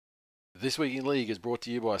This Week in League is brought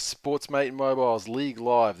to you by Sportsmate Mobile's League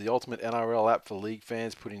Live, the ultimate NRL app for league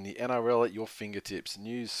fans, putting the NRL at your fingertips.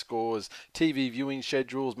 News, scores, TV viewing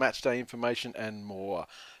schedules, matchday information, and more.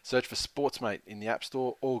 Search for Sportsmate in the App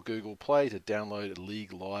Store or Google Play to download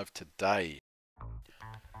League Live today.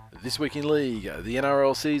 This Week in League, the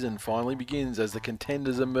NRL season finally begins as the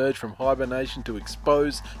contenders emerge from hibernation to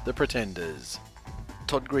expose the pretenders.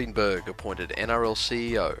 Todd Greenberg appointed NRL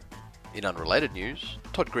CEO. In unrelated news,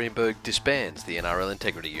 Todd Greenberg disbands the NRL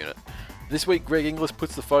Integrity Unit. This week, Greg Inglis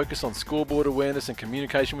puts the focus on scoreboard awareness and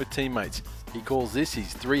communication with teammates. He calls this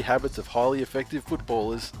his 3 habits of highly effective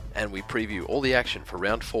footballers. And we preview all the action for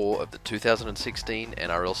round 4 of the 2016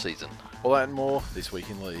 NRL season. All that and more this week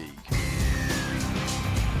in League.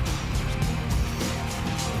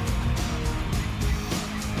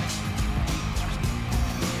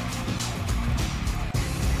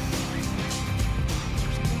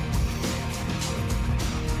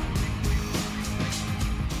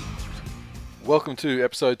 Welcome to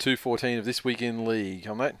episode 214 of This Week in League.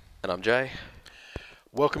 I'm Nate. And I'm Jay.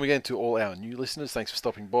 Welcome again to all our new listeners. Thanks for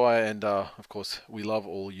stopping by. And, of course, we love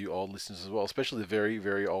all you old listeners as well, especially the very,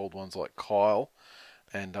 very old ones like Kyle.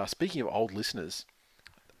 And speaking of old listeners,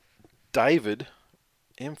 David,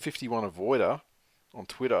 M51 Avoider on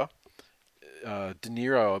Twitter, De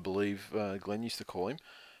Niro, I believe Glenn used to call him,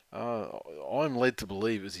 I'm led to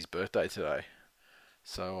believe it was his birthday today.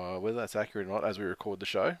 So whether that's accurate or not as we record the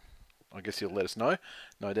show, I guess he'll let us know,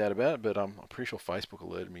 no doubt about it. But I'm pretty sure Facebook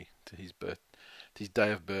alerted me to his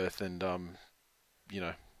day of birth, and you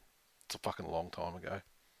know, it's a fucking long time ago.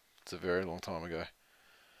 It's a very long time ago.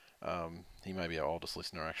 He may be our oldest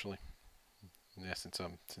listener actually. Yeah, since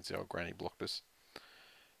the old granny blocked us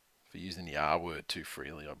for using the R word too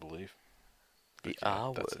freely, I believe. The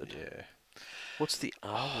R word. Yeah. What's the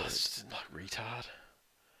R word? It's like retard.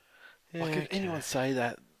 Yeah, Like, if anyone say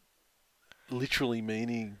that, literally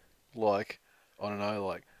meaning, like, I don't know,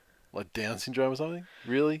 like Down syndrome or something?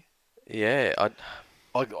 Really? Yeah, I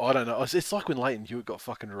don't know. It's like when Leighton Hewitt got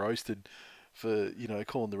fucking roasted for,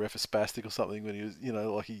 calling the ref a spastic or something when he was,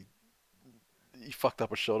 like he fucked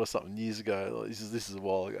up a shot or something years ago. Like, this is a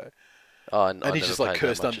while ago. Oh, and he just like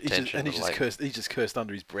cursed under. He just cursed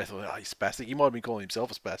under his breath. Like, he's spastic. He might have been calling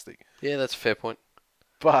himself a spastic. Yeah, that's a fair point.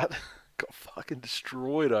 But got fucking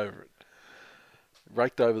destroyed over it.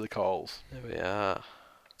 Raked over the coals. There we are.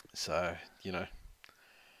 So, I know.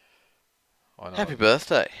 Happy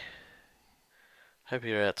birthday. Hope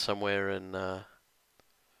you're out somewhere and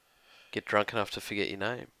get drunk enough to forget your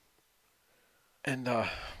name. And,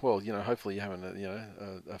 well, hopefully you're having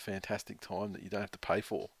a fantastic time that you don't have to pay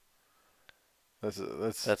for. That's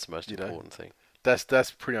the most important thing.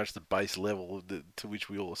 That's pretty much the base level to which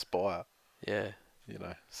we all aspire. Yeah.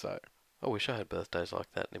 So. I wish I had birthdays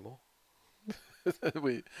like that anymore.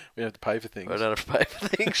 we have to pay for things. I don't have to pay for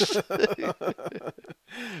things.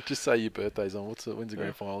 Just say your birthday's on. When's the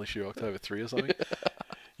grand final issue? October 3 or something?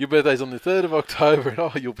 Your birthday's on the 3rd of October,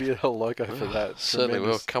 and you'll be a hell loco for that. Certainly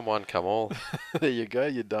will. Come on, come all. There you go.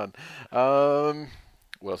 You're done.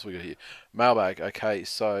 What else we got here? Mailbag. Okay,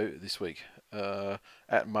 so this week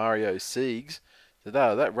at Mario Siegs.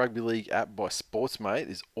 That rugby league app by Sportsmate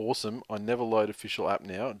is awesome. I never load official app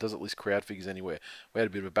now. It doesn't list crowd figures anywhere. We had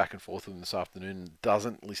a bit of a back and forth with them this afternoon. It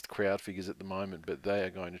doesn't list crowd figures at the moment, but they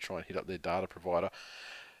are going to try and hit up their data provider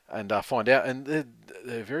and find out. And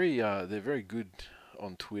they're very good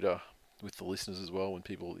on Twitter with the listeners as well. When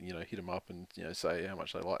people hit them up and say how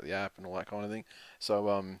much they like the app and all that kind of thing.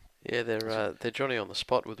 So yeah, they're Johnny on the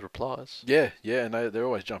spot with replies. Yeah, and they're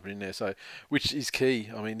always jumping in there. So, which is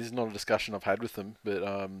key. I mean, this is not a discussion I've had with them, but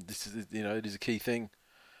this is it is a key thing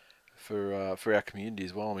for our community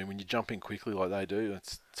as well. I mean, when you jump in quickly like they do,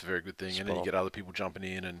 it's a very good thing. And then you get other people jumping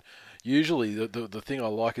in, and usually the thing I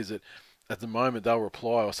like is that at the moment they'll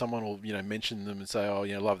reply or someone will mention them and say, oh,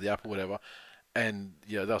 love the app or whatever. And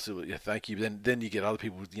they'll say, thank you. But then you get other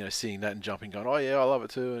people seeing that and jumping, going, oh yeah, I love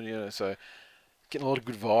it too, and so. Getting a lot of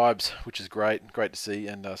good vibes, which is great to see,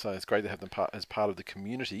 and so it's great to have them as part of the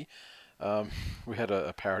community. We had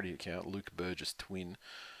a parody account, Luke Burgess Twin,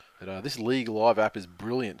 but this League Live app is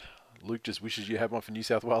brilliant. Luke just wishes you had one for New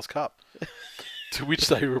South Wales Cup. To which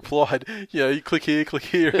they replied, you click here,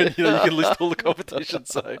 and you can list all the competitions.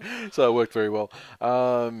 So it worked very well.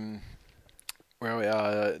 Where we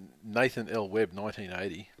are, Nathan L. Webb,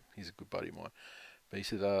 1980. He's a good buddy of mine. But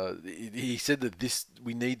he said that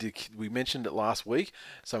we mentioned it last week,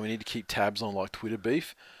 so we need to keep tabs on like Twitter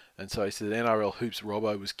beef. And so he said NRL Hoops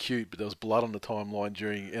Robbo was cute, but there was blood on the timeline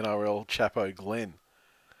during NRL Chapo Glenn.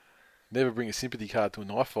 Never bring a sympathy card to a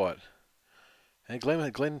knife fight. And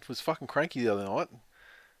Glenn was fucking cranky the other night.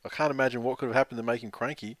 I can't imagine what could have happened to make him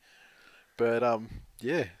cranky. But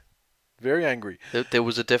yeah, very angry. There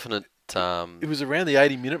was a definite. It was around the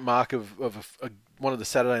 80-minute mark of one of the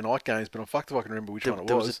Saturday night games, but I'm fucked if I can remember which one it was.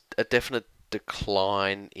 There was a definite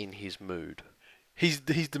decline in his mood. His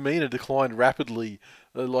demeanour declined rapidly.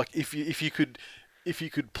 Like if you could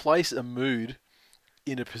place a mood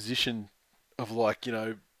in a position of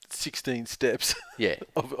 16 steps Yeah.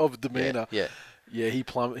 of demeanour. Yeah. He's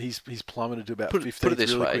plummeted to about 15 put it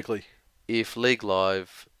this really way, quickly. If League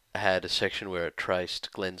Live had a section where it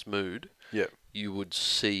traced Glenn's mood, Yeah. you would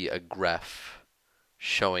see a graph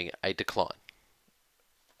showing a decline.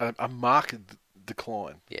 A marked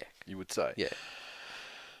decline. Yeah. You would say. Yeah.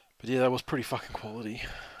 But yeah, that was pretty fucking quality.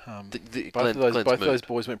 Glenn's both mood. those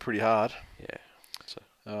boys went pretty hard. Yeah. So.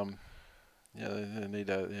 They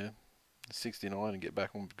need 69 and get back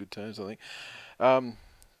on good terms, I think.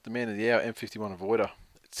 The man of the hour, M51 Avoider.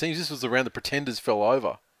 It seems this was around the Pretenders fell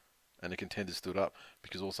over and the Contenders stood up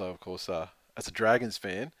because also, of course, as a Dragons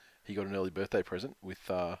fan, he got an early birthday present with...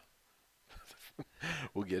 we'll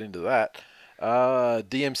get into that.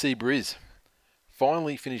 DMC Briz.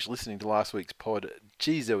 Finally finished listening to last week's pod.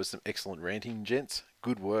 Geez, there was some excellent ranting, gents.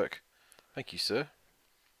 Good work. Thank you, sir.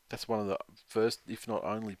 That's one of the first, if not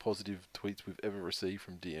only, positive tweets we've ever received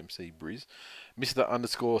from DMC Briz.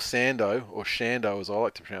 Mr_Sando, or Shando as I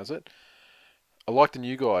like to pronounce it. I like the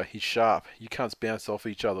new guy. He's sharp. You cunts bounce off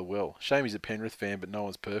each other well. Shame he's a Penrith fan, but no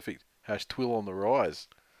one's perfect. #TWiL on the rise.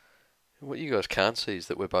 What you guys can't see is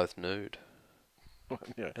that we're both nude.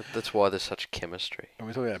 Yeah. That's why there's such chemistry. And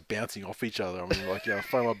we're talking about bouncing off each other. I mean, I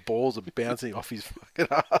find my balls are bouncing off his fucking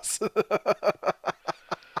ass.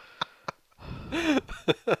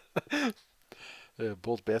 Yeah,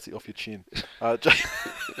 balls bouncing off your chin.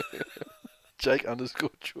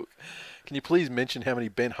 Jake_Chook. Can you please mention how many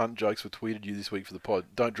Ben Hunt jokes were tweeted you this week for the pod?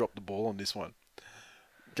 Don't drop the ball on this one.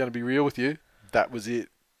 Gonna be real with you. That was it.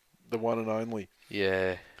 The one and only.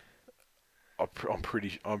 Yeah. I'm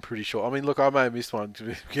pretty sure. I mean, look, I may have missed one.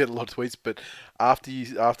 We get a lot of tweets, but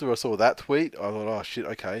after I saw that tweet, I thought, oh shit,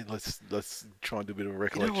 okay, let's try and do a bit of a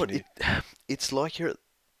recollection. You know what? It's like you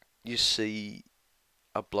see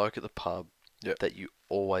a bloke at the pub that you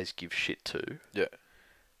always give shit to. Yeah.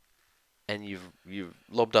 And you've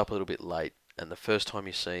lobbed up a little bit late, and the first time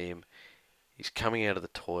you see him, he's coming out of the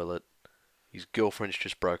toilet, his girlfriend's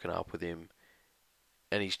just broken up with him,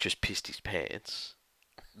 and he's just pissed his pants.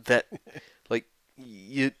 That, like,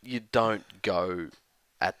 you don't go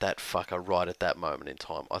at that fucker right at that moment in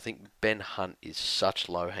time. I think Ben Hunt is such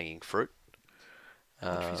low-hanging fruit.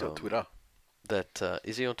 He's on Twitter.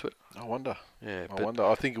 Is he on Twitter? I wonder. Yeah, I wonder.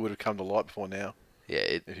 I think it would have come to light before now. Yeah,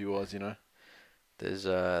 if he was, There's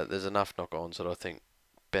enough knock-ons that I think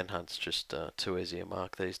Ben Hunt's just too easy a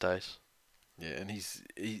mark these days. Yeah, and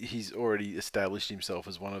he's already established himself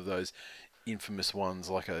as one of those infamous ones,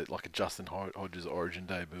 like a Justin Hodges Origin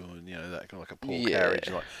debut, and that kind of like a Paul Carriage,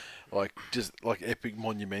 like just like epic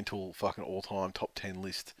monumental fucking all-time top 10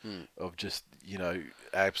 list of just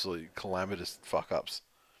absolute calamitous fuck-ups.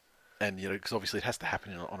 And because obviously it has to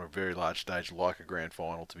happen on a very large stage, like a grand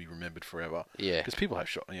final, to be remembered forever. Yeah. Because people have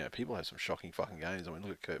people have some shocking fucking games. I mean,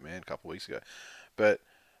 look at Kurt Mann a couple of weeks ago, but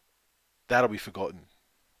that'll be forgotten.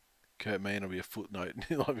 Kurt Mann will be a footnote.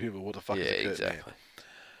 Like people, what the fuck is a Kurt exactly.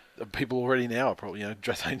 Mann? People already now are probably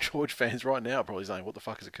St George fans right now are probably saying, what the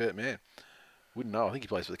fuck is a Kurt Mann? Wouldn't know. I think he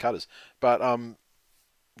plays for the Cutters. But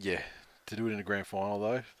yeah, to do it in a grand final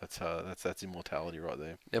though, that's immortality right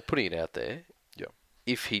there. Now putting it out there. Yeah.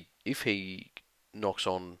 If he knocks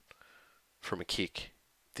on from a kick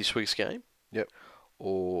this week's game, yep,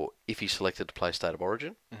 or if he's selected to play State of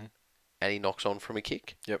Origin, and he knocks on from a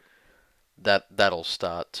kick, yep, that'll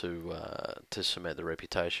start to cement the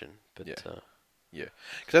reputation. But yeah,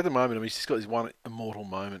 because at the moment, I mean, he's just got this one immortal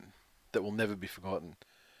moment that will never be forgotten.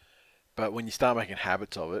 But when you start making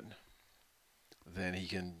habits of it, then he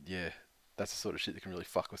can, that's the sort of shit that can really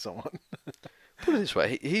fuck with someone. Put it this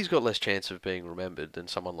way, he's got less chance of being remembered than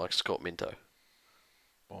someone like Scott Minto.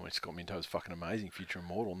 Well, I mean, Scott Minto is fucking amazing, future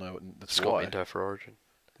immortal. No, that's Scott why. Minto for Origin.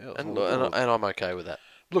 Yeah, and I'm okay with that.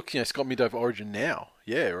 Look, Scott Minto for Origin now.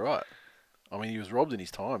 Yeah, right. I mean, he was robbed in his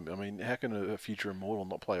time. I mean, how can a future immortal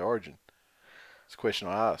not play Origin? It's a question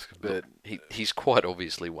I ask. But look, he's quite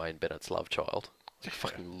obviously Wayne Bennett's love child.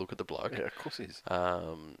 Fucking look at the bloke. Yeah, of course he is.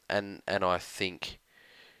 And I think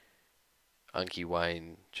Unky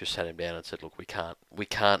Wayne just sat him down and said, "Look, we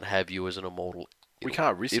can't have you as an immortal. We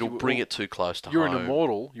can't risk. It'll bring it too close to home. You're an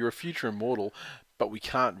immortal. You're a future immortal, but we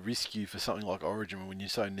can't risk you for something like Origin when you're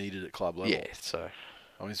so needed at club level." Yeah. So,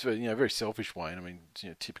 I mean, it's very, very selfish, Wayne. I mean, it's,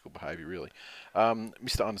 typical behaviour, really.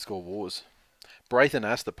 Mr. _Wars. Braithen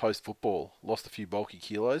Astor post football lost a few bulky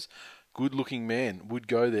kilos. Good-looking man would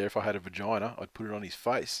go there if I had a vagina. I'd put it on his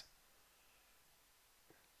face.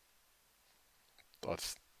 I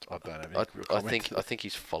don't have any real comment. I think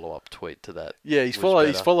his follow-up tweet to that. Yeah, his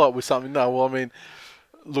follow up with something. No, well, I mean,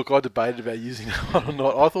 look, I debated about using that one or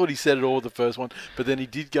not. I thought he said it all with the first one, but then he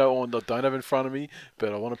did go on. I don't have it in front of me,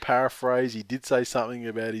 but I want to paraphrase. He did say something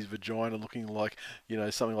about his vagina looking like,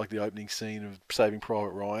 something like the opening scene of Saving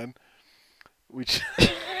Private Ryan, which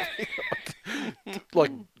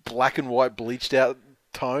like black and white bleached out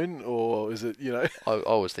tone, or is it,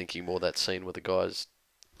 I was thinking more that scene where the guy's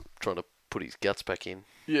trying to put his guts back in.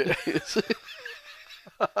 Yeah.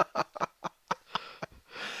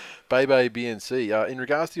 Bebe BNC, in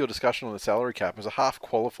regards to your discussion on the salary cap, as a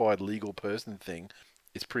half-qualified legal person thing,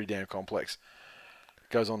 it's pretty damn complex.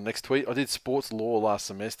 Goes on next tweet. I did sports law last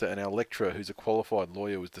semester, and our lecturer, who's a qualified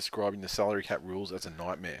lawyer, was describing the salary cap rules as a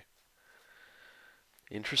nightmare.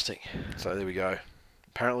 Interesting. So there we go.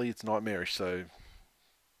 Apparently it's nightmarish, so it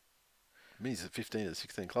means that 15 of the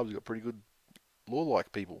 16 clubs have got pretty good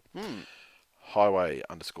law-like people. Highway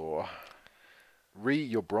 _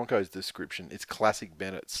 your Broncos description. It's classic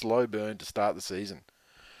Bennett. Slow burn to start the season.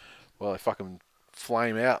 Well, they fucking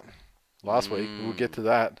flame out last week. We'll get to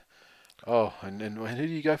that. Oh, and who do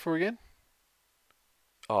you go for again?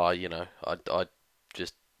 Oh, I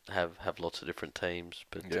just have lots of different teams,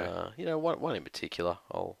 but one in particular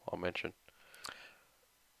I'll mention.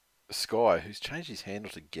 Sky, who's changed his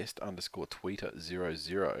handle to guest _tweeter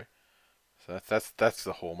 00. So that's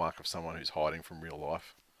the hallmark of someone who's hiding from real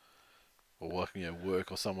life. Or working at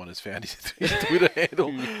work, or someone has found his Twitter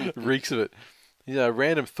handle. Reeks of it.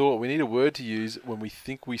 Random thought. We need a word to use when we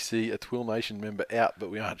think we see a TWiL Nation member out, but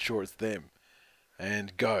we aren't sure it's them.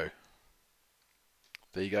 And go.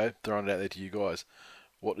 There you go. Throwing it out there to you guys.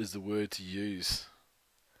 What is the word to use?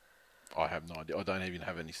 I have no idea. I don't even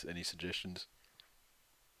have any suggestions.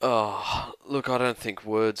 Oh, look, I don't think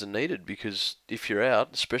words are needed, because if you're out,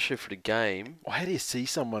 especially for the game... Well, how do you see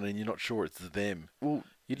someone and you're not sure it's them? Well,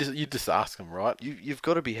 you just ask them, right? You've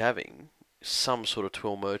got to be having some sort of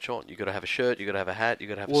TWiL merch on. You've got to have a shirt, you've got to have a hat, you've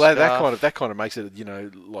got to have a scarf. that kind of makes it,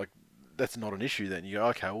 like, that's not an issue then. You go,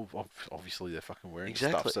 okay, well, obviously they're fucking wearing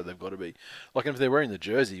stuff, so they've got to be. Like, if they're wearing the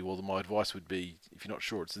jersey, well, my advice would be, if you're not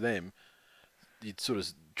sure it's them, you'd sort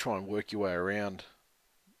of try and work your way around,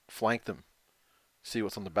 flank them, see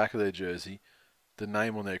what's on the back of their jersey. The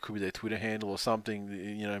name on there could be their Twitter handle or something,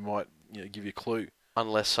 might give you a clue.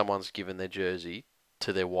 Unless someone's given their jersey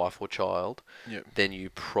to their wife or child, then you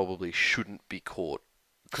probably shouldn't be caught.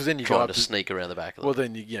 Because then you trying to sneak around the back of them. Well,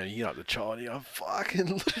 then you up the child. And you go, fucking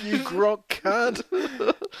you grok cunt,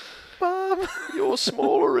 Mum, you're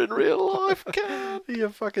smaller in real life, cunt. You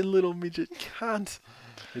fucking little midget cunt.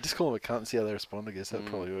 You just call them a cunt and see how they respond. I guess that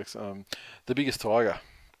probably works. The biggest tiger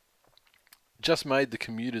just made the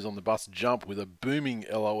commuters on the bus jump with a booming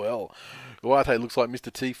LOL. Duarte looks like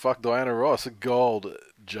Mr. T. Fuck Diana Ross. Gold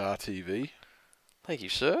Jar TV. Thank you,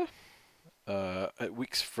 sir. At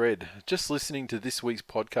Wix Fred, just listening to this week's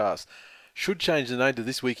podcast. Should change the name to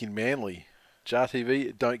This Week in Manly. Jar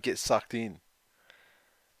TV, don't get sucked in.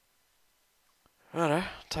 Righto,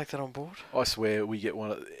 take that on board. I swear we get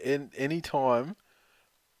one. Any time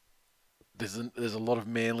there's a lot of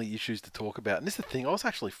Manly issues to talk about. And this is the thing, I was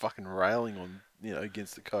actually fucking railing on,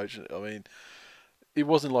 against the coach. I mean, it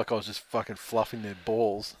wasn't like I was just fucking fluffing their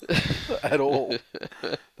balls at all.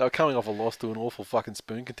 They were coming off a loss to an awful fucking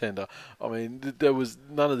spoon contender. I mean, there was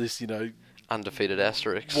none of this, undefeated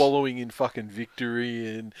asterisks, wallowing in fucking victory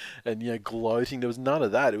and gloating. There was none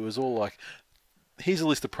of that. It was all like, here's a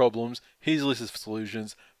list of problems, here's a list of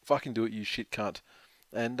solutions, fucking do it, you shit cunt.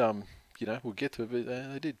 And, we'll get to it, but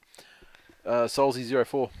they did.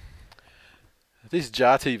 Solzy04. This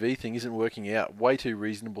Jar TV thing isn't working out. Way too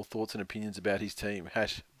reasonable thoughts and opinions about his team.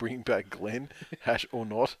 # bring back Glenn. # or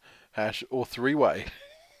not. # or three-way.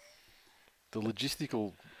 The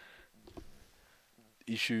logistical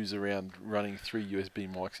issues around running 3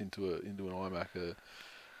 USB mics into an iMac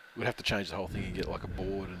would have to change the whole thing and get like a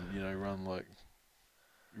board and run like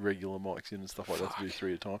regular mics in and stuff like that to do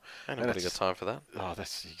 3 at a time. Ain't nobody got time for that. Oh,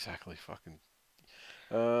 that's exactly fucking.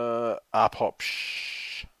 Arpop.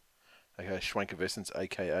 Okay, Schwank of Essence,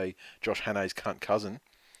 a.k.a. Josh Hannay's cunt cousin.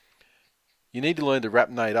 You need to learn to wrap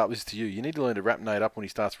Nate up. This is to you. You need to learn to wrap Nate up when he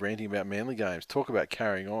starts ranting about Manly games. Talk about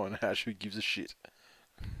carrying on. Who gives a shit?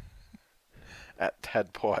 At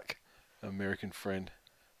Tad Pike, American friend,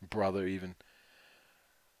 brother even.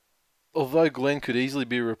 Although Glenn could easily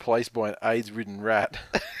be replaced by an AIDS-ridden rat,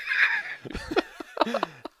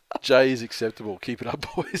 Jay is acceptable. Keep it up,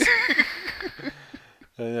 boys.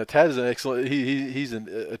 Tad is an excellent. He's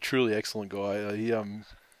a truly excellent guy.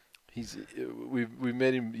 We've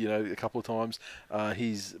met him, a couple of times.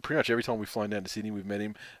 He's pretty much every time we've flown down to Sydney, we've met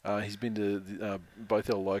him. He's been to both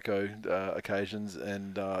El Loco occasions,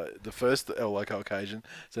 and the first El Loco occasion,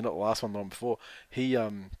 so not the last one, the one before. He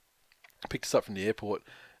picked us up from the airport,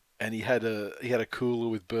 and he had a cooler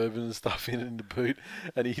with bourbon and stuff in the boot,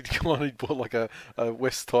 and he'd bought like a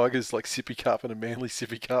West Tigers like sippy cup and a Manly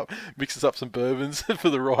sippy cup, mixes up some bourbons for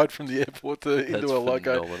the ride from the airport into El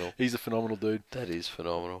Loco. He's a phenomenal dude. That is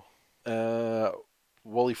phenomenal.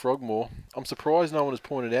 Wally Frogmore. I'm surprised no one has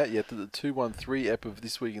pointed out yet that the 213 ep of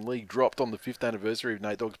This Week in League dropped on the 5th anniversary of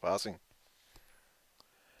Nate Dogg's passing.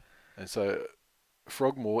 And so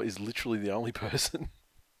Frogmore is literally the only person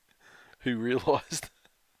who realised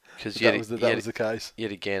that was the case.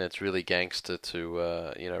 Yet again, it's really gangster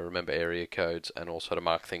to remember area codes and also to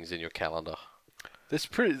mark things in your calendar. That's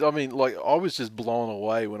pretty. I mean, like, I was just blown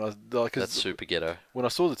away when that's super ghetto. When I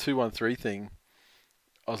saw the 213 thing,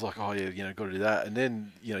 I was like, oh yeah, got to do that. And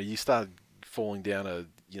then you start falling down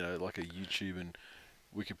like a YouTube and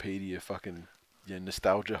Wikipedia fucking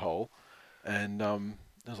nostalgia hole, and I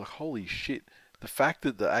was like, holy shit! The fact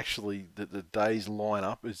that the days line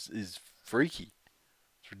up is freaky.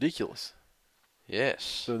 It's ridiculous. Yes.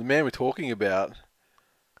 So the man we're talking about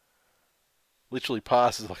literally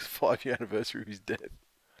passes like the 5-year anniversary of his death.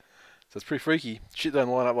 So it's pretty freaky. Shit don't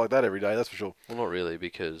line up like that every day, that's for sure. Well, not really,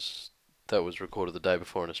 because that was recorded the day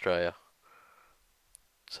before in Australia.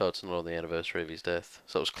 So it's not on the anniversary of his death.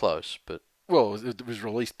 So it was close, but... Well, it was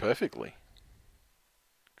released perfectly.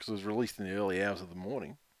 Because it was released in the early hours of the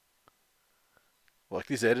morning. Like,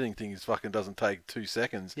 this editing thing fucking doesn't take 2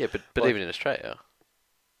 seconds. Yeah, but even in Australia,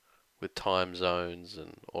 with time zones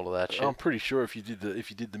and all of that shit. I'm pretty sure if you did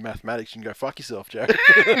the mathematics, you can go fuck yourself, Jared.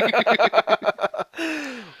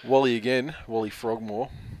 Wally Frogmore,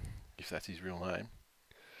 if that's his real name.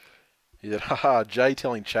 He said, haha, Jay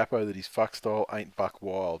telling Chapo that his fuck style ain't buck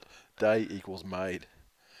wild. Day equals made.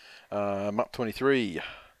 Mup 23.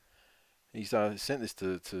 He's sent this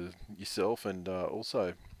to yourself and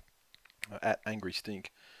also at Angry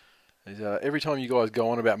Stink. He's, every time you guys go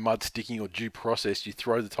on about mud sticking or due process, you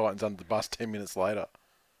throw the Titans under the bus 10 minutes later.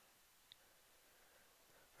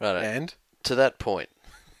 Right. And? To that point.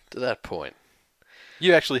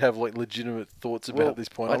 You actually have like legitimate thoughts about this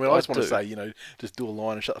point. I just want to say, just do a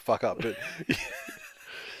line and shut the fuck up. But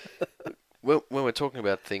when we're talking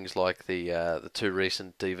about things like the 2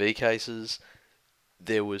 recent DV cases,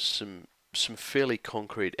 there was some fairly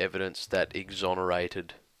concrete evidence that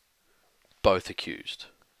exonerated both accused.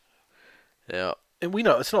 Now, and we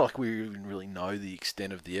know it's not like we even really know the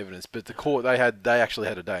extent of the evidence, but the court they actually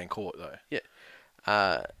had a day in court though. Yeah,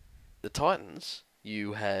 the Titans,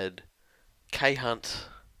 you had K Hunt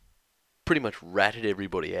pretty much ratted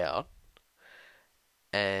everybody out,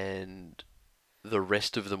 and the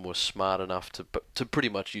rest of them were smart enough to pretty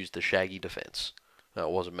much use the Shaggy defence. No,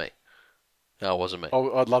 it wasn't me. I'd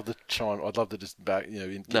love to just get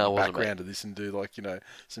no, background to this and do like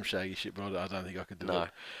some Shaggy shit, but I don't think I could do it.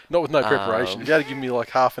 Not with no preparation. If you had to give me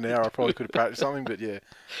like half an hour, I probably could have practiced something. But yeah.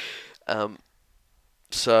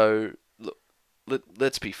 So look,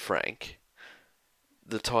 let's be frank.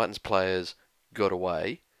 The Titans players got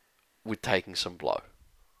away with taking some blow.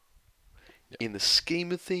 Yep. In the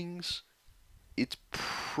scheme of things, it's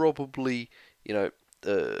probably a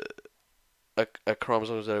crime as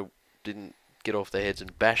long as they didn't get off their heads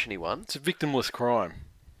and bash anyone. It's a victimless crime.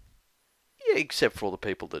 Yeah, except for all the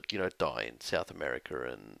people that die in South America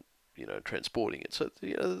and transporting it. So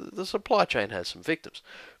the supply chain has some victims,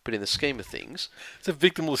 but in the scheme of things, it's a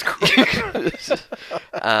victimless crime.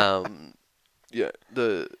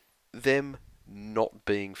 Them not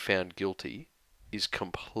being found guilty is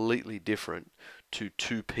completely different to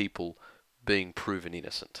 2 people being proven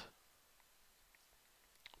innocent.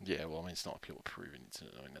 Yeah, well, I mean, it's not pure proven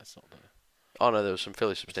incident. I mean, that's not the... Oh, no, there was some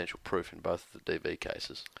fairly substantial proof in both of the DV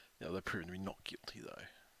cases. Yeah, they're proven to be not guilty, though.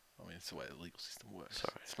 I mean, it's the way the legal system works.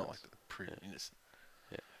 Sorry, it's not like they're proven innocent.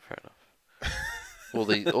 Yeah, fair enough.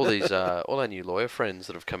 all our new lawyer friends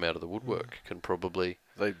that have come out of the woodwork can probably...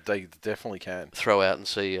 They definitely can. Throw out and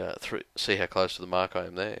see how close to the mark I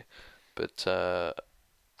am there. But,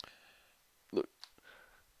 look,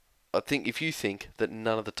 I think if you think that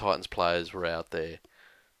none of the Titans players were out there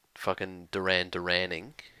fucking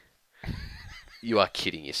Duranning, you are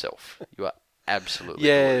kidding yourself. You are absolutely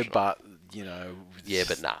delusional. But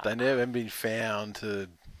nah. They never have been found to.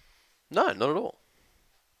 No, not at all.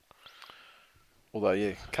 Although,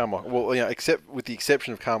 yeah, Carmichael. Well, except with the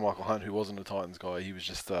exception of Carmichael Hunt, who wasn't a Titans guy, he was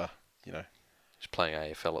just, He's playing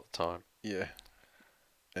AFL at the time. Yeah,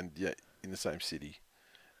 and in the same city,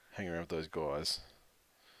 hanging around with those guys.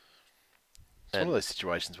 It's one of those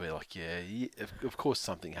situations where, like, of course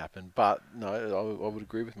something happened, but no, I would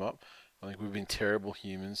agree with Mup. I think we've been terrible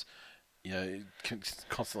humans,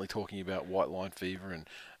 constantly talking about white line fever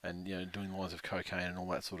and doing lines of cocaine and all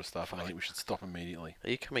that sort of stuff. And I think we should stop immediately. Are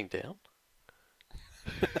you coming down?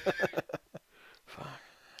 Fuck.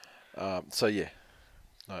 So yeah,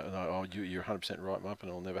 no, you're 100% right, Mup, and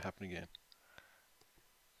it'll never happen again.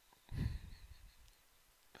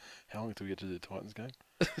 How long until we get to the Titans game?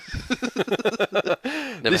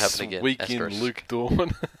 Never happen again. This week Asterisk. in Luke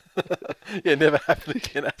Dawn. Yeah, never happen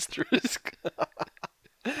again. Asterisk.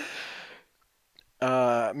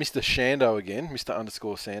 Mr. Shando again. Mr. _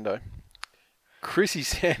 Sando. Chrissy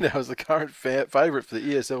Sandow is the current favourite for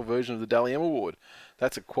the ESL version of the Dally M Award.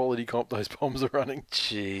 That's a quality comp those Bombs are running.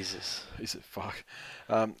 Jesus. Is it fuck?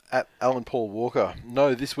 At Alan Paul Walker.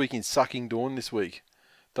 No, this week in Sucking Dawn this week.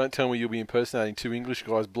 Don't tell me you'll be impersonating two English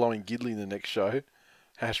guys blowing Gidley in the next show.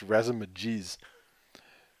 #Razamajiz.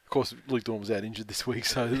 Of course, Luke Dawn was out injured this week,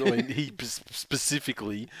 so I mean, he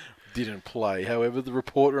specifically didn't play. However, the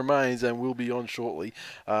report remains and will be on shortly.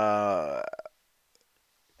 And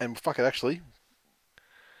fuck it, actually.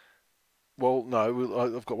 Well, no,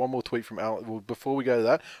 I've got one more tweet from Alan. Well, before we go to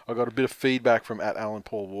that, I got a bit of feedback from at Alan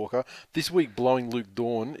Paul Walker. This week, blowing Luke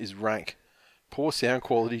Dawn is rank. Poor sound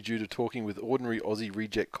quality due to talking with ordinary Aussie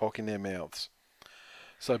reject cock in their mouths.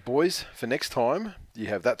 So, boys, for next time, you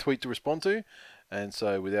have that tweet to respond to. And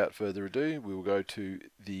so, without further ado, we will go to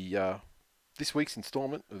the this week's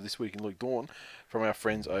instalment of This Week in Luke Dawn from our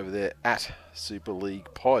friends over there at Super League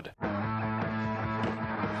Pod.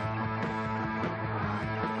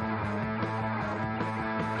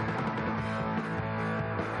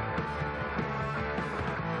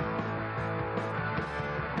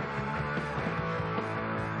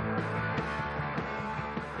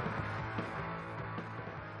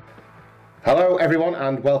 Hello everyone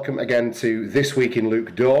and welcome again to This Week in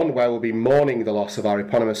Luke Dawn, where we'll be mourning the loss of our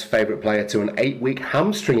eponymous favourite player to an 8-week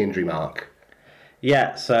hamstring injury, Mark.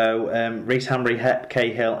 Yeah, so Reece Hambury, Hep,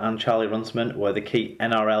 Cahill and Charlie Runciman were the key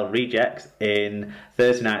NRL rejects in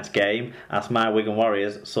Thursday night's game as my Wigan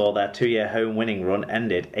Warriors saw their 2-year home winning run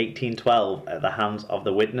ended 18-12 at the hands of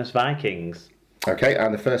the Widnes Vikings. Okay,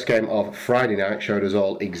 and the first game of Friday night showed us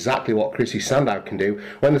all exactly what Chrissy Sandow can do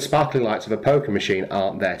when the sparkling lights of a poker machine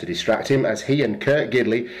aren't there to distract him, as he and Kurt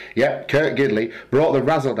Gidley, brought the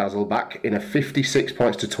razzle-dazzle back in a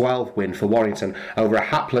 56-12 win for Warrington over a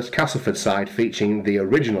hapless Castleford side featuring the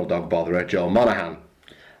original dog botherer Joe Monaghan.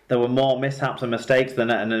 There were more mishaps and mistakes than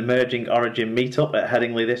at an emerging Origin meet-up at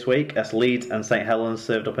Headingley this week as Leeds and St Helens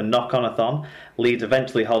served up a knock-on-a-thon, Leeds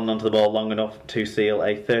eventually holding onto the ball long enough to seal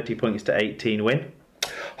a 30-18 win.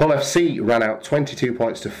 Hull FC ran out 22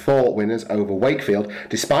 points to 4 winners over Wakefield,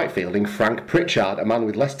 despite fielding Frank Pritchard, a man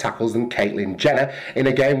with less tackles than Caitlin Jenner, in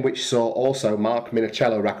a game which saw also Mark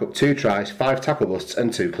Minicello rack up 2 tries, 5 tackle busts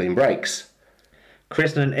and 2 clean breaks.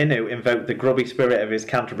 Krishnan Inu invoked the grubby spirit of his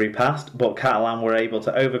Canterbury past, but Catalan were able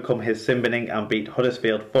to overcome his Simbining and beat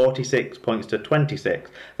Huddersfield 46 points to 26,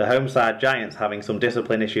 the home side Giants having some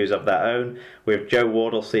discipline issues of their own, with Joe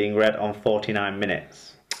Wardle seeing red on 49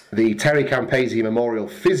 minutes. The Terry Campese Memorial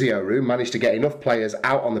Physio Room managed to get enough players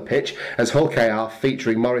out on the pitch as Hull KR,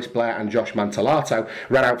 featuring Maurice Blair and Josh Mantalato,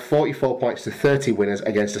 ran out 44 points to 30 winners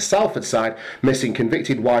against a Salford side, missing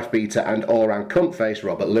convicted wife-beater and all-round cunt-face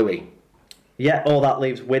Robert Louis. Yeah, all that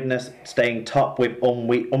leaves Widnes staying top with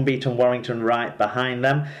unbeaten Warrington right behind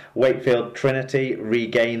them. Wakefield Trinity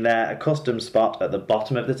regain their accustomed spot at the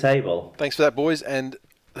bottom of the table. Thanks for that, boys. And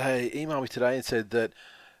they emailed me today and said that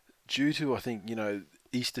due to, I think,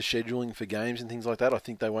 Easter scheduling for games and things like that, I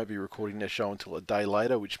think they won't be recording their show until a day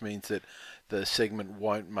later, which means that the segment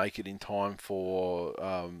won't make it in time for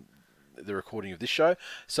the recording of this show.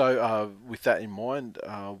 So with that in mind,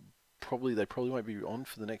 they probably won't be on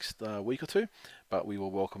for the next week or two, but we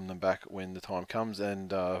will welcome them back when the time comes. And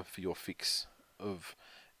for your fix of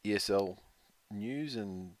ESL news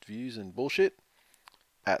and views and bullshit,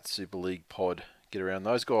 at Super League Pod, get around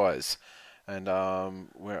those guys. And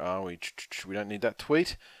where are we? We don't need that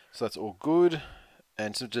tweet, so that's all good.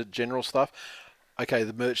 And some general stuff. Okay,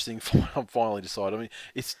 the merch thing. I'm finally decided. I mean,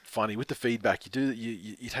 it's funny with the feedback.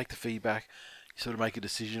 You take the feedback. You sort of make a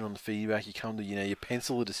decision on the feedback. You come to, you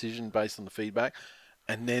pencil a decision based on the feedback,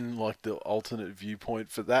 and then like the alternate viewpoint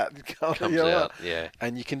for that comes out. Yeah.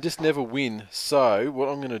 And you can just never win. So what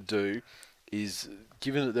I'm going to do is,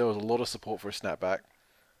 given that there was a lot of support for a snapback,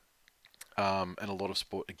 and a lot of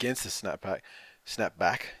support against the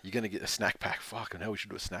snapback, you're going to get a snack pack. Fucking hell, we should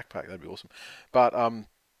do a snack pack. That'd be awesome. But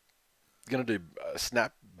going to do a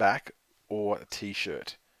snapback or a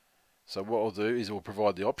t-shirt. So what I'll do is we'll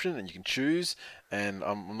provide the option, and you can choose. And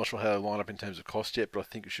I'm not sure how they line up in terms of cost yet, but I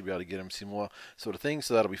think we should be able to get them similar sort of thing.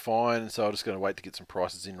 So that'll be fine. So I'm just going to wait to get some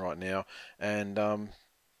prices in right now, and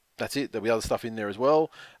that's it. There'll be other stuff in there as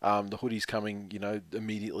well. The hoodie's coming,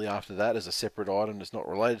 immediately after that as a separate item that's not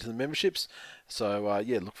related to the memberships. So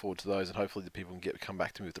yeah, look forward to those, and hopefully the people can come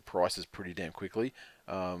back to me with the prices pretty damn quickly.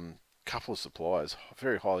 Couple of suppliers,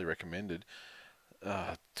 very highly recommended.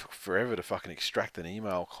 Took forever to fucking extract an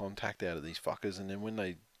email contact out of these fuckers, and then when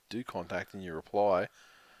they do contact and you reply,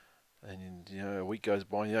 and a week goes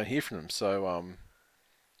by and you don't hear from them. So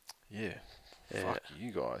yeah. Fuck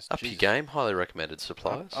you guys. Up your game. Highly recommended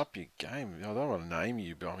suppliers. Up your game. I don't want to name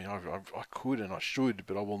you, but I mean, I could and I should,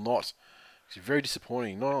 but I will not. You're very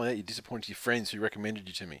disappointing. Not only that, you're disappointing to your friends who recommended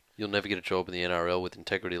you to me. You'll never get a job in the NRL with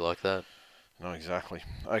integrity like that. No, exactly.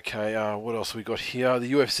 Okay, what else we got here?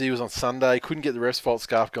 The UFC was on Sunday. Couldn't get the ref's fault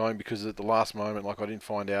scarf going because at the last moment, I didn't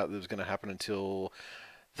find out that it was going to happen until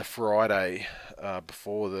the Friday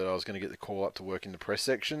before that I was going to get the call up to work in the press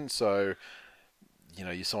section. So,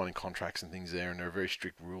 you're signing contracts and things there, and there are very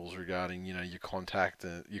strict rules regarding, your conduct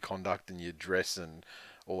and your dress and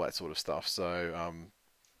all that sort of stuff. So,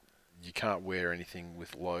 you can't wear anything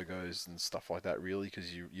with logos and stuff like that really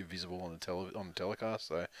because you're visible on the telecast.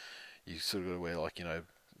 So, you sort of got to wear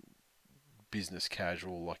business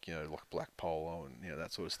casual, like black polo and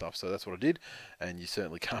that sort of stuff. So that's what I did, and you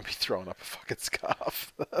certainly can't be throwing up a fucking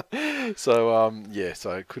scarf. So yeah,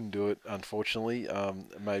 so I couldn't do it unfortunately.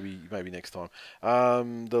 Maybe next time.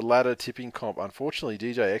 The ladder tipping comp, unfortunately,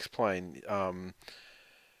 DJ X-Plane,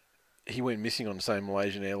 he went missing on the same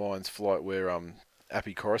Malaysian Airlines flight where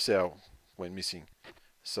Appy Coruscant went missing.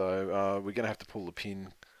 So we're gonna have to pull the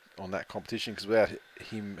pin on that competition because without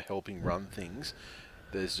him helping run things,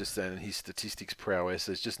 there's just his statistics prowess,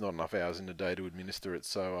 there's just not enough hours in the day to administer it.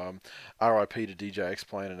 So RIP to DJ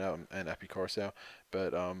X-Plane and Appy Coruscant,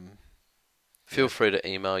 but feel free to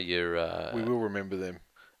email your we will remember them.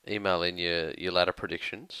 Email in your ladder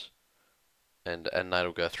predictions, and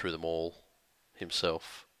Nate'll go through them all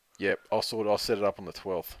himself. Yep, I'll set it up on the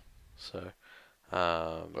 12th. So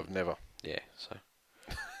of never. Yeah, so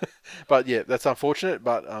but yeah, that's unfortunate.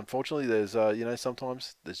 But unfortunately, there's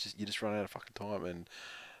sometimes you just run out of fucking time, and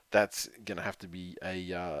that's gonna have to be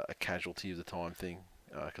a casualty of the time thing.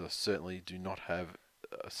 Because I certainly do not have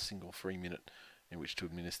a single free minute in which to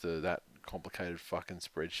administer that complicated fucking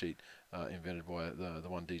spreadsheet invented by the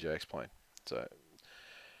one DJ X-Plane. So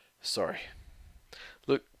sorry.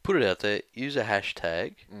 Look, put it out there. Use a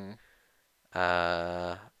hashtag.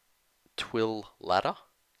 TWiL ladder.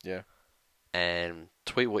 Yeah. And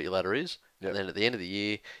tweet what your ladder is. Yep. And then at the end of the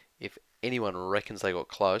year, if anyone reckons they got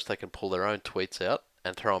close, they can pull their own tweets out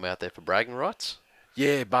and throw them out there for bragging rights.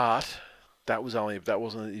 Yeah, but that was only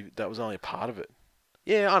a part of it.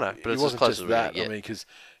 Yeah, I know, but it's wasn't as close just as that. we I mean, because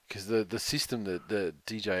the system that the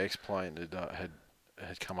DJ X-Plane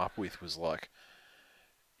had come up with was like,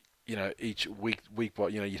 each week by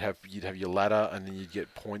you'd have your ladder, and then you'd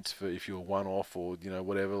get points for if you were one off or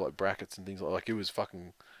whatever, like brackets and things like it was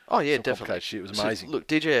fucking. Oh yeah, definitely. Shit. It was amazing. So, look,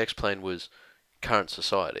 DJ X-Plane was current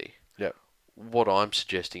society. Yep. What I'm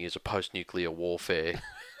suggesting is a post-nuclear warfare,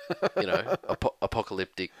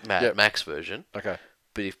 apocalyptic Mad Max version. Okay.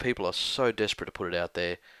 But if people are so desperate to put it out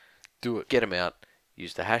there, do it. Get them out.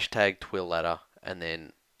 Use the hashtag TWiL ladder, and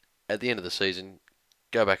then at the end of the season,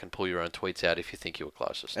 go back and pull your own tweets out if you think you were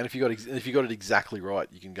closest. And if you got it exactly right,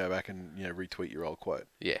 you can go back and retweet your old quote.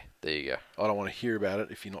 Yeah, there you go. I don't want to hear about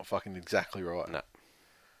it if you're not fucking exactly right. No.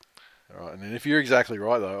 All right, and then if you're exactly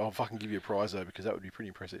right though, I'll fucking give you a prize though because that would be pretty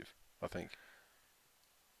impressive. I think.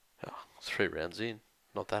 Oh, 3 rounds in,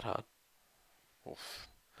 not that hard. Oof.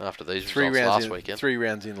 After these 3 results rounds last weekend. 3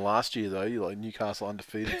 rounds in last year though, you Newcastle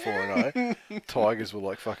undefeated 4-0. Tigers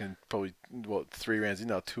were fucking probably 3 rounds in,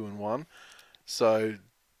 they were 2-1. So,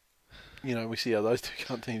 we see how those two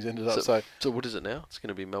cunt teams ended up. So what is it now? It's going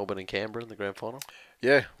to be Melbourne and Canberra in the grand final.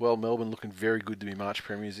 Yeah, well, Melbourne looking very good to be March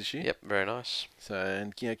premiers this year. Yep, very nice. So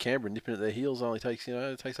and Canberra nipping at their heels only takes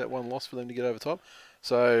that one loss for them to get over top.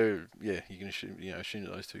 So yeah, you can assume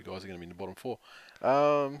that those two guys are going to be in the bottom 4.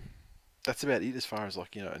 That's about it as far as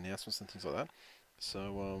announcements and things like that.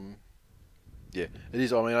 So yeah, it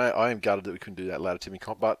is. I mean, I am gutted that we couldn't do that ladder tipping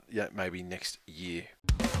comp, but yeah, maybe next year.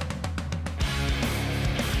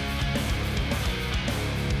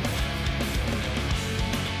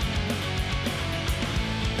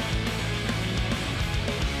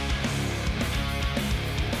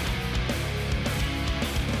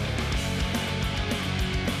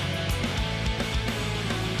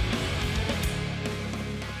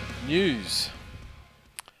 News.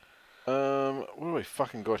 What do we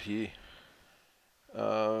fucking got here?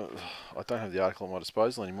 I don't have the article at my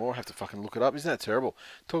disposal anymore. I have to fucking look it up. Isn't that terrible?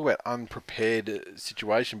 Talk about unprepared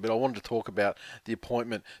situation. But I wanted to talk about the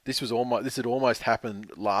appointment. This had almost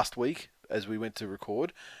happened last week as we went to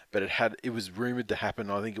record, but it was rumored to happen.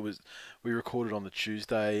 I think we recorded on the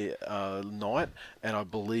Tuesday night, and I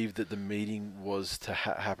believe that the meeting was to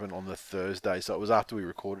happen on the Thursday. So it was after we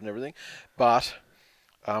recorded and everything. But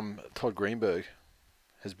Todd Greenberg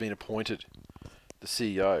has been appointed the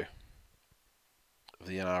CEO of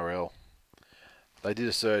the NRL. They did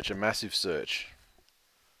a massive search.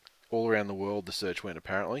 All around the world the search went,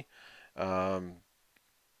 apparently. And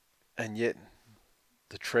yet,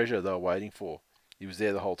 the treasure they were waiting for, he was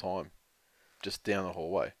there the whole time. Just down the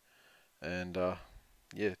hallway. And,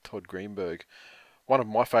 Todd Greenberg. One of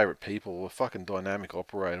my favourite people, a fucking dynamic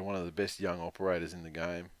operator, one of the best young operators in the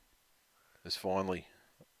game, is finally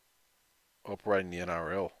operating the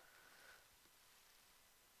NRL.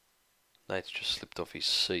 Nate's just slipped off his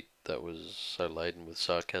seat that was so laden with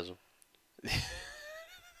sarcasm.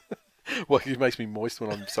 Well, it makes me moist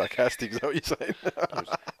when I'm sarcastic, is that what you're saying? It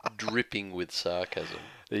was dripping with sarcasm.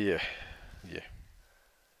 Yeah.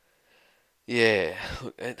 Yeah,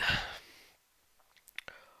 look,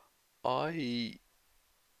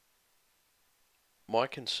 my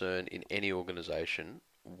concern in any organisation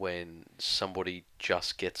when somebody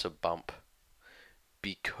just gets a bump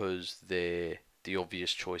because they're the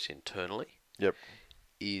obvious choice internally, Yep.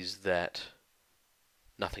 is that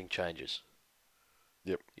nothing changes.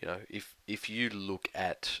 Yep. You know, if you look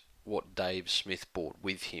at what Dave Smith brought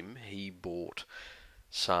with him, he brought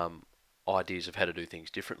some ideas of how to do things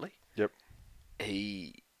differently. Yep.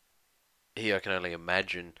 He I can only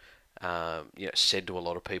imagine, said to a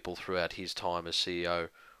lot of people throughout his time as CEO,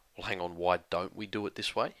 well, hang on, why don't we do it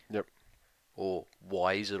this way? Yep. Or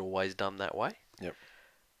why is it always done that way? Yep.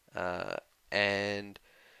 And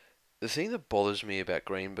the thing that bothers me about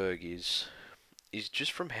Greenberg is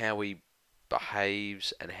just from how he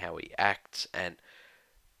behaves and how he acts, and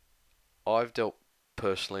I've dealt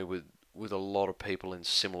personally with a lot of people in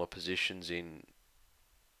similar positions in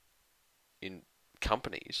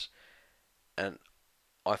companies, and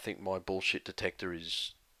I think my bullshit detector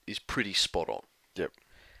is pretty spot on. Yep.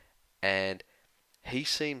 And he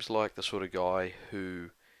seems like the sort of guy who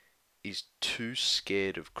is too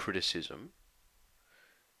scared of criticism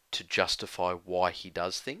to justify why he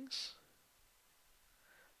does things.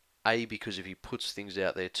 A, because if he puts things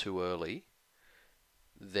out there too early,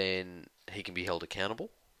 then he can be held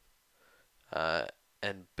accountable.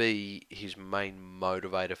 And B, his main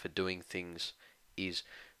motivator for doing things is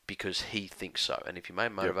because he thinks so. And if your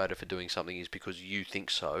main motivator for doing something is because you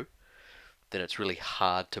think so, then it's really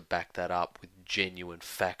hard to back that up with genuine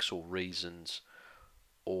facts or reasons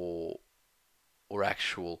or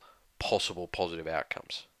actual possible positive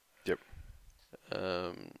outcomes. Yep.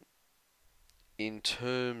 In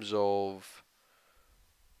terms of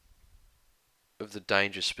the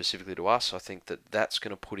danger specifically to us, I think that's going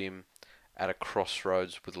to put him at a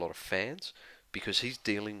crossroads with a lot of fans, because he's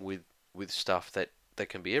dealing with stuff that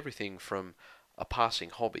can be everything from a passing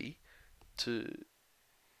hobby to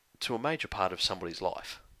a major part of somebody's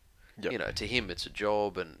life. Yep. You know, to him it's a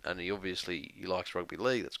job, and he likes rugby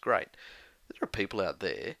league. That's great. There are people out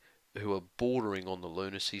there who are bordering on the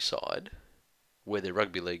lunacy side, where their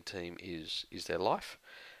rugby league team is their life.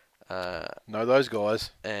 Know those guys.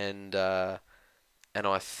 And I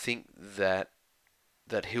think that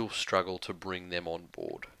he'll struggle to bring them on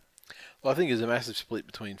board. Well, I think there's a massive split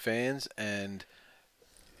between fans and,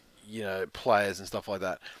 players and stuff like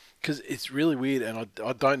that. Because it's really weird, and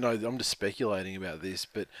I don't know, I'm just speculating about this,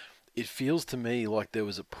 but it feels to me like there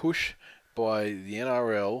was a push by the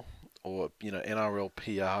NRL or, NRL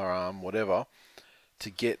PR arm, whatever, to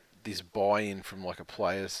get this buy-in from like a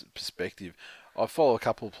player's perspective. I follow a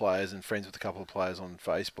couple of players and friends with a couple of players on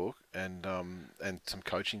Facebook and some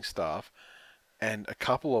coaching staff, and a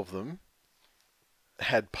couple of them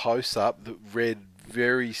had posts up that read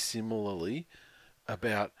very similarly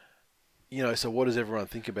about, so what does everyone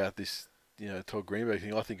think about this, Todd Greenberg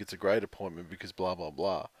thing? I think it's a great appointment because blah, blah,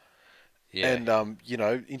 blah. Yeah. And,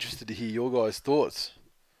 interested to hear your guys' thoughts.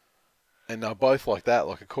 And they're both like that,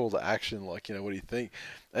 like a call to action, like, what do you think?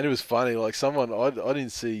 And it was funny, like someone, I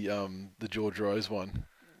didn't see the George Rose one,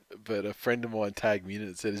 but a friend of mine tagged me in it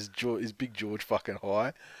and said, is Big George fucking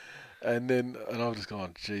high? And I've just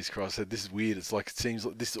gone, Jesus Christ, I said, this is weird. It's like, it seems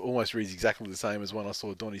like this almost reads exactly the same as one I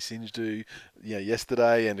saw Donnie Singe do,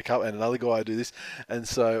 yesterday, and another guy do this. And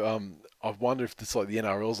so I wonder if it's like the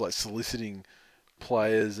NRL's like soliciting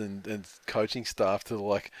players and coaching staff to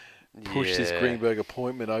like push this Greenberg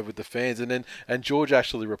appointment over with the fans. And George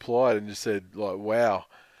actually replied and just said, like, wow,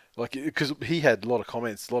 Like, because he had a lot of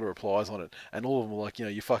comments, a lot of replies on it, and all of them were like,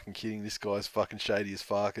 you're fucking kidding, this guy's fucking shady as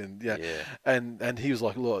fuck, and Yeah. and he was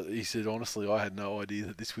like, look, he said, honestly, I had no idea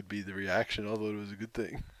that this would be the reaction. I thought it was a good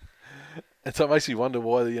thing. And so it makes me wonder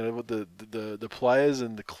why, what the players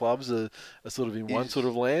and the clubs are sort of in one sort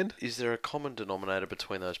of land. Is there a common denominator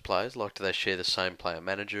between those players? Like, do they share the same player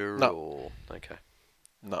manager? No. Or okay.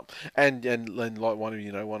 No, and like one of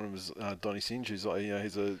them was Donny Singe, who's like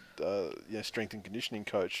he's a strength and conditioning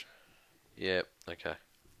coach. Yeah. Okay.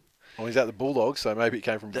 Well, he's at the Bulldogs, so maybe it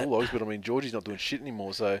came from Bulldogs. But I mean, Georgie's not doing shit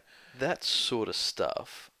anymore, so that sort of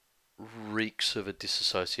stuff reeks of a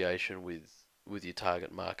disassociation with your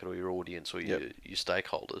target market or your audience or your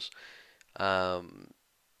stakeholders.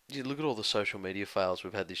 You look at all the social media fails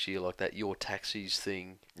we've had this year, like that Your Taxis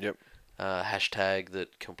thing. Yep. Hashtag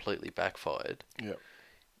that completely backfired. Yep.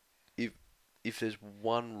 If there's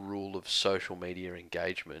one rule of social media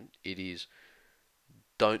engagement, it is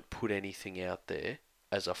don't put anything out there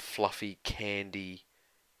as a fluffy candy,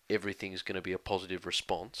 everything's going to be a positive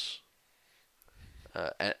response,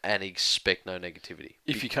 and expect no negativity.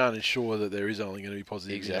 If you can't ensure that there is only going to be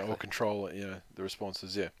positive, Exactly. or control the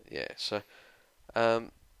responses, Yeah, so,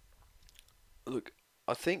 look,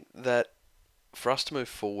 I think that for us to move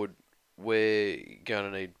forward, we're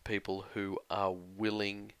going to need people who are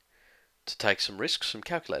willing to take some risks, some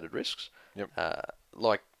calculated risks. Yep.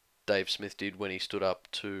 Like Dave Smith did when he stood up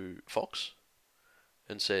to Fox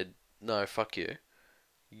and said, no, fuck you.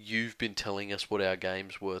 You've been telling us what our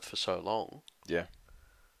game's worth for so long. Yeah.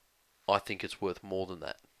 I think it's worth more than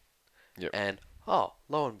that. Yep. And, lo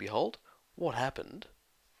and behold, what happened?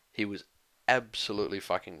 He was absolutely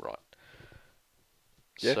fucking right.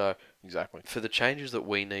 Yeah, so, exactly. For the changes that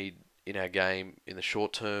we need in our game in the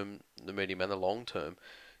short term, the medium and the long term,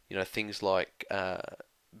 things like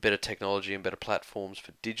better technology and better platforms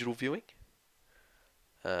for digital viewing,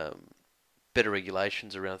 better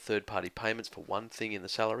regulations around third-party payments for one thing in the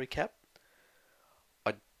salary cap.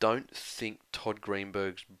 I don't think Todd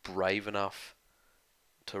Greenberg's brave enough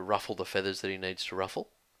to ruffle the feathers that he needs to ruffle.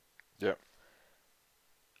 Yep.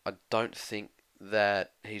 I don't think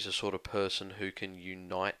that he's the sort of person who can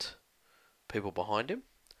unite people behind him.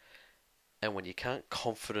 And when you can't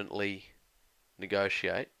confidently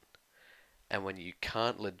negotiate, and when you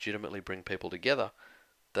can't legitimately bring people together,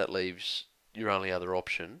 that leaves your only other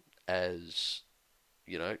option as,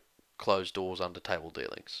 closed doors under table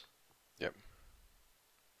dealings. Yep.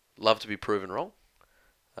 Love to be proven wrong,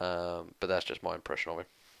 but that's just my impression of him.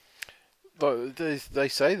 Though they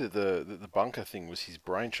say that the bunker thing was his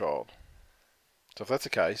brainchild. So if that's the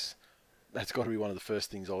case, that's got to be one of the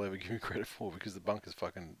first things I'll ever give him credit for, because the bunker's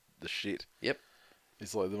fucking the shit. Yep.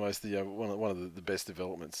 It's like the most one of the best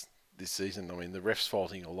developments this season. I mean, the refs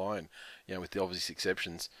faulting alone, with the obvious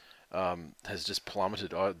exceptions, has just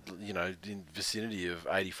plummeted. In vicinity of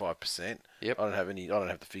 85%. Yep. I don't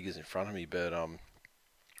have the figures in front of me, but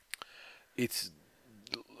it's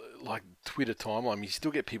like Twitter timeline. You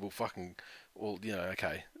still get people fucking. Well,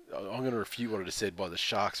 okay. I'm going to refute what I just said by the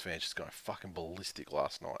Sharks fans just going fucking ballistic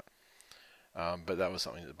last night. But that was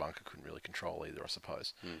something that the bunker couldn't really control either, I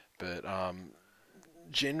suppose. But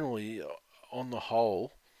generally, on the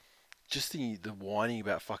whole, just the whining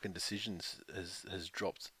about fucking decisions has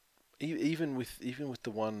dropped. Even with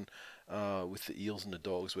the one with the Eels and the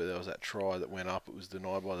Dogs, where there was that try that went up, it was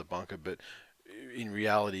denied by the bunker. But in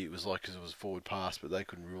reality, it was like, because it was a forward pass, but they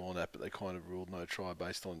couldn't rule on that. But they kind of ruled no try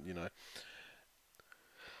based on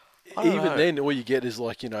Even then, all you get is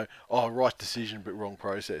like, right decision but wrong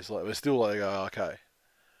process. Like, we're still like, okay,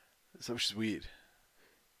 so which is weird.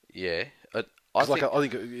 Yeah, I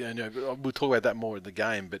think we'll talk about that more in the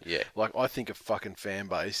game. But yeah, like, I think a fucking fan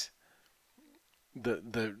base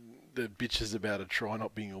the bitches about a try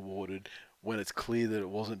not being awarded when it's clear that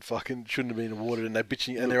it shouldn't have been awarded, and they're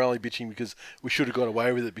bitching, and they're only bitching because we should have got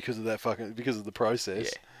away with it because of the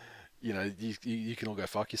process. Yeah. You can all go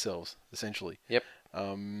fuck yourselves, essentially. Yep.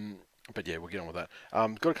 But yeah, we'll get on with that.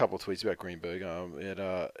 Got a couple of tweets about Greenberg. At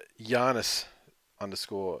Giannis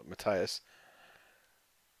 _Mateus.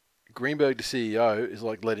 Greenberg, the CEO, is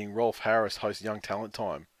like letting Rolf Harris host Young Talent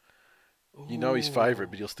Time. Ooh. He's favourite,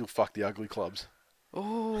 but he'll still fuck the ugly clubs.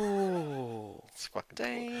 Oh, it's fucking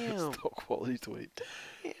damn! Top quality tweet.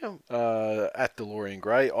 Damn. At DeLorean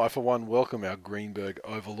Gray, I for one welcome our Greenberg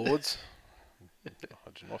overlords.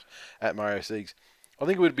 At Mario Siegs, I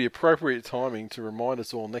think it would be appropriate timing to remind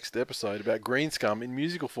us all next episode about green scum in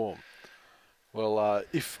musical form. Well,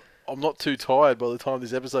 if I'm not too tired by the time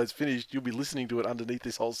this episode's finished, you'll be listening to it underneath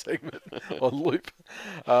this whole segment on loop.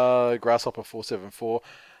 Grasshopper 474.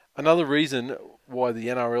 Another reason why the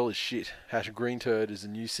NRL is shit. #GreenTurd is the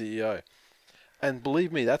new CEO. And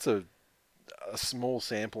believe me, that's a small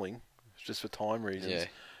sampling, just for time reasons, Yeah.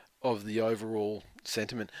 of the overall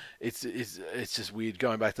sentiment. It's just weird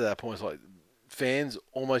going back to that point. It's like fans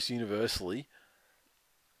almost universally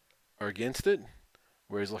are against it,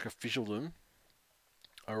 whereas like officialdom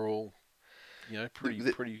are all, pretty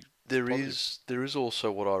There positive. there is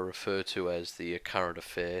also what I refer to as the current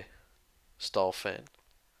affair style fan,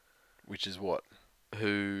 Which is what?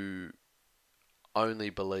 who only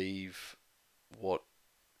believe what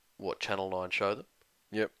Channel 9 show them.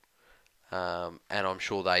 Yep. And I'm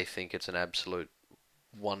sure they think it's an absolute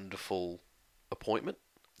wonderful appointment.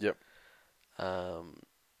 Yep.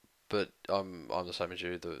 But I'm the same as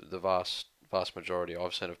you. The vast majority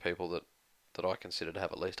I've seen of people that I consider to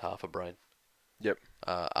have at least half a brain. Yep.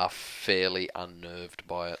 Are fairly unnerved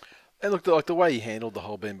by it. And look, like the way he handled the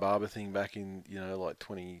whole Ben Barber thing back in, like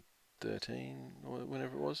 2013 or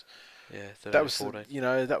whenever it was. Yeah, 13, That was 14.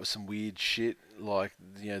 that was some weird shit. Like,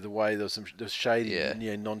 the way there was shady,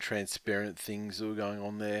 Yeah. non-transparent things that were going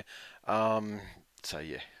on there. So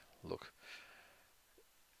yeah, look,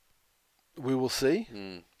 we will see.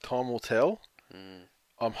 Mm. Time will tell. Mm.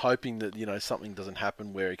 I'm hoping that something doesn't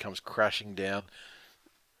happen where he comes crashing down.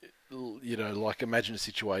 Like imagine a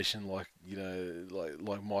situation like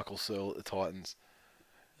like Michael Searle at the Titans.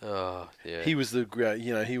 Oh, yeah. He was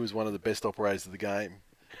he was one of the best operators of the game,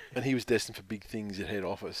 and he was destined for big things at head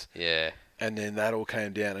office. Yeah. And then that all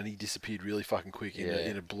came down, and he disappeared really fucking quick in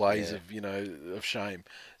Yeah. a blaze Yeah. of shame.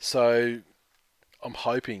 So I'm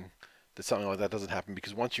hoping that something like that doesn't happen,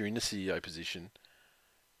 because once you're in the CEO position,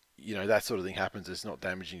 that sort of thing happens. It's not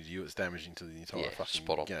damaging to you; it's damaging to the entire Yeah, fucking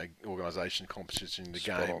spot on. organisation, competition, the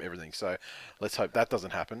Spot game, on. everything. So let's hope that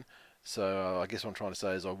doesn't happen. So I guess what I'm trying to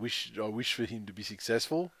say is I wish for him to be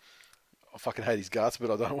successful. I fucking hate his guts, but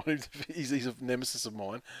I don't want him to be. He's a nemesis of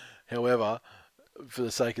mine. However, for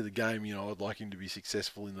the sake of the game, I'd like him to be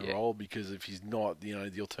successful in the Yeah. role, because if he's not,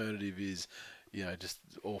 the alternative is, just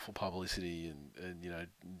awful publicity and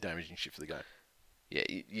damaging shit for the game. Yeah,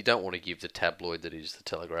 you don't want to give the tabloid that is the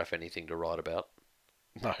Telegraph anything to write about,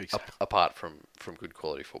 No, exactly. apart from good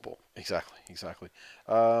quality football. Exactly.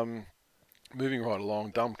 Moving right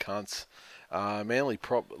along, dumb cunts. Manly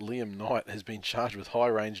prop Liam Knight has been charged with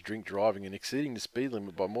high-range drink driving and exceeding the speed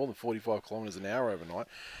limit by more than 45 kilometres an hour overnight.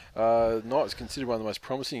 Knight is considered one of the most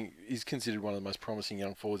promising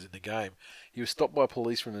young forwards in the game. He was stopped by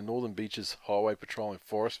police from the Northern Beaches Highway Patrol in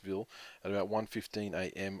Forestville at about 1:15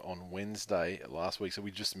 a.m. on Wednesday last week, so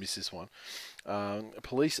we just missed this one.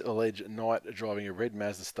 Police allege Knight, driving a red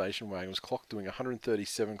Mazda station wagon, was clocked doing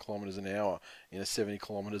 137 kilometres an hour in a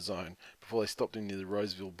 70-kilometre zone before they stopped him near the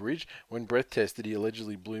Roseville Bridge. When breath tested, he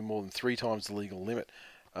allegedly blew more than 3 times the legal limit.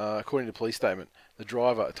 According to the police statement, the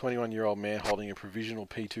driver, a 21-year-old man holding a provisional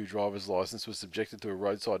P2 driver's licence, was subjected to a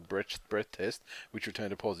roadside breath test, which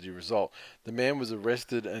returned a positive result. The man was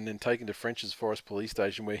arrested and then taken to French's Forest Police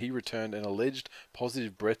Station, where he returned an alleged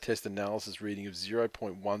positive breath test analysis reading of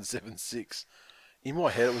 0.176. In my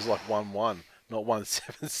head, it was like 1.1, not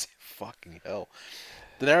 1.76. Fucking hell.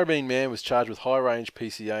 The Narrabeen man was charged with high-range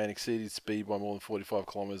PCA and exceeded speed by more than 45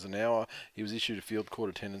 kilometres an hour. He was issued a field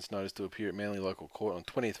court attendance notice to appear at Manly Local Court on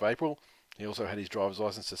 20th of April. He also had his driver's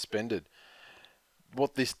licence suspended.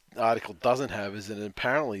 What this article doesn't have is that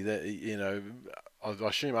apparently that I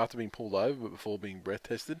assume after being pulled over but before being breath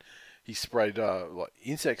tested, he sprayed like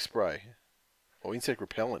insect spray or insect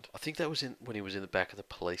repellent. I think that was when he was in the back of the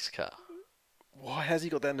police car. Why has he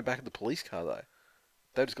got that in the back of the police car though?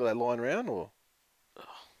 They just got that lying around, or?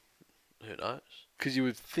 Who knows? Because you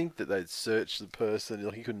would think that they'd search the person,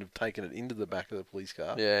 like he couldn't have taken it into the back of the police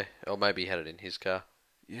car. Yeah, or maybe he had it in his car.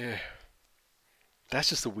 Yeah. That's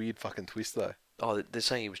just a weird fucking twist, though. Oh, they're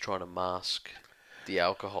saying he was trying to mask the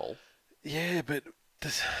alcohol. Yeah, but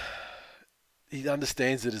he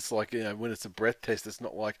understands that it's like, when it's a breath test, it's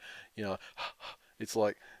not like, it's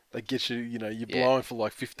like they get you, you're blowing for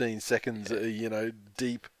like 15 seconds,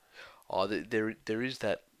 deep. Oh, there is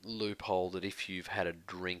that loophole that if you've had a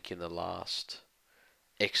drink in the last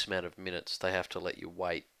X amount of minutes, they have to let you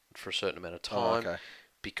wait for a certain amount of time,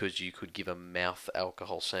 because you could give a mouth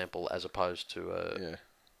alcohol sample as opposed to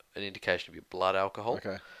an indication of your blood alcohol.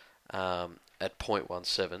 Okay. At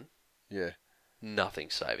 0.17, Yeah.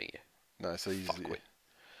 nothing's saving you. No, so he's...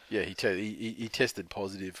 Yeah, he tested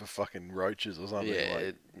positive for fucking roaches or something.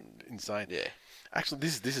 Yeah. Insane. Yeah. Actually,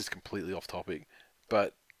 this is completely off topic,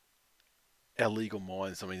 but our legal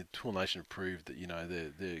minds, I mean, the TWiL Nation have proved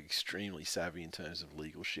that, they're extremely savvy in terms of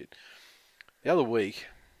legal shit. The other week,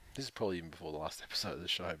 this is probably even before the last episode of the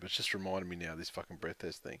show, but it's just reminded me now of this fucking breath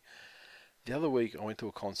test thing. The other week, I went to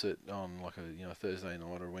a concert on like a Thursday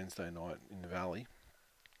night or Wednesday night in the Valley,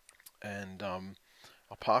 and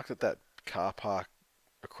I parked at that car park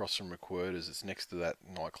across from Requerders. It's next to that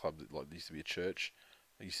nightclub that like used to be a church.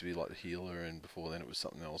 It used to be like the Healer, and before then it was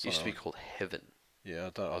something else. It used to be called Heaven. Yeah, I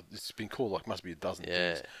don't. It's been called like must be a dozen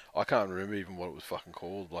Yeah. things. I can't remember even what it was fucking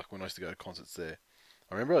called. Like when I used to go to concerts there.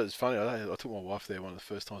 I remember it was funny. I took my wife there one of the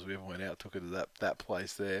first times we ever went out. Took her to that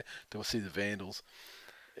place there to see the Vandals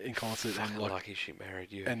in concert. Fucking and like, lucky she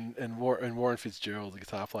married you. and Warren Fitzgerald, the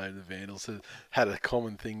guitar player in the Vandals, had a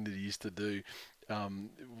common thing that he used to do. In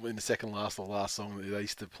the second last or last song, they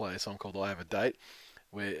used to play a song called "I Have a Date,"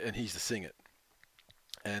 and he used to sing it.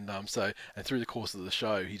 And through the course of the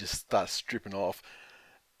show, he just starts stripping off.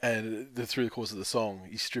 And through the course of the song,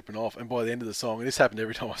 he's stripping off. And by the end of the song, and this happened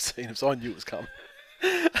every time I've seen him, so I knew it was coming.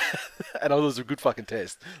 And I thought it was a good fucking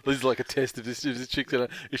test. This is like a test if this chick's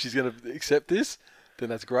if she's gonna accept this, then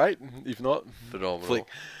that's great. If not, Phenomenal. flick.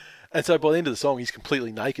 And so by the end of the song, he's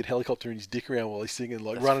completely naked, helicoptering his dick around while he's singing,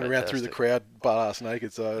 like That's running around through the fantastic. crowd, butt-ass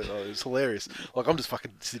naked. So it's hilarious. Like I'm just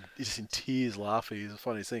fucking just in tears laughing. It's the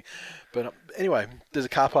funniest thing. But anyway, there's a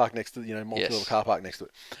car park next to multi-level Yes. car park next to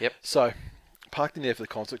it. Yep. So parked in there for the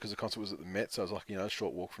concert because the concert was at the Met, so I was like a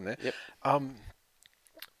short walk from there. Yep.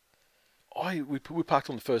 We parked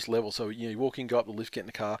on the first level, so you walk in, go up the lift, get in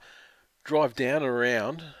the car, drive down and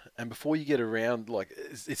around, and before you get around, like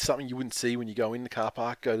it's something you wouldn't see when you go in the car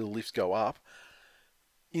park. Go to the lifts, go up.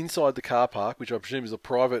 Inside the car park, which I presume is a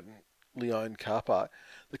privately owned car park,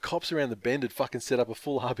 the cops around the bend had fucking set up a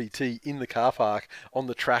full RBT in the car park on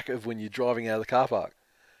the track of when you're driving out of the car park.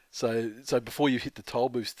 So before you hit the toll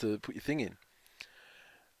booths to put your thing in.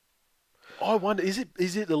 I wonder, is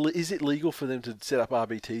it legal for them to set up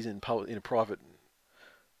RBTs in a private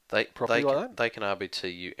property like that? They can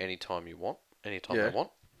RBT you anytime you want, anytime Yeah. they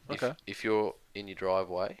want. Okay. If you're in your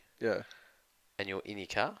driveway Yeah. and you're in your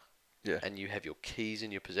car, Yeah. and you have your keys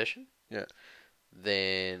in your possession, Yeah.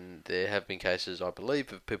 then there have been cases, I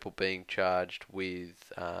believe, of people being charged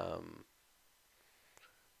with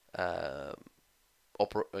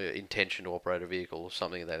intention to operate a vehicle or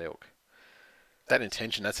something of that ilk. That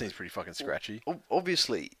intention, that seems pretty fucking scratchy.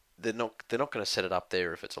 Obviously, they're not going to set it up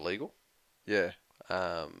there if it's illegal. Yeah.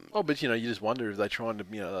 Um, But you just wonder if they're trying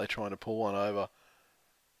to pull one over.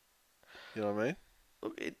 You know what I mean?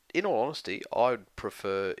 Look, in all honesty, I'd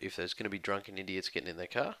prefer if there's going to be drunken idiots getting in their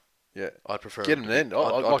car. Yeah. I'd prefer Get them them then.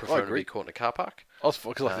 I'd prefer I them to agree. be caught in a car park.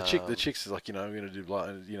 Because like the chicks is like, we're going to do like,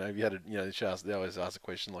 if you had a, they always ask the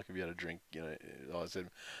question like, if you had a drink, I said,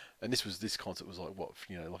 and this concert was like what,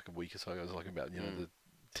 like a week or so ago. It was like about, the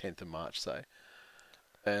 10th of March, say.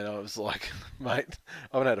 And I was like, mate,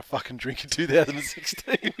 I haven't had a fucking drink in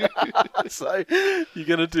 2016. So you're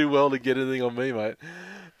going to do well to get anything on me, mate.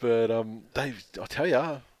 But I tell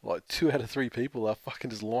you, like 2 out of 3 people are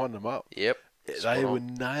fucking just lining them up. Yep. They were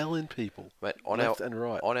nailing people, Mate, left and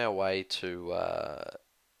right. On our way to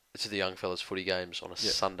the young fellas' footy games on a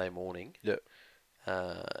Sunday morning. Yep.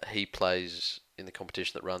 He plays in the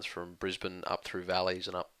competition that runs from Brisbane up through valleys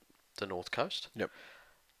and up the north coast. Yep.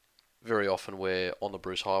 Very often we're on the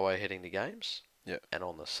Bruce Highway heading to games. Yep. And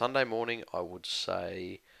on the Sunday morning, I would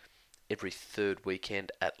say every third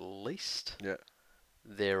weekend at least,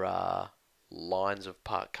 there are lines of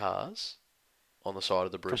parked cars on the side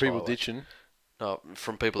of the Bruce For people Highway. ditching. No,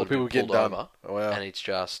 from people that people have been pulled getting over, done. Oh, wow. and it's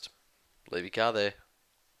just leave your car there.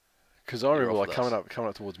 Because I remember off like with coming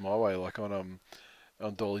up towards my way, like on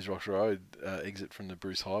Dolly's Rocks Road exit from the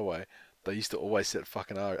Bruce Highway, they used to always set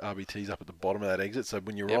fucking RBTs up at the bottom of that exit. So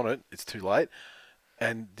when you're on it, it's too late.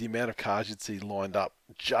 And the amount of cars you'd see lined up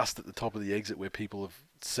just at the top of the exit where people have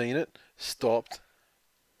seen it, stopped,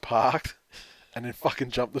 parked, and then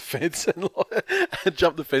fucking jumped the fence and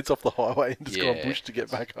jumped the fence off the highway and just gone bush to get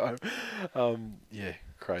back home.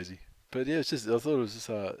 Crazy. But yeah, I thought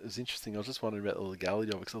it was interesting. I was just wondering about the legality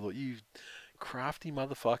of it because I thought, you crafty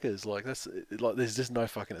motherfuckers, like there's just no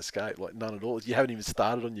fucking escape, like none at all. You haven't even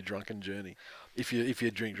started on your drunken journey if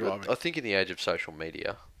you're drink driving. I think in the age of social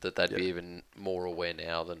media that they'd be even more aware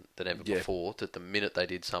now than ever before that the minute they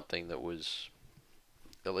did something that was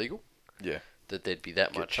illegal, that there'd be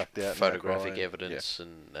that much photographic evidence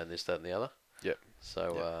and this, that and the other. Yep.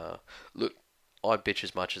 So look, I bitch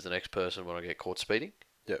as much as the next person when I get caught speeding.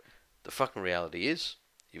 Yep. The fucking reality is,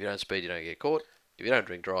 if you don't speed, you don't get caught. If you don't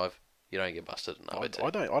drink drive, you don't get busted. I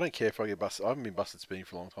don't care if I get busted. I haven't been busted speeding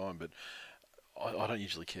for a long time, but I don't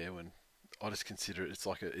usually care when. I just consider it's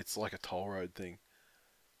like a toll road thing.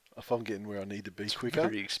 If I'm getting where I need to be quicker,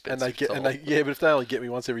 very expensive but if they only get me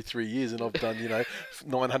once every 3 years, and I've done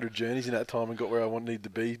 900 journeys in that time and got where I need to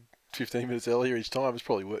be 15 minutes earlier each time, it's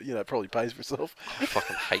probably probably pays for itself. I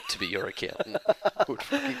fucking hate to be your accountant. I would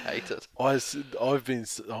fucking hate it. I've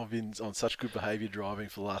been on such good behaviour driving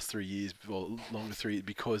for the last 3 years, well, longer 3 years,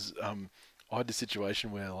 because I had this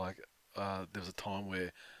situation where there was a time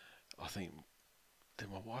where I think that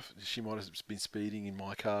my wife, she might have been speeding in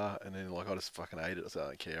my car, and then I just fucking ate it. I said, I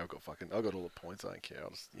don't care. I got all the points. I don't care.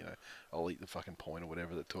 I'll eat the fucking point or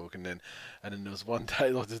whatever they took. And then there was one day,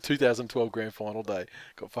 like the 2012 grand final day,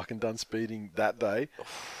 got fucking done speeding that day.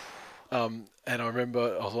 And I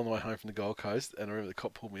remember I was on the way home from the Gold Coast, and I remember the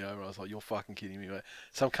cop pulled me over, and I was like, "You're fucking kidding me, mate!"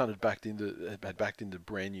 Some cunt had backed into a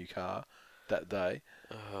brand new car that day,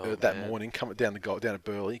 that morning, coming down to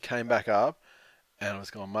Burleigh, came back up, and I was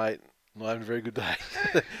going, "Mate, I'm not having a very good day."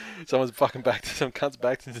 Some cunt's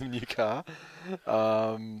backed into the new car.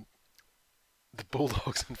 The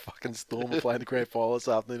Bulldogs and fucking Storm are playing the grand final this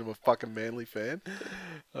afternoon. I'm a fucking Manly fan.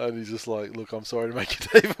 And he's just like, "Look, I'm sorry to make it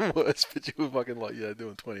even worse, but you were fucking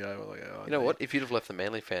doing 20 over." Like, oh, you know what? If you'd have left the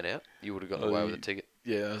Manly fan out, you would have gotten away with a ticket.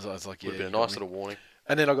 Yeah, I was like, Would have been a nice little warning.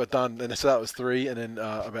 And then I got done, and so that was 3, and then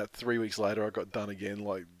about 3 weeks later, I got done again,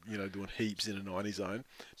 doing heaps in a 90 zone,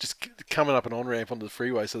 just coming up an on-ramp onto the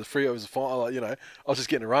freeway. So the freeway was fine, I was just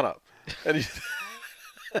getting a run-up, and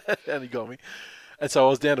he got me. And so I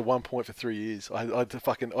was down to 1 point for 3 years. I had to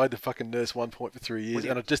fucking nurse 1 point for 3 years,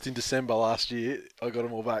 and just in December last year, I got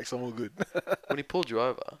them all back, so I'm all good. When he pulled you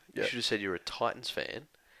over, you should have said you're a Titans fan,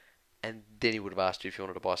 and then he would have asked you if you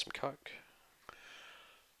wanted to buy some Coke.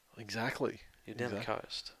 Exactly. You're down the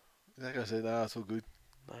coast. Exactly. I said, "No, it's all good."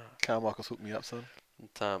 No. Carmichael's hooked me up, son.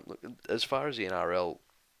 Look, as far as the NRL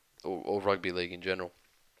or rugby league in general,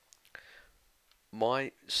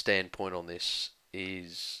 my standpoint on this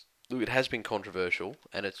is, look, it has been controversial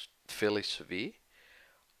and it's fairly severe.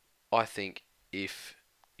 I think if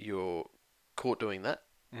you're caught doing that,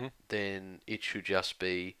 then it should just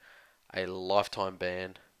be a lifetime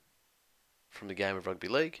ban from the game of rugby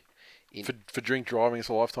league. For drink driving, it's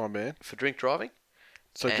a lifetime ban. For drink driving.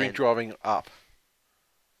 So drink driving up.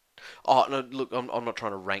 Oh no! Look, I'm not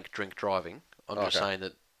trying to rank drink driving. I'm just saying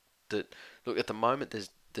that look, at the moment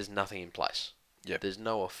there's nothing in place. Yeah. There's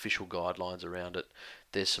no official guidelines around it.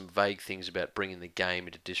 There's some vague things about bringing the game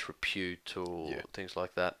into disrepute or things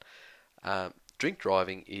like that. Drink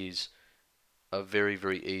driving is a very,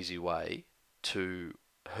 very easy way to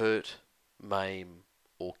hurt, maim,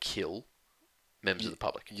 or kill members of the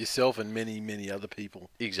public. Yourself and many, many other people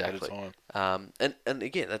exactly. at a time. And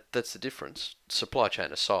again, that's the difference. Supply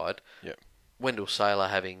chain aside, Wendell Saylor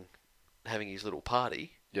having his little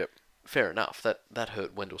party, fair enough. That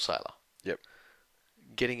hurt Wendell Saylor. Yep.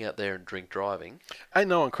 Getting out there and drink driving. Ain't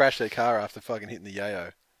no one crashed their car after fucking hitting the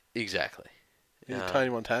yayo. Exactly. Tony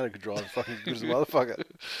Montana could drive fucking good as a motherfucker.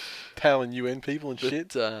 Tailing UN people and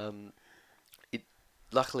shit.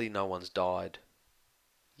 Luckily, no one's died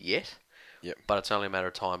yet. Yep. But it's only a matter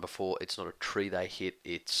of time before it's not a tree they hit,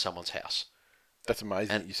 it's someone's house. That's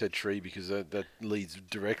amazing that you said tree, because that leads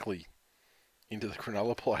directly into the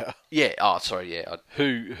Cronulla player. Yeah. Oh, sorry. Yeah.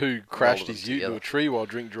 Who crashed his ute into a tree while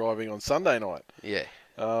drink driving on Sunday night. Yeah.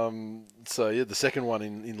 The second one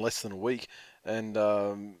in less than a week, and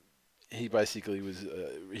he basically was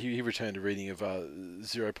he returned a reading of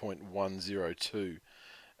 0.102,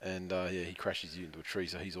 and he crashed his ute into a tree.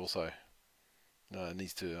 So he's also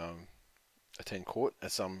needs to attend court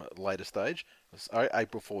at some later stage. It's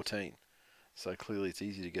April 14. So clearly it's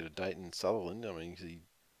easy to get a date in Sutherland. I mean, he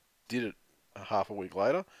did it half a week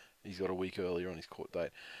later. He's got a week earlier on his court date.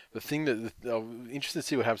 The thing I'm interested to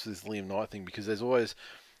see what happens to this Liam Knight thing, because there's always,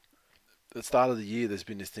 at the start of the year, there's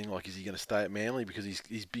been this thing like, is he going to stay at Manly? Because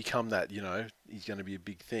he's become that, he's going to be a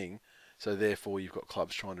big thing. So therefore you've got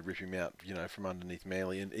clubs trying to rip him out, from underneath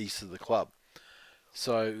Manly and east of the club.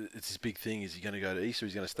 So it's this big thing: is he going to go to East or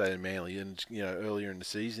he's going to stay in Manly? And earlier in the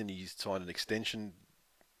season he's signed an extension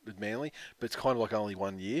with Manly, but it's kind of like only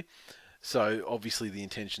 1 year. So obviously the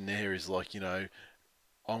intention there is like, I'm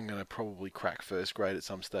going to probably crack first grade at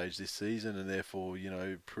some stage this season, and therefore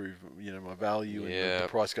prove my value, and the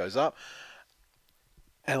price goes up.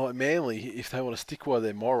 And like Manly, if they want to stick by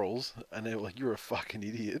their morals, and they're like, "You're a fucking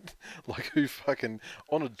idiot," like who fucking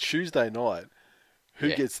on a Tuesday night.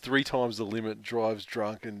 Who gets 3 times the limit, drives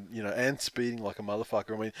drunk, and and speeding like a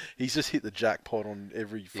motherfucker? I mean, he's just hit the jackpot on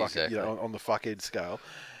every fucking on the fuckhead scale.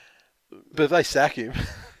 But if they sack him,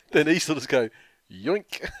 then East will just go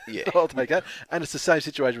yoink. Yeah, I'll take that. And it's the same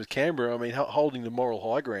situation with Canberra. I mean, holding the moral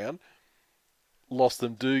high ground, lost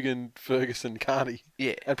them Dugan, Ferguson, Carney,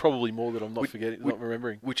 and probably more that I'm not not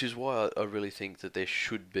remembering. Which is why I really think that there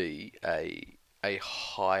should be a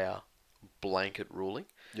higher blanket ruling.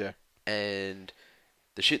 Yeah, and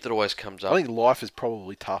The shit that always comes up. I think life is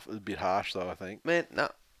probably tough, a bit harsh though. I think. Man, no,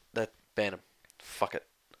 that ban 'em. Fuck it.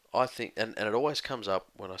 I think, and it always comes up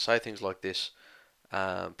when I say things like this.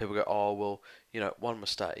 People go, "Oh well, one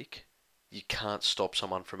mistake, you can't stop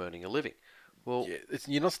someone from earning a living." Well, Yeah,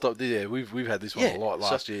 you're not stopped. Yeah, we've had this one a lot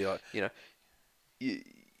last year. Like, you know,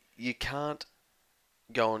 you can't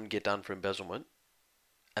go and get done for embezzlement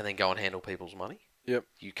and then go and handle people's money. Yep.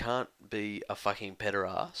 You can't be a fucking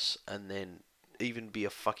pederass and then even be a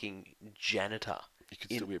fucking janitor. You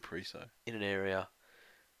could still be a priest though. In an area,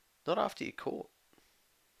 not after you're caught.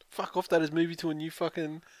 Fuck off! That is moving to a new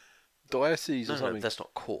fucking diocese or something. No, that's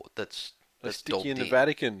not court. That's stick you in the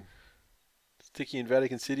Vatican. Stick you in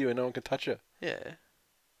Vatican City where no one can touch you. Yeah,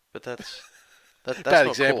 but that's bad not court.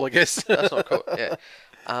 example, I guess. That's not court. Yeah.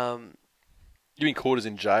 You mean court is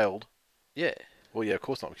in jailed? Yeah. Well, yeah, of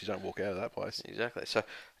course not, because you don't walk out of that place. Exactly. So,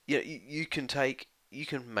 you can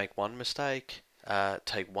make one mistake,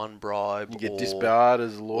 take one bribe, You get disbarred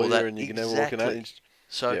as a lawyer, and you can never walk in exactly. that.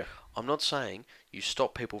 So, yeah. I'm not saying you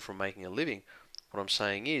stop people from making a living. What I'm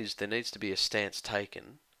saying is there needs to be a stance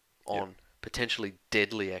taken on potentially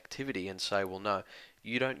deadly activity and say, well, no,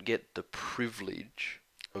 you don't get the privilege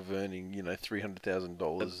of earning,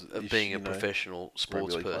 $300,000 of being a professional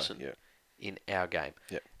sports person in our game.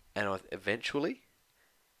 Yeah. And eventually,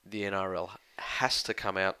 the NRL has to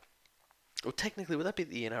come out. Well, technically, would that be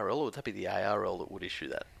the NRL or would that be the ARL that would issue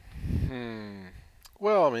that?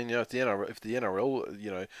 Well, I mean, if the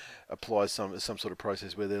NRL, applies some sort of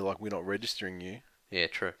process where they're like, we're not registering you. Yeah,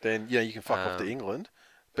 true. Then you can fuck off to England,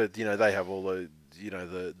 but they have all the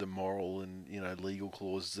the moral and legal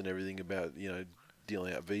clauses and everything about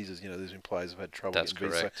dealing out visas. There's been players who've had trouble That's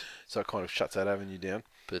getting visas, so it kind of shuts that avenue down.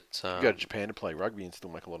 But you go to Japan to play rugby and still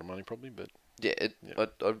make a lot of money, probably. But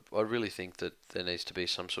I really think that there needs to be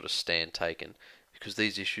some sort of stand taken because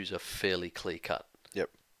these issues are fairly clear cut. Yep.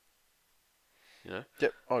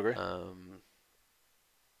 Yep, I agree.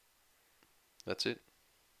 That's it.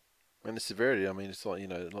 And the severity, I mean, it's like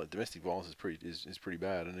like domestic violence is pretty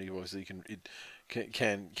bad, and obviously can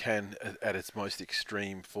at its most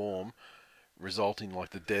extreme form result in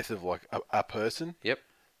like the death of like a person. Yep.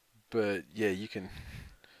 But yeah, you can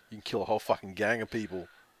kill a whole fucking gang of people.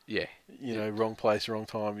 Yeah. Wrong place, wrong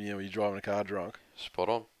time. When you're driving a car drunk. Spot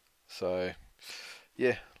on. So,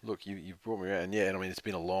 yeah. Look, you've brought me around. Yeah, and I mean it's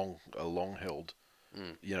been a long held,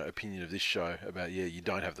 opinion of this show about you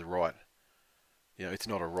don't have the right. It's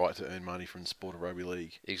not a right to earn money from the sport of rugby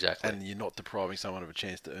league. Exactly. And you're not depriving someone of a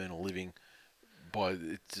chance to earn a living by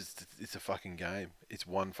it's a fucking game. It's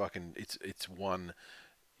one fucking it's one.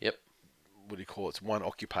 Yep. What do you call it? It's one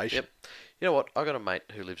occupation. Yep. You know what? I got a mate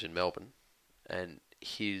who lives in Melbourne, and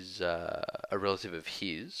his a relative of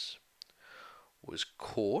his was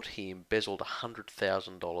caught. He embezzled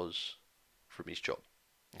 $100,000 from his job.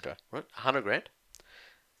 Okay. Right, $100,000.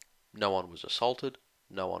 No one was assaulted.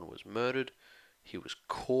 No one was murdered. He was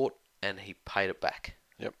caught and he paid it back.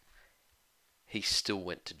 Yep. He still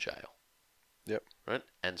went to jail. Yep. Right,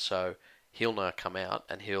 and so he'll now come out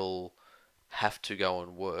and he'll have to go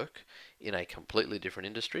and work in a completely different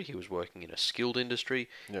industry. He was working in a skilled industry.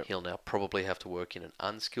 Yep. He'll now probably have to work in an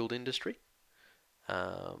unskilled industry.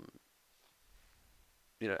 And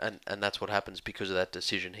that's what happens because of that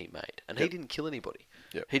decision he made. And he didn't kill anybody.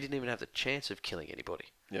 Yep. He didn't even have the chance of killing anybody.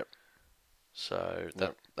 Yep. So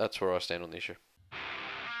that's where I stand on the issue.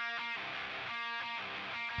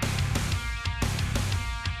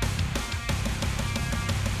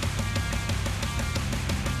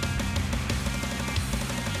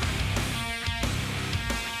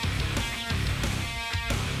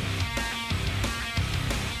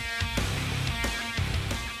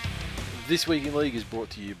 This Week in League is brought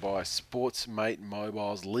to you by Sportsmate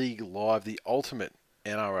Mobile's League Live, the ultimate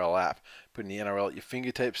NRL app. Putting the NRL at your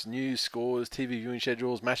fingertips, news, scores, TV viewing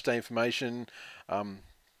schedules, match day information,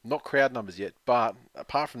 not crowd numbers yet, but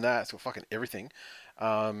apart from that, it's got fucking everything.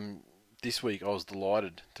 This week I was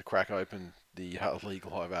delighted to crack open the League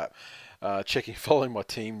Live app, following my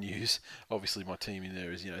team news. Obviously my team in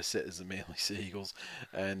there is, set as the Manly Sea Eagles,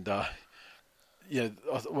 and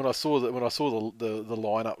when I saw the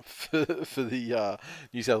lineup for the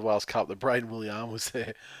New South Wales Cup, the Braden William was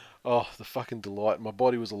there. Oh, the fucking delight! My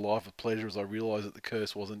body was alive with pleasure as I realised that the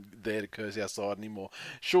curse wasn't there to curse our side anymore.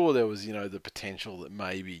 Sure, there was the potential that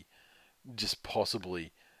maybe, just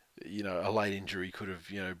possibly, a late injury could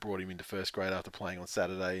have brought him into first grade after playing on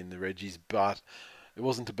Saturday in the Reggies, but it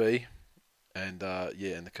wasn't to be. And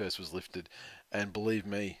and the curse was lifted. And believe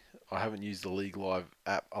me, I haven't used the League Live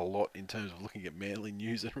app a lot in terms of looking at Manly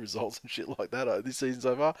news and results and shit like that this season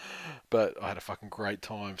so far. But I had a fucking great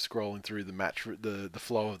time scrolling through the match, the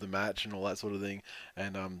flow of the match and all that sort of thing,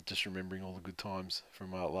 and just remembering all the good times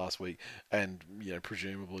from last week. And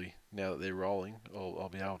presumably now that they're rolling, I'll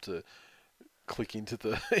be able to click into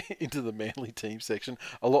the into the Manly team section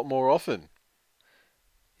a lot more often.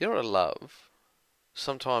 You know what I love?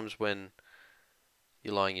 Sometimes when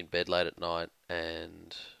you're lying in bed late at night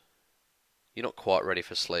and you're not quite ready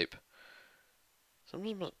for sleep.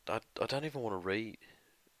 Sometimes I don't even want to read.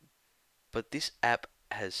 But this app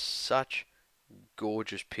has such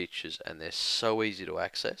gorgeous pictures and they're so easy to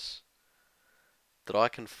access that I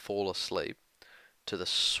can fall asleep to the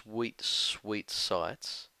sweet, sweet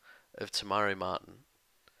sights of Tamari Martin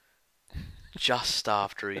just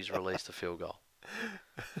after he's released a field goal.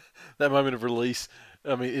 That moment of release,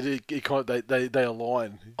 I mean, it kind of, they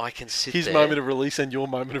align. I can sit His there. moment of release and your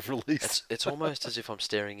moment of release. It's almost as if I'm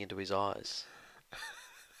staring into his eyes.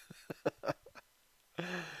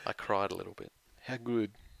 I cried a little bit. How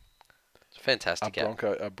good It's a fantastic app.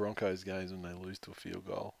 are Broncos games when they lose to a field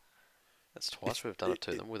goal? That's twice we've done it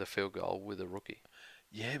to them with a field goal with a rookie.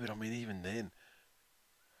 Yeah, but I mean, even then,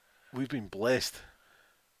 we've been blessed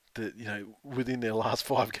that within their last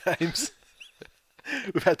 5 games,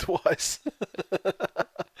 we've had twice.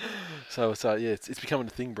 So yeah, it's becoming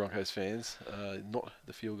a thing, Broncos fans. Not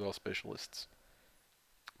the field goal specialists.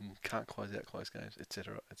 Can't close out close games,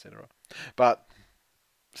 etc., etc. But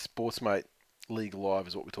Sportsmate League Live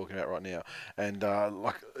is what we're talking about right now, and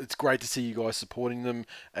it's great to see you guys supporting them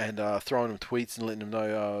and throwing them tweets and letting them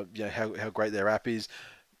know how great their app is.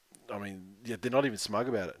 I mean, they're not even smug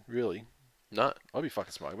about it, really. No. I'd be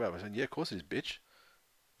fucking smug about it. Saying, yeah, of course it is, bitch.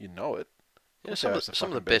 You know it. Yeah, some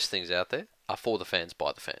of the best things out there are for the fans,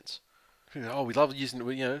 by the fans. Oh, we love using the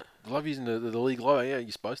League Live. Yeah,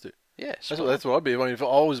 you're supposed to. Yeah, that's what I'd be. I mean, if I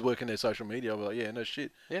was working their social media, I'd be like, yeah, no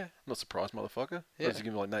shit. Yeah. I'm not surprised, motherfucker. Yeah. I was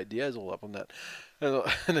giving like Nate Diaz all up on that.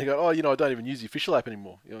 And they go, oh, I don't even use the official app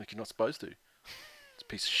anymore. You're not supposed to. It's a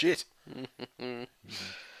piece of shit.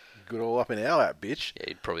 Good all up in our app, bitch. Yeah,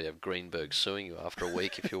 you'd probably have Greenberg suing you after a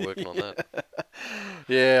week if you're working on that.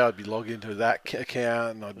 Yeah, I'd be logged into that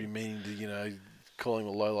account and I'd be meaning to, call him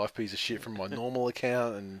a low-life piece of shit from my normal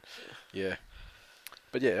account and, yeah.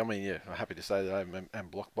 But yeah, I mean, yeah, I'm happy to say that I'm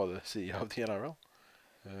blocked by the CEO of the NRL,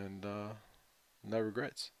 and no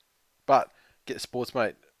regrets. But get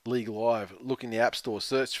Sportsmate League Live. Look in the App Store,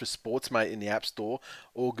 search for Sportsmate in the App Store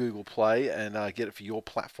or Google Play, and get it for your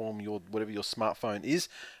platform, whatever your smartphone is.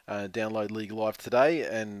 Download League Live today,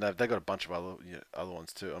 and they've got a bunch of other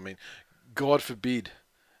ones too. I mean, God forbid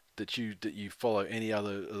that you follow any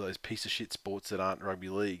other of those piece of shit sports that aren't rugby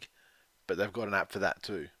league, but they've got an app for that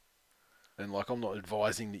too. And I'm not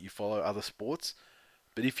advising that you follow other sports,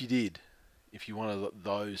 but if you're one of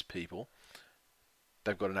those people,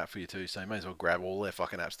 they've got an app for you too. So you may as well grab all their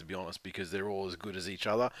fucking apps, to be honest, because they're all as good as each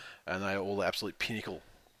other, and they are all the absolute pinnacle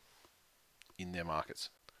in their markets.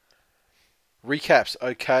 Recaps,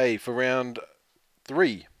 okay, for round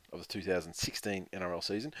 3 of the 2016 NRL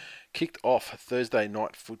season. Kicked off Thursday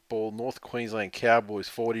night football. North Queensland Cowboys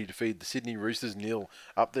 40 defeated the Sydney Roosters 0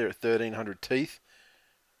 up there at 1300 teeth.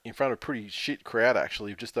 In front of a pretty shit crowd,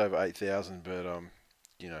 actually, of just over 8,000. But,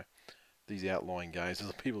 these outlying games,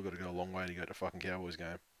 there's people got to go a long way to go to a fucking Cowboys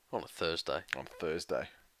game. On a Thursday. On Thursday.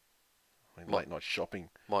 I mean, late night shopping.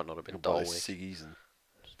 Might not have been a dull dull week. Ciggies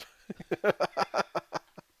and...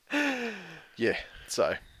 yeah,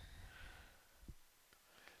 so...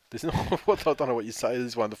 There's no, I don't know what you say to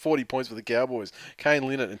this one. The 40 points for the Cowboys. Kane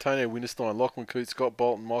Linnett, Antonio Winterstein, Lachlan Coote, Scott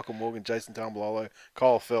Bolton, Michael Morgan, Jason Tambalolo,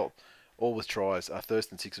 Kyle Felt. All with tries.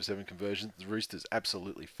 Thurston 6 of 7 conversions. The Roosters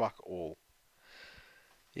absolutely fuck all.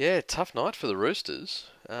 Yeah, tough night for the Roosters.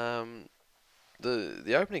 The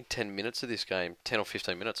opening 10 minutes of this game, 10 or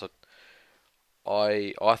 15 minutes,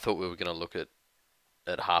 I thought we were going to look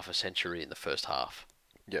at half a century in the first half.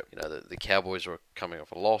 Yep. The Cowboys were coming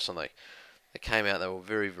off a loss and they came out. They were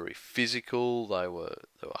very, very physical. They were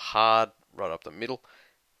hard right up the middle,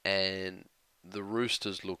 and the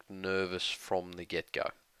Roosters looked nervous from the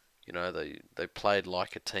get-go. They played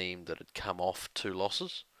like a team that had come off 2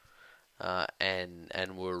 losses,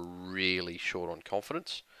 and were really short on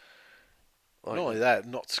confidence. Not only that,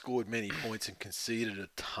 not scored many points and conceded a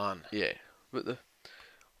ton. Yeah, but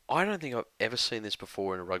I don't think I've ever seen this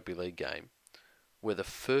before in a rugby league game, where the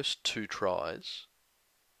first 2 tries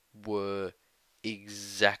were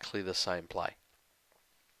exactly the same play.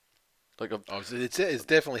 It's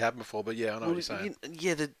definitely happened before, but yeah, I know what you're saying.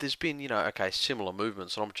 Yeah, there's been similar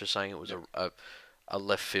movements, and I'm just saying it was a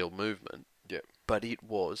left field movement. Yeah. but it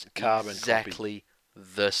was Carbon exactly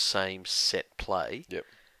the same set play. Yep.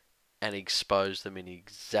 And exposed them in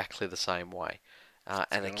exactly the same way.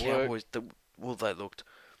 And the Cowboys, they looked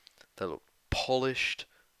polished.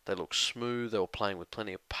 They looked smooth. They were playing with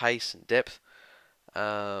plenty of pace and depth.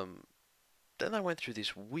 Then they went through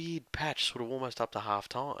this weird patch, sort of almost up to half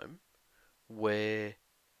time, where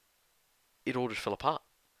it all just fell apart.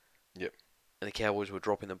 Yep. And the Cowboys were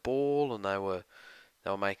dropping the ball, and they were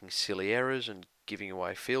making silly errors and giving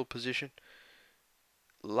away field position.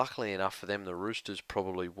 Luckily enough for them, the Roosters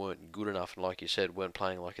probably weren't good enough, and like you said, weren't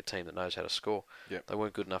playing like a team that knows how to score. Yep. They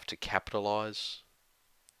weren't good enough to capitalise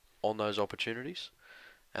on those opportunities.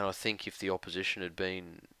 And I think if the opposition had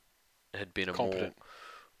been a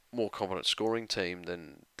more competent scoring team,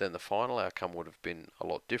 then the final outcome would have been a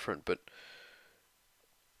lot different. But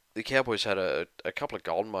the Cowboys had a couple of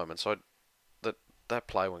golden moments. That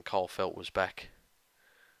play when Cole Felt was back,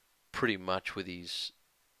 pretty much with his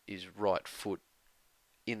right foot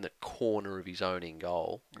in the corner of his own in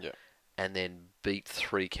goal, and then beat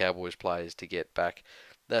 3 Cowboys players to get back.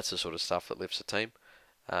 That's the sort of stuff that lifts a team.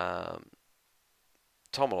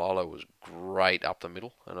 Tomalolo was great up the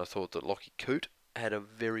middle, and I thought that Lockie Coote had a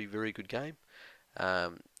very, very good game.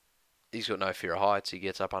 He's got no fear of heights. He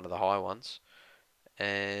gets up under the high ones,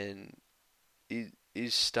 and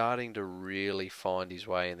is starting to really find his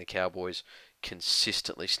way in the Cowboys,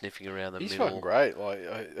 consistently sniffing around the He's middle. He's fucking great.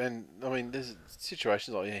 And I mean, there's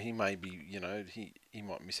situations like he may be, he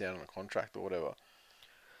might miss out on a contract or whatever,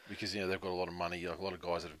 because they've got a lot of money, like a lot of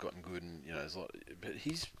guys that have gotten good, and there's a lot. But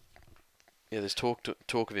he's there's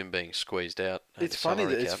talk of him being squeezed out. It's funny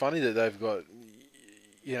that they've got,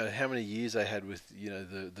 how many years they had with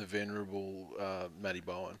the venerable Matty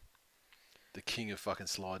Bowen, the king of fucking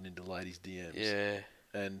sliding into ladies' DMs. Yeah,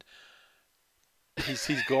 and he's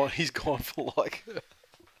gone for like.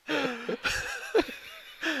 I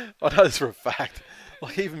know this for a fact.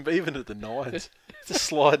 Like even at the Nines, just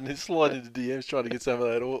sliding into DMs trying to get some of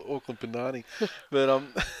that Auckland Panani,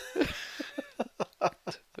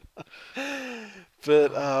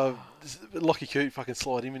 but Lockie Coote fucking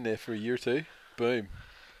slide him in there for a year or two, boom,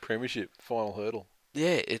 premiership final hurdle.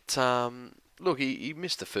 Yeah, look, he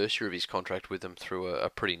missed the first year of his contract with them through a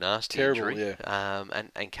pretty nasty injury,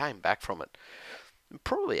 and came back from it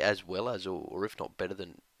probably as well as, or if not better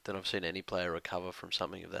than I've seen any player recover from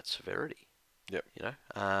something of that severity. Yep.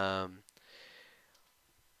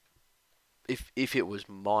 If it was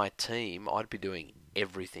my team, I'd be doing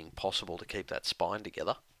everything possible to keep that spine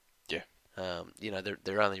together. Yeah.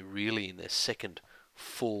 They're only really in their second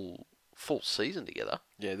full season together.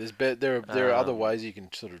 Yeah, there are other ways you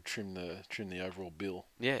can sort of trim the overall bill.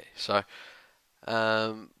 Yeah. So,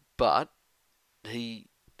 but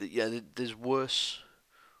there's worse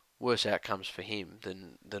outcomes for him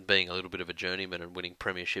than being a little bit of a journeyman and winning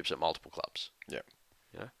premierships at multiple clubs. Yeah.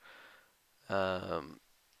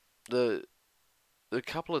 The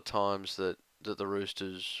couple of times that the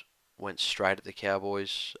Roosters went straight at the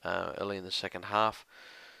Cowboys early in the second half,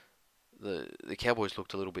 the Cowboys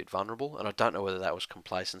looked a little bit vulnerable, and I don't know whether that was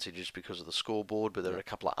complacency just because of the scoreboard, but there were a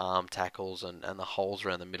couple of arm tackles, and the holes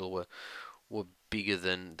around the middle were bigger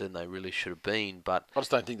than they really should have been. But I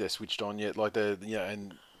just don't think they're switched on yet.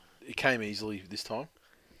 And it came easily this time,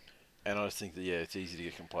 and I just think that it's easy to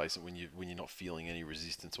get complacent when you're not feeling any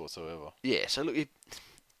resistance whatsoever. Yeah. So look,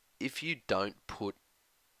 if you don't put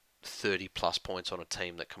 30 plus points on a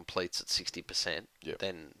team that completes at 60%,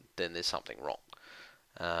 then there's something wrong.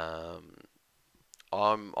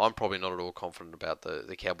 I'm probably not at all confident about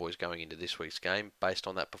the Cowboys going into this week's game based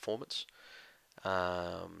on that performance.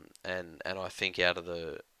 And I think out of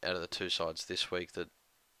the two sides this week that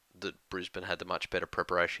Brisbane had the much better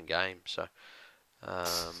preparation game. So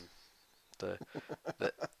the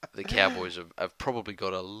Cowboys have probably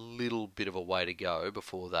got a little bit of a way to go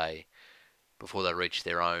before they reach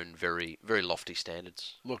their own very, very lofty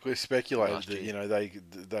standards. Look, we speculated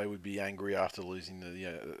that they would be angry after losing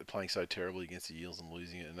playing so terribly against the Eels and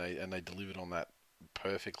losing it, and they delivered on that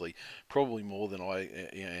perfectly, probably more than I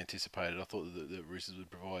anticipated. I thought that the Roosters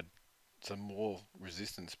would provide some more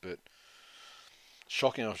resistance, but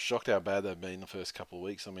shocking. I was shocked how bad they've been the first couple of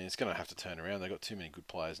weeks. I mean, it's going to have to turn around. They've got too many good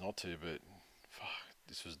players not to, but fuck,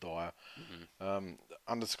 this was dire.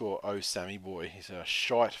 _ Sammy Boy. He's a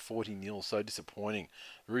shite 40-0. So disappointing.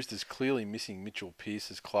 The Roosters clearly missing Mitchell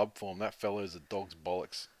Pearce's club form. That fellow is a dog's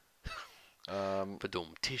bollocks.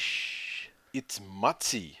 Badum tish. It's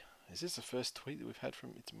Mutsy. Is this the first tweet that we've had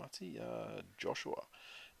from It's Mutsy? Joshua.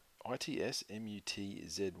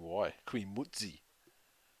 ITSMUTZY. Could be Mutzi.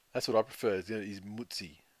 That's what I prefer. Is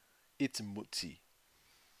Mutzi. It's Mutzi.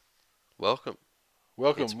 Welcome.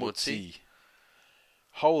 Welcome, it's Mutzi.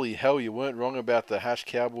 Holy hell, you weren't wrong about the Hash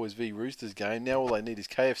Cowboys v Roosters game. Now all they need is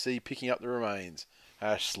KFC picking up the remains.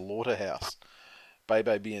 Hash Slaughterhouse. Bay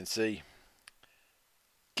BNC.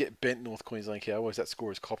 Get bent, North Queensland Cowboys. That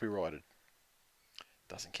score is copyrighted.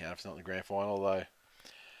 Doesn't count if it's not in the grand final, though.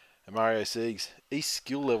 And Mario Siegs. East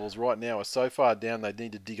skill levels right now are so far down they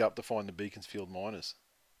need to dig up to find the Beaconsfield Miners.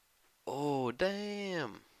 Oh,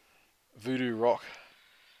 damn. Voodoo Rock.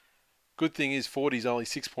 Good thing is 40's only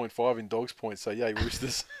 6.5 in dogs points, so yay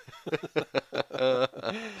Roosters.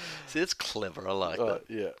 See, that's clever. I like that.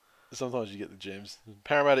 Yeah. Sometimes you get the gems.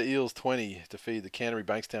 Parramatta Eels 20 to feed the Canterbury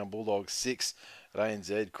Bankstown Bulldogs 6 at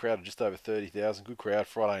ANZ. Crowd of just over 30,000. Good crowd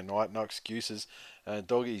Friday night. No excuses.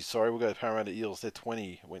 Doggies, we'll go to Parramatta Eels. Their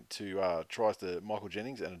 20 went to tries to Michael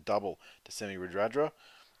Jennings and a double to Semi Radradra.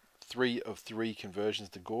 3 of 3 conversions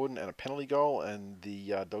to Gordon and a penalty goal. And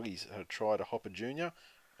the Doggies had a try to Hopper Jr.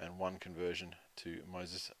 and 1 conversion to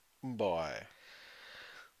Moses Mbai.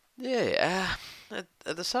 Yeah, at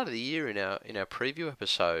the start of the year in our preview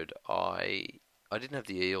episode, I didn't have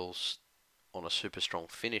the Eels on a super strong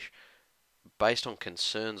finish, based on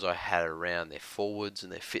concerns I had around their forwards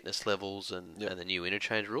and their fitness levels and the new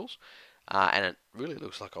interchange rules, and it really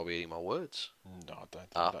looks like I'll be eating my words. No, I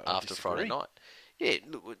don't. After Friday night. Yeah,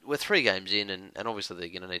 we're 3 games in, and obviously they're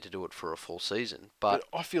going to need to do it for a full season. But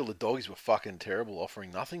I feel the Doggies were fucking terrible,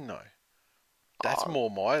 offering nothing. No. That's more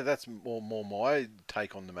my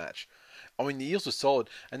take on the match. I mean, the Eels were solid,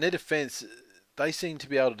 and their defence, they seem to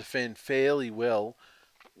be able to defend fairly well.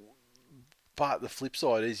 But the flip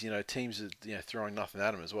side is, teams are throwing nothing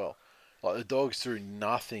at them as well. Like the Dogs threw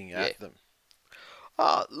nothing at them.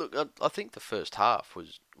 Look, I think the first half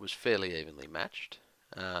was fairly evenly matched.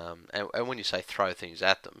 And when you say throw things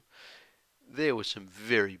at them, there were some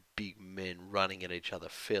very big men running at each other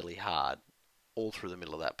fairly hard all through the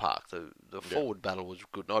middle of that park. The forward battle was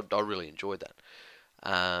good, and I really enjoyed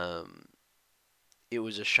that. It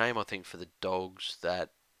was a shame, I think, for the Dogs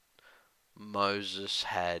that Moses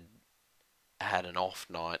had an off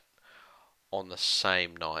night on the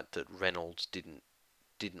same night that Reynolds didn't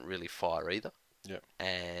really fire either. Yeah.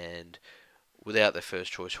 And without their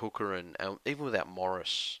first choice hooker and even without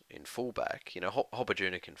Morris in fullback, Hopper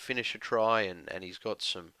Jr. can finish a try and he's got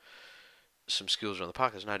some skills around the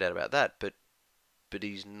park. There's no doubt about that. But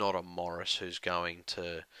he's not a Morris who's going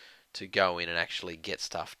to go in and actually get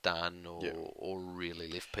stuff done or really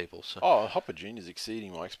lift people. So. Hopper Jr. is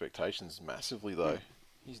exceeding my expectations massively, though.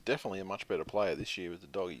 He's definitely a much better player this year with the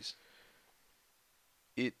Doggies.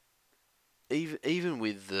 Even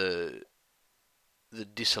with the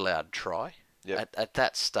disallowed try, at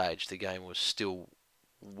that stage the game was still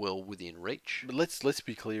well within reach. But let's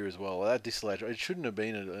be clear as well. That disallowed try, it shouldn't have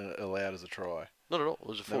been allowed as a try. Not at all. It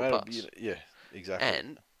was a forward pass. Yeah, exactly.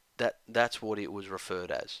 And that's what it was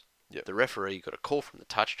referred as. Yep. The referee got a call from the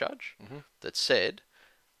touch judge that said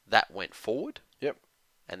that went forward. Yep.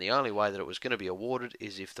 And the only way that it was going to be awarded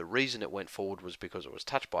is if the reason it went forward was because it was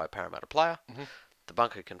touched by a Parramatta player. The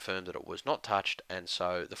bunker confirmed that it was not touched, and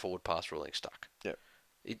so the forward pass ruling stuck. Yep.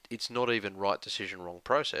 It's not even right decision, wrong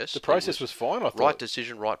process. The process was fine, I thought. Right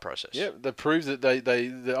decision, right process. Yeah, that proves that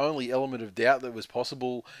the only element of doubt that was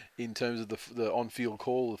possible in terms of the on-field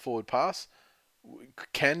call, the forward pass,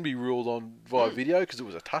 can be ruled on via video because it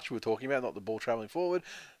was a touch we were talking about, not the ball travelling forward.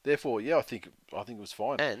 Therefore, I think it was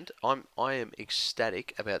fine. And I am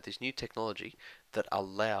ecstatic about this new technology that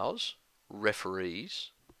allows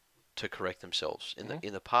referees to correct themselves.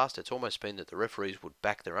 In the past, it's almost been that the referees would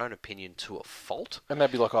back their own opinion to a fault, and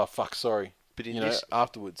they'd be like, "Oh fuck, sorry." But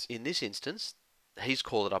afterwards, in this instance, he's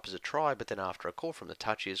called it up as a try, but then after a call from the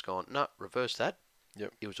touch, he has gone, "No, reverse that."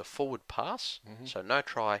 Yep. It was a forward pass, so no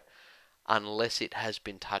try, unless it has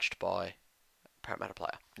been touched by a Parramatta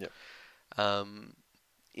player. Yep.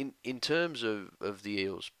 In terms of the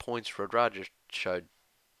Eels, points Radradra showed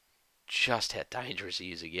just how dangerous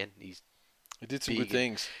he is again. He did some good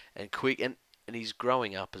things. And quick, and he's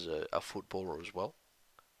growing up as a footballer as well.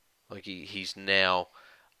 Like he's now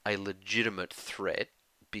a legitimate threat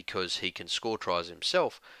because he can score tries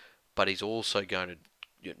himself, but he's also going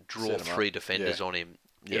to draw 3 defenders on him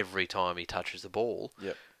every time he touches the ball.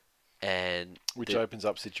 Yep. And which opens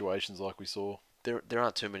up situations like we saw. There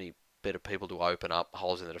aren't too many better people to open up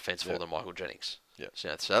holes in the defence for than Michael Jennings. Yeah.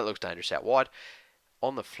 So that looks dangerous out wide.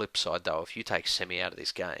 On the flip side, though, if you take Semi out of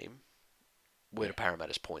this game, where do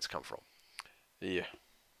Parramatta's points come from? Yeah.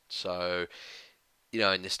 So,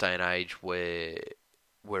 in this day and age where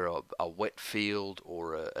a wet field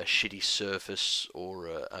or a shitty surface or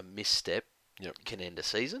a misstep can end a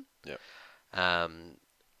season, I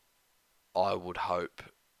would hope,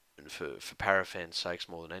 for Parra fans' sakes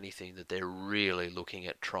more than anything, that they're really looking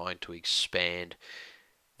at trying to expand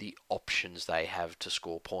the options they have to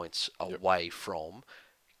score points away from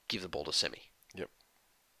give the ball to Semi. Yep.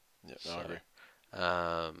 Yeah, no, I agree.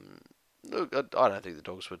 Look, I don't think the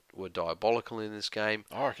Dogs were diabolical in this game.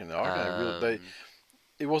 I reckon they really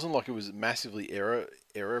it wasn't like it was massively error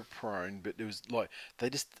prone, but it was like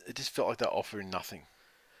it just felt like they were offering nothing.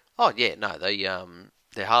 Oh yeah, no,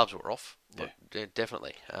 their halves were off. Yeah,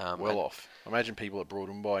 definitely. Off. Imagine people that brought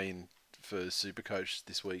them in for Supercoach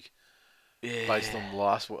this week. Yeah. Based on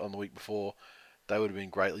on the week before, they would have been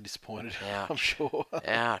greatly disappointed. Ouch. I'm sure.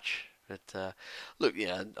 Ouch. But look,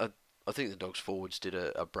 I think the Dogs forwards did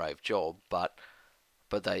a brave job, but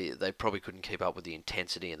they probably couldn't keep up with the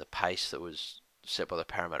intensity and the pace that was set by the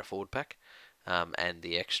Parramatta forward pack, and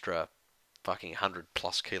the extra fucking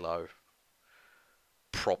 100+ kilo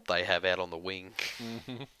prop they have out on the wing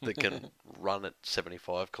that can run at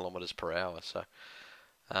 75 kilometres per hour. So,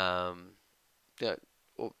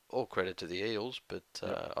 all credit to the Eels, but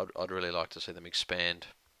I'd really like to see them expand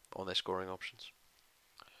on their scoring options.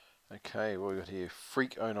 Okay, what we got here?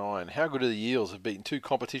 Freak09. How good are the Eels? Have beaten 2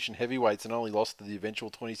 competition heavyweights and only lost to the eventual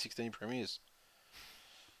 2016 premiers.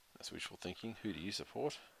 That's wishful thinking. Who do you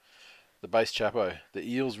support? The base Chapo. The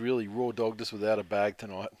Eels really raw dogged us without a bag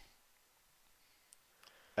tonight.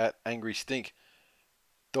 At Angry Stink.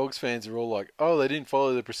 Dogs fans are all like, oh, they didn't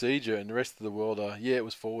follow the procedure, and the rest of the world are, yeah, it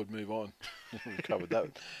was forward, move on. We covered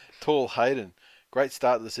that. Tall Hayden. Great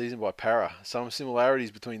start to the season by Para. Some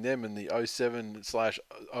similarities between them and the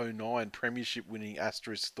 07/09 premiership winning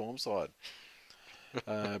Asterisk Storm side.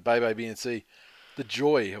 Bebe BNC. The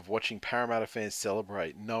joy of watching Parramatta fans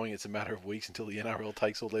celebrate, knowing it's a matter of weeks until the NRL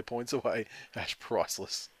takes all their points away. That's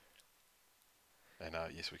priceless. And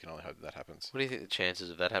yes, we can only hope that happens. What do you think the chances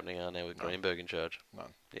of that happening are now with Greenberg in charge?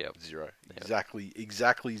 None. Yeah. 0. Yep.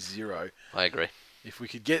 Exactly 0. I agree. If we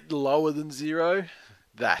could get lower than 0,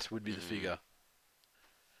 that would be the figure.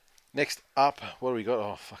 Next up, what do we got?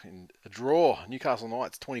 Oh, fucking a draw. Newcastle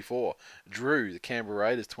Knights 24. Drew, the Canberra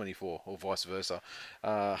Raiders 24, or vice versa.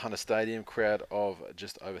 Hunter Stadium, crowd of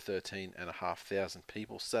just over 13,500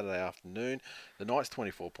 people. Saturday afternoon. The Knights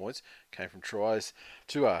 24 points came from tries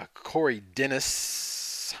to Corey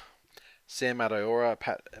Dennis, Sam Mataora,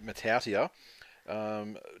 Pat Matautia.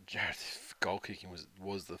 Goal kicking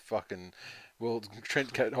was the fucking... Well,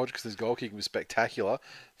 Trent Hodgson's goal kicking was spectacular.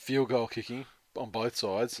 Field goal kicking on both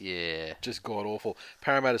sides. Yeah. Just god-awful.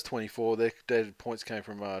 Parramatta's 24. Their points came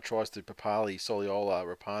from tries to Papali, Soliola,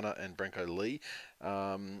 Rapana, and Branko Lee.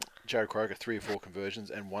 Jared Croker, 3 or 4 conversions,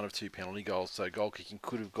 and 1 of 2 penalty goals. So goal kicking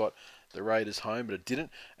could have got the Raiders home, but it didn't.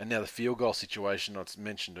 And now the field goal situation I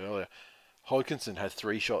mentioned earlier. Hodgkinson had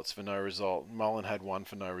 3 shots for no result. Mullen had 1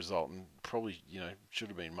 for no result, and probably, should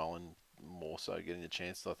have been Mullen more so getting the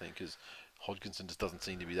chances, I think, because Hodgkinson just doesn't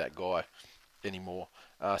seem to be that guy anymore.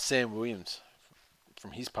 Sam Williams,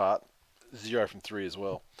 from his part, 0 from 3 as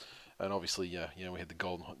well, and obviously, we had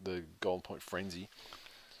the golden point frenzy.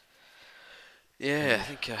 Yeah, I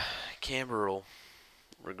think Canberra will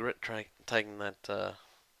regret taking that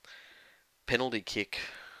penalty kick.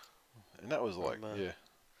 And that was like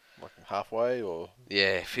halfway or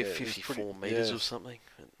 54 metres or something.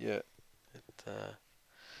 Yeah.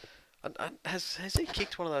 Has he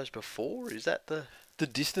kicked one of those before? Is that the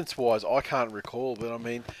distance wise? I can't recall, but I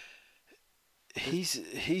mean,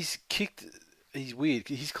 he's kicked. He's weird.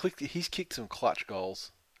 He's kicked some clutch goals,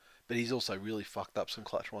 but he's also really fucked up some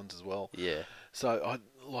clutch ones as well. Yeah. So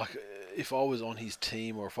if I was on his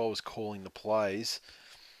team or if I was calling the plays,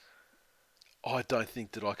 I don't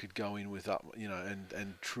think that I could go in with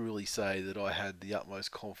and truly say that I had the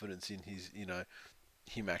utmost confidence in his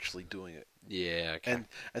him actually doing it. Yeah. Okay.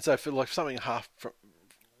 And so for something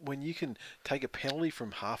when you can take a penalty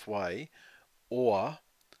from halfway, or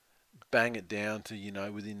bang it down to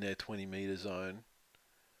within their 20-metre zone,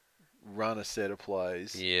 run a set of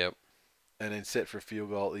plays. Yep. And then set for a field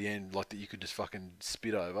goal at the end, that you could just fucking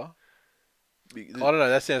spit over. I don't know.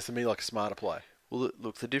 That sounds to me like a smarter play. Well,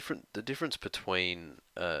 look, the difference between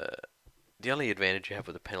the only advantage you have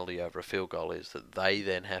with a penalty over a field goal is that they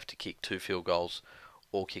then have to kick 2 field goals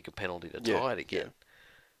or kick a penalty to tie it again. Yeah.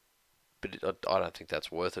 But I don't think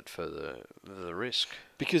that's worth it for the risk.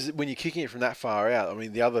 Because when you're kicking it from that far out, I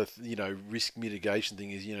mean, the other risk mitigation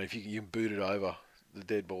thing is if you can boot it over the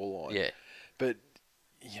dead ball line. Yeah. But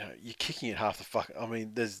you're kicking it half the fuck. I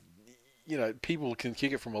mean, there's people can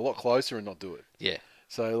kick it from a lot closer and not do it. Yeah.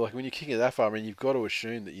 So when you're kicking it that far, I mean, you've got to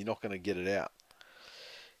assume that you're not going to get it out.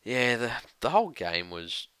 Yeah, the whole game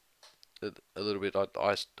was a little bit.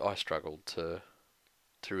 I struggled to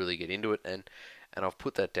really get into it, and I've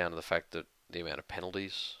put that down to the fact that the amount of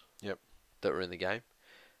penalties that were in the game.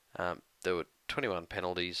 there were 21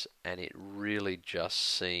 penalties, and it really just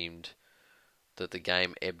seemed that the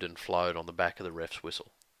game ebbed and flowed on the back of the ref's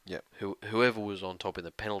whistle. Yep. Whoever was on top in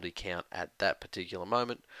the penalty count at that particular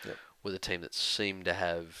moment were the team that seemed to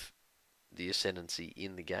have the ascendancy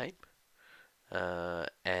in the game.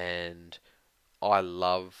 And I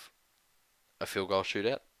love a field goal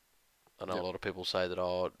shootout. I know a lot of people say that,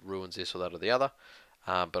 it ruins this or that or the other.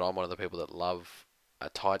 But I'm one of the people that love a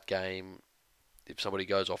tight game. If somebody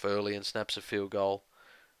goes off early and snaps a field goal,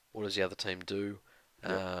 what does the other team do?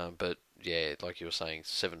 But yeah, like you were saying,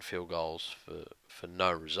 7 field goals for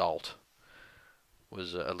no result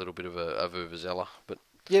was a little bit of a vuvuzela. But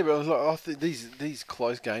yeah, but I think these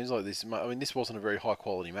close games like this, I mean, this wasn't a very high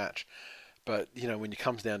quality match. But when it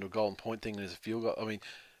comes down to a golden point thing and there's a field goal, I mean,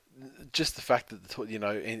 just the fact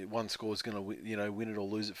that one score is going to win it or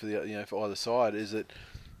lose it for the for either side is that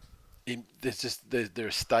there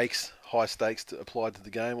are stakes, high stakes applied to the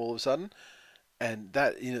game all of a sudden, and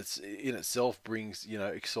that in itself brings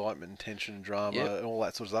excitement, and tension, and drama, and all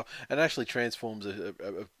that sort of stuff, and actually transforms a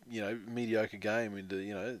mediocre game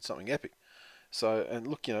into something epic. So, and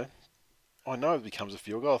look, I know it becomes a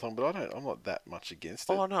field goal-a-thon, but I'm not that much against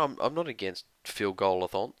it. Oh no, I'm not against field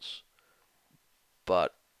goal-a-thons,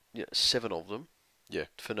 but 7 of them,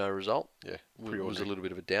 for no result, was a little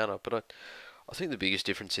bit of a downer. But I think the biggest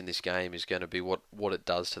difference in this game is going to be what it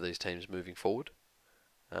does to these teams moving forward,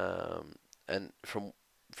 and from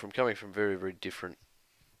coming from very, very different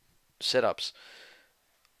setups.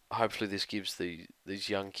 Hopefully, this gives these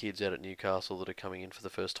young kids out at Newcastle that are coming in for the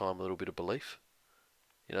first time a little bit of belief.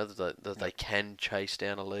 That they can chase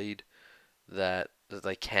down a lead, that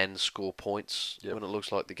they can score points when it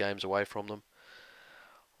looks like the game's away from them.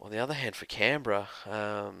 On the other hand, for Canberra,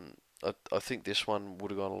 I think this one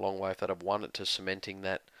would have gone a long way if they'd have won it, to cementing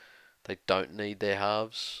that they don't need their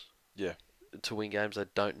halves to win games. They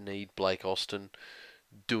don't need Blake Austin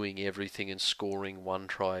doing everything and scoring 1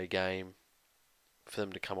 try a game for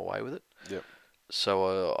them to come away with it. Yep.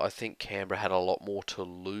 So I think Canberra had a lot more to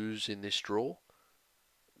lose in this draw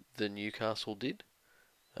than Newcastle did.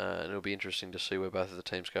 And it'll be interesting to see where both of the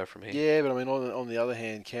teams go from here. Yeah, but I mean, on the other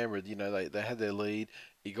hand, Canberra, they had their lead.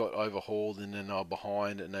 It got overhauled, and then they were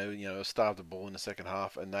behind, and they starved the ball in the second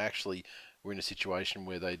half, and they actually were in a situation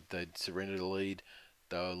where they'd surrendered the lead.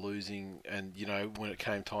 They were losing, and when it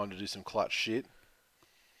came time to do some clutch shit,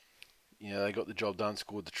 they got the job done,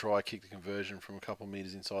 scored the try, kicked the conversion from a couple of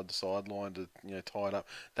metres inside the sideline to tie it up.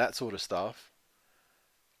 That sort of stuff.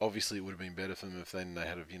 Obviously, it would have been better for them if then they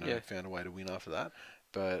had found a way to win after that.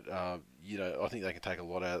 But I think they can take a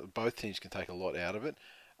lot out. Both teams can take a lot out of it.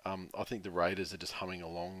 I think the Raiders are just humming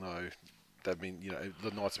along though. They've been,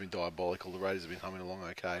 the Knights have been diabolical. The Raiders have been humming along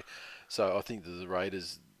okay. So I think that the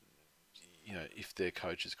Raiders, if their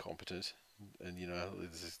coach is competent, and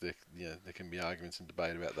there can be arguments and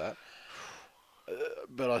debate about that.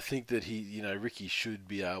 But I think that Ricky should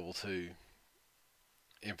be able to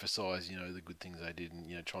emphasise, the good things they did,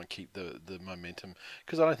 and try and keep the momentum,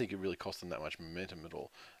 because I don't think it really cost them that much momentum at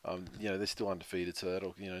all. They're still undefeated, so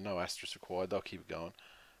that'll no asterisk required. They'll keep it going.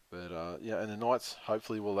 But and the Knights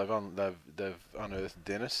hopefully they've unearthed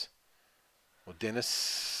Dennis. I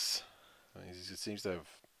mean, he seems to have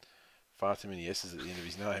far too many S's at the end of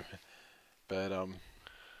his name. But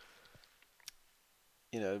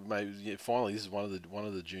maybe finally this is one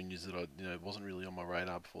of the juniors that I wasn't really on my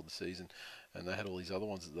radar before the season. And they had all these other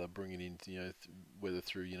ones that they're bringing in, whether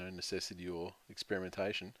through necessity or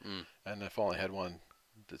experimentation, and they finally had one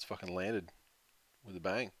that's fucking landed with a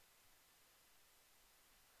bang.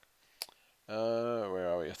 Where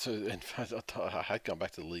are we? So, in fact, I had gone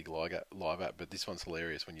back to the League live app, but this one's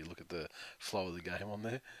hilarious when you look at the flow of the game on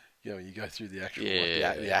there. When you go through the actual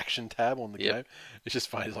the action tab on the game, it's just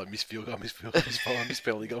funny. It's like miss field goal, miss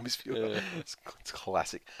penalty goal, miss field goal. It's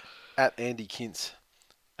classic. At Andy Kintz,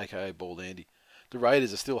 aka Bald Andy. The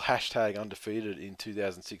Raiders are still hashtag undefeated in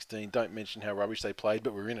 2016. Don't mention how rubbish they played,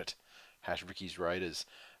 but we're in it. Hash Ricky's Raiders.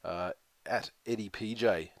 At Eddie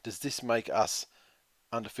PJ. Does this make us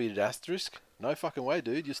undefeated asterisk? No fucking way,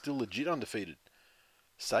 dude. You're still legit undefeated.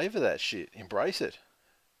 Savor that shit. Embrace it.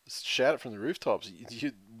 Shout it from the rooftops.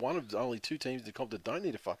 You're one of only 2 teams in the comp that don't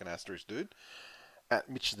need a fucking asterisk, dude. At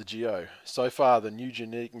Mitch the Geo. So far, the new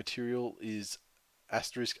genetic material is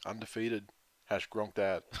asterisk undefeated. Hash Gronk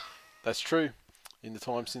Dad. That's true. In the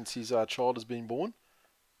time since his child has been born,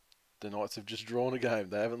 the Knights have just drawn a game.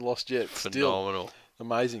 They haven't lost yet. Phenomenal. Still,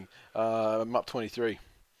 amazing. I'm up 23.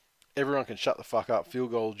 Everyone can shut the fuck up.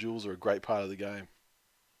 Field goal duels are a great part of the game.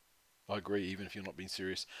 I agree, even if you're not being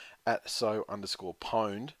serious. At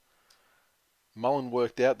 @so_pwned. Mullen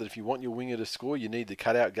worked out that if you want your winger to score, you need the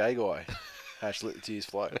cut-out gay guy. Hash let the tears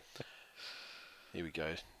flow. Here we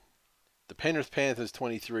go. The Penrith Panthers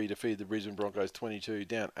 23 defeated the Brisbane Broncos 22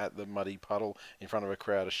 down at the Muddy Puddle in front of a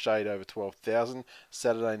crowd of shade over 12,000.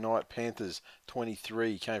 Saturday night, Panthers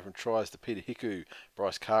 23 came from tries to Peter Hiku,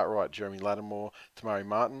 Bryce Cartwright, Jeremy Lattimore, Tamari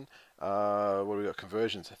Martin. What have we got?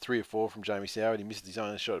 Conversions. 3 of 4 from Jamie Soward. He missed his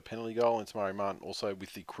only shot at penalty goal, and Tamari Martin also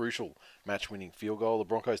with the crucial match-winning field goal. The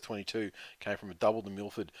Broncos 22 came from a double to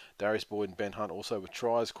Milford. Darius Boyd and Ben Hunt also with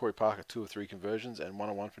tries. Corey Parker 2 of 3 conversions, and 1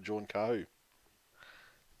 of 1 for Jordan Kahu.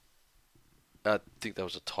 I think that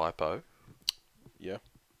was a typo. Yeah.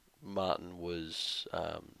 Martin was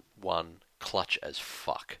one clutch as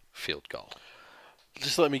fuck field goal.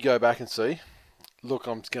 Just let me go back and see. Look,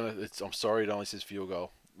 I'm sorry, it only says field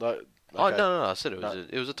goal. No, okay. Oh no! I said it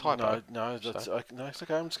was a typo. No, it's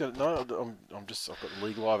okay. I'm just gonna I've got the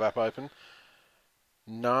Legal Live app open.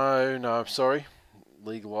 No, I'm sorry.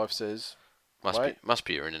 Legal Live says Must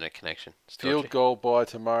be your internet connection. It's field dodgy. goal by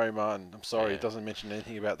Tamari Martin. I'm sorry, Yeah. It doesn't mention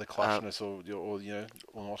anything about the clutchness or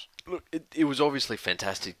not. Look, it was obviously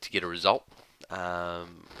fantastic to get a result.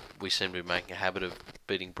 We seem to be making a habit of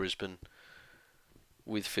beating Brisbane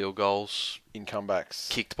with field goals In comebacks.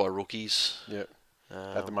 kicked by rookies. Yeah.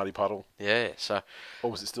 At the Muddy Puddle. Yeah, so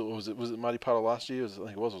Or was it Muddy Puddle last year? I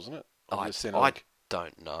think it was, wasn't it? I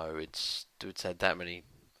don't know. It's had that many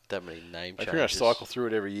name They changes. pretty much cycle through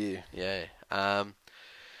it every year. Yeah.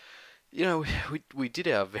 We did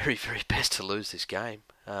our very, very best to lose this game.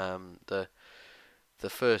 The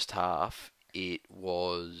first half, it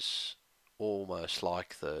was almost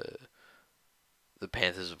like the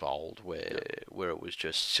Panthers of old, where it was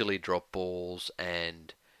just silly drop balls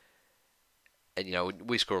and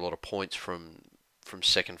we score a lot of points from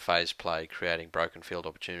second phase play, creating broken field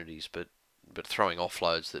opportunities, but throwing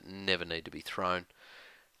offloads that never need to be thrown.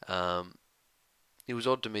 It was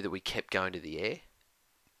odd to me that we kept going to the air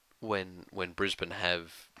when Brisbane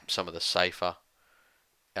have some of the safer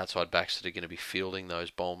outside backs that are going to be fielding those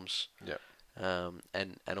bombs. Yep.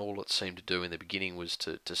 And all it seemed to do in the beginning was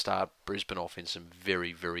to start Brisbane off in some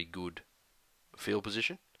very, very good field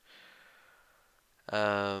position.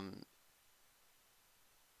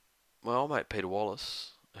 Well, mate, Peter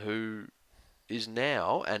Wallace, who is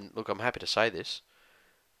now, and look, I'm happy to say this,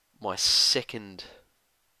 my second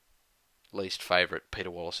least favourite Peter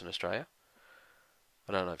Wallace in Australia.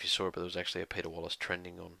 I don't know if you saw it, but there was actually a Peter Wallace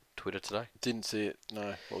trending on Twitter today. Didn't see it.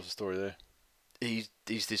 No. What was the story there? He's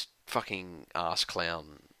this fucking arse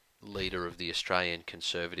clown leader of the Australian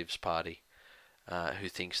Conservatives Party who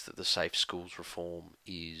thinks that the Safe Schools reform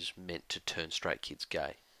is meant to turn straight kids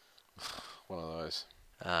gay. One of those.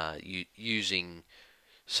 Using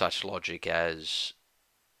such logic as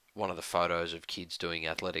one of the photos of kids doing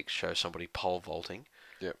athletics shows somebody pole vaulting,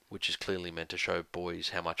 yep, which is clearly meant to show boys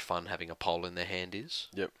how much fun having a pole in their hand is.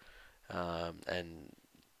 Yep. And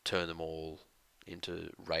turn them all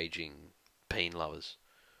into raging peen lovers.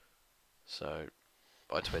 So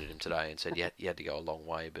I tweeted him today and said you had to go a long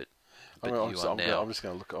way, but I'm you are now. I'm just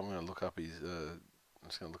going to look up his. I'm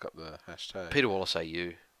just going to look up the hashtag. Peter Wallace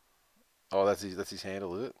AU. Oh, that's his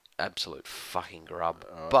handle, is it? Absolute fucking grub.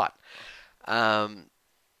 Right. But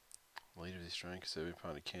leader of the Australian Conservative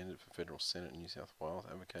Party, candidate for federal Senate in New South Wales,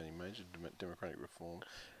 advocating major democratic reform,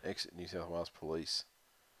 exit New South Wales Police.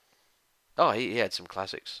 Oh, he had some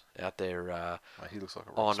classics out there. He looks like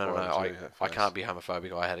a Oh rock no! star too, I can't be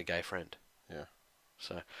homophobic. I had a gay friend. Yeah.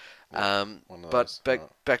 So, One of but those,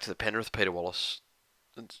 back to the Penrith, Peter Wallace.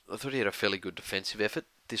 I thought he had a fairly good defensive effort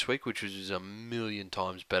this week, which was a million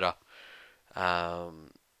times better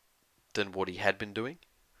than what he had been doing.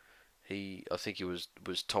 I think he was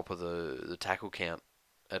top of the tackle count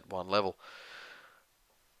at one level.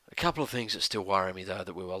 A couple of things that still worry me though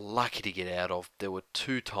that we were lucky to get out of. There were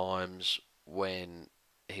 2 times when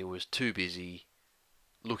he was too busy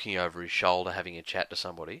looking over his shoulder having a chat to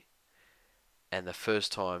somebody, and the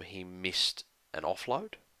first time he missed an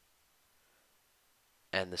offload,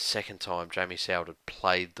 and the second time Jamie Soward had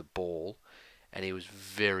played the ball, and he was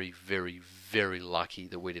very, very, very lucky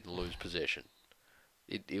that we didn't lose possession.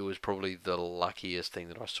 It was probably the luckiest thing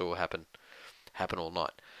that I saw happen all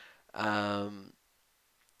night.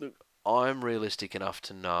 Look, I'm realistic enough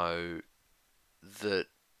to know that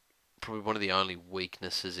probably one of the only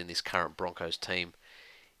weaknesses in this current Broncos team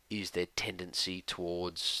is their tendency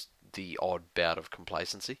towards the odd bout of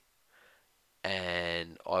complacency.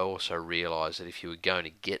 And I also realise that if you were going to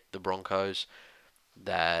get the Broncos,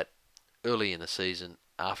 that early in the season,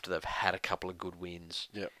 after they've had a couple of good wins,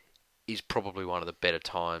 yep, is probably one of the better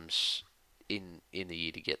times in the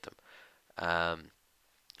year to get them.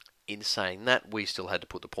 In saying that, we still had to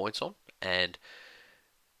put the points on, and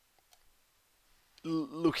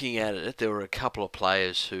looking at it, there were a couple of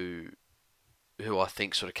players who who I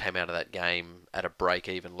think sort of came out of that game at a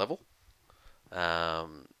break-even level.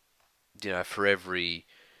 For every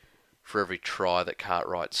try that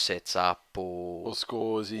Cartwright sets up or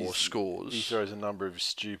scores, he throws a number of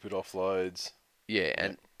stupid offloads.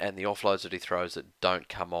 Yeah, and the offloads that he throws that don't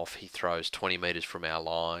come off, he throws 20 metres from our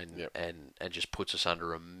line and just puts us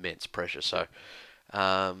under immense pressure. So,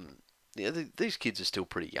 these kids are still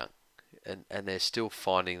pretty young, and they're still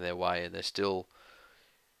finding their way, and they're still,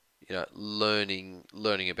 learning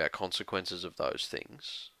about consequences of those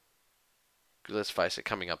things. Because let's face it,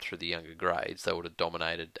 coming up through the younger grades, they would have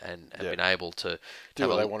dominated and been able to have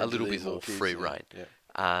a little bit more free rein.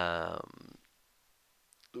 Yeah.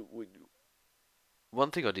 One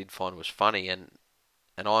thing I did find was funny, and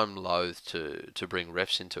I'm loath to bring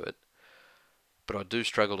refs into it, but I do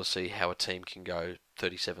struggle to see how a team can go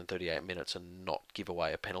 37, 38 minutes and not give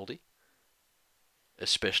away a penalty,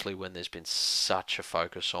 especially when there's been such a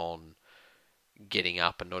focus on getting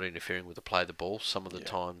up and not interfering with the play of the ball. Some of the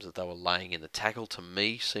times that they were laying in the tackle, to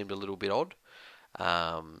me, seemed a little bit odd.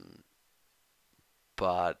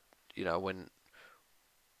 But, when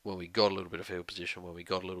we got a little bit of field position, when we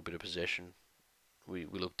got a little bit of possession, we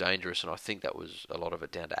looked dangerous, and I think that was a lot of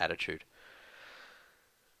it down to attitude.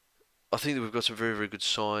 I think that we've got some very, very good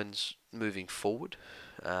signs moving forward.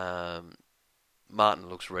 Martin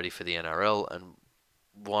looks ready for the NRL, and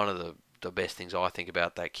one of the best things I think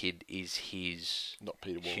about that kid is his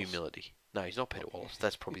humility. No, he's not Peter Wallace.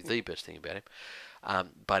 That's probably the best thing about him.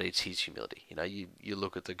 But it's his humility. You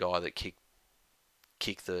look at the guy that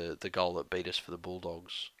kicked the goal that beat us for the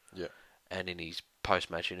Bulldogs. Yeah. And in his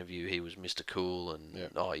post-match interview, he was Mr. Cool and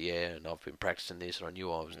and I've been practicing this and I knew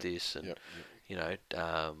I was this and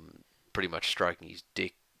pretty much stroking his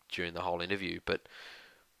dick during the whole interview. But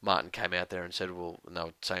Martin came out there and said, and they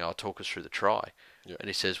were saying, "I'll talk us through the try." Yep. And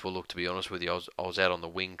he says, "Well, look, to be honest with you, I was out on the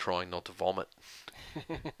wing trying not to vomit.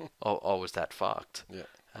 I was that fucked." Yeah.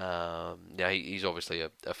 He's obviously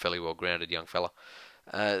a fairly well-grounded young fella.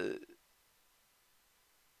 They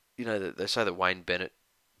say that Wayne Bennett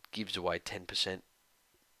gives away 10%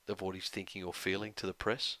 of what he's thinking or feeling to the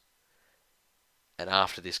press. And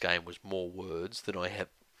after this game was more words than I have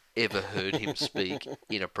ever heard him speak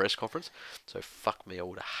in a press conference. So fuck me, I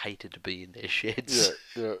would have hated to be in their sheds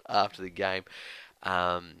after the game.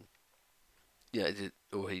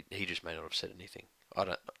 He just may not have said anything. I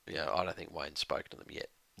don't think Wayne's spoken to them yet.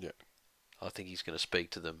 Yeah. I think he's going to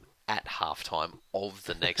speak to them at halftime of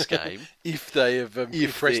the next game. If they have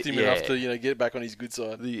impressed him enough to get back on his good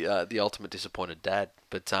side. The ultimate disappointed dad.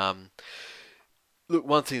 But look,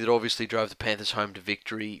 one thing that obviously drove the Panthers home to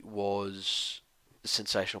victory was the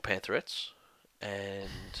sensational Pantherettes.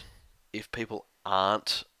 And if people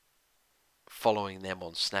aren't following them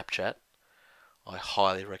on Snapchat, I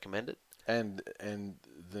highly recommend it. And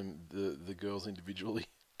the girls individually.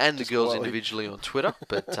 And the girls individually on Twitter,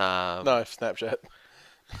 but no, Snapchat.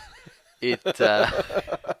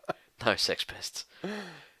 No sex pests.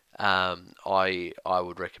 I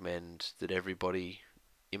would recommend that everybody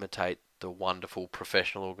imitate the wonderful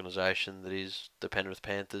professional organisation that is the Penrith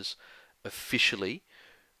Panthers, officially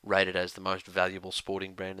rated as the most valuable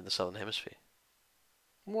sporting brand in the Southern Hemisphere.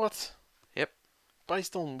 What? Yep.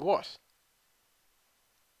 Based on what?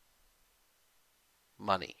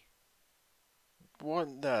 Money. What?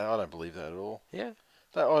 No, I don't believe that at all. Yeah.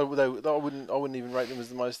 I wouldn't even rate them as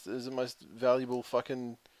the most valuable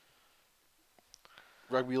fucking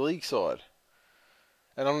rugby league side.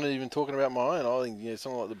 And I'm not even talking about my own. I think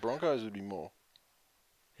something like the Broncos would be more.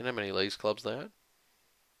 You know how many leagues clubs they own?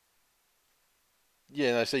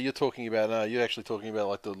 Yeah, no. So you're talking about you're actually talking about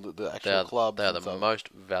like the actual clubs. They are the most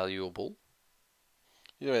valuable.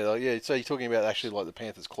 Yeah, so you're talking about actually like the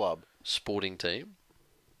Panthers club, sporting team,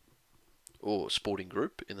 or sporting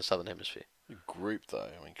group in the Southern Hemisphere. Group though,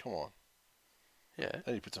 I mean, come on. Yeah.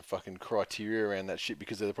 They need to put some fucking criteria around that shit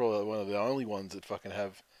because they're probably one of the only ones that fucking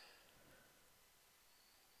have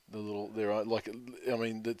the little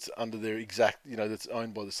that's under their exact that's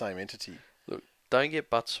owned by the same entity. Look, don't get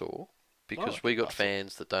butt sore because we got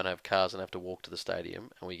fans that don't have cars and have to walk to the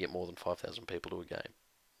stadium, and we get more than 5,000 people to a game.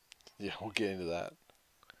 Yeah, we'll get into that.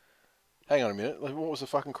 Hang on a minute. What was the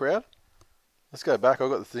fucking crowd? Let's go back. I've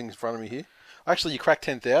got the thing in front of me here. Actually, you cracked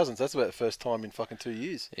 10,000. That's about the first time in fucking 2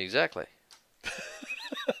 years. Exactly.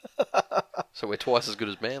 So we're twice as good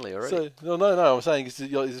as Manly already. No. I'm saying it's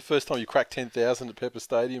the first time you cracked 10,000 at Pepper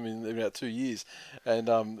Stadium in about 2 years, and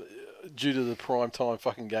due to the prime time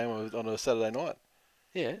fucking game on a Saturday night.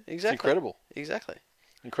 Yeah, exactly. It's incredible. Exactly.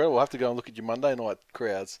 Incredible. I'll have to go and look at your Monday night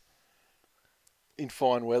crowds in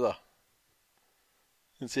fine weather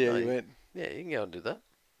and see how you went. Yeah, you can go and do that.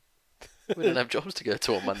 We don't have jobs to go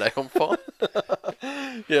to on Monday. I'm fine.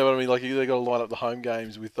 Yeah, but I mean, like they got to line up the home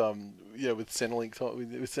games with with Centrelink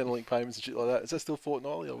with Centrelink payments and shit like that. Is that still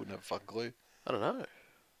fortnightly? I wouldn't have a fucking clue. I don't know.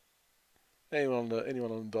 Anyone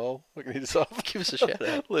on the dial, I can hit us up. Give us a shout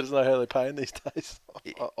out. Let us know how they're paying these days. I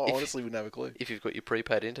If- honestly wouldn't have a clue. If you've got your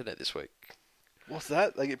prepaid internet this week. What's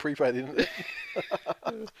that? They get prepaid internet.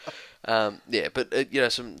 Yeah, but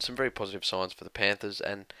some very positive signs for the Panthers,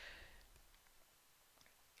 and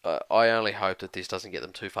I only hope that this doesn't get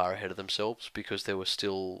them too far ahead of themselves, because there were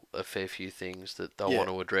still a fair few things that they'll want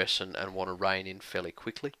to address and want to rein in fairly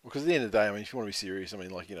quickly. Because at the end of the day, I mean, if you want to be serious, I mean,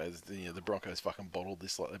 like the Broncos fucking bottled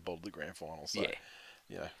this like they bottled the grand final. So,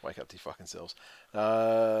 wake up to your fucking selves.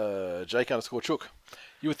 Jake_Chook.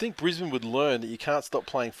 You would think Brisbane would learn that you can't stop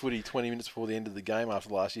playing footy 20 minutes before the end of the game after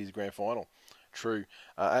last year's grand final. True.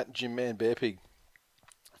 At Jim Man Bear Pig.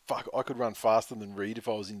 Fuck, I could run faster than Reed if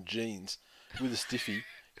I was in jeans with a stiffy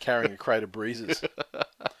carrying a crate of breezes.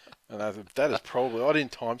 And that is probably... I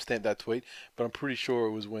didn't timestamp that tweet, but I'm pretty sure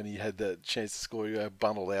it was when he had that chance to score. You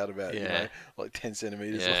bundled out about like 10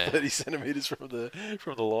 centimetres or 30 centimetres from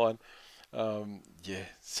the line.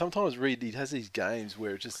 Sometimes Reed, he has these games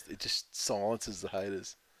where it just silences the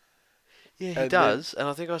haters. Yeah, he does. And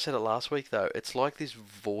I think I said it last week, though. It's like this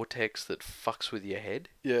vortex that fucks with your head.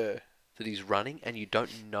 Yeah. That he's running, and you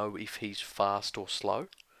don't know if he's fast or slow.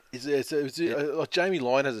 Like Jamie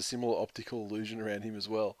Lyon has a similar optical illusion around him as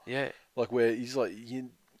well. Yeah. Like where he's like...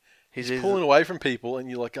 He's pulling away from people, and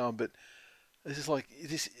you're like, but... It's just like...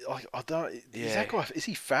 I don't... Is that guy... Is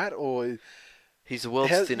he fat, or... He's the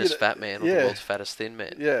world's thinnest fat man, or the world's fattest thin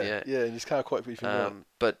man. Yeah, and you just can't quite put your finger on it.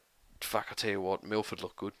 But, fuck, I tell you what, Milford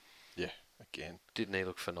looked good. Yeah, again. Didn't he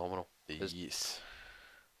look phenomenal? Yes.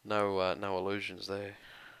 No illusions there.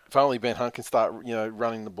 If only Ben Hunt can start,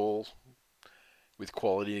 running the ball with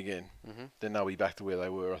quality again, then they'll be back to where they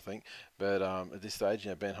were, I think. But at this stage,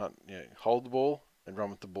 Ben Hunt, hold the ball and run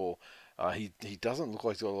with the ball. He doesn't look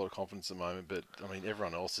like he's got a lot of confidence at the moment, but, I mean,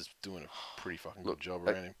 everyone else is doing a pretty fucking good job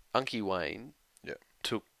around him. Unky Wayne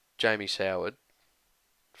took Jamie Soward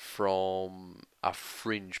from a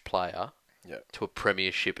fringe player to a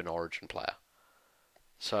premiership and origin player.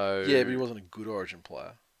 So yeah, but he wasn't a good origin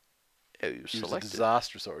player. He was selected. Was a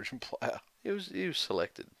disastrous origin player. He was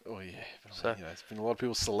selected. Oh yeah, but it's been a lot of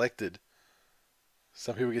people selected.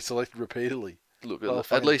 Some people get selected repeatedly. Look,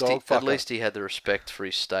 at least he had the respect for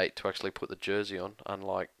his state to actually put the jersey on,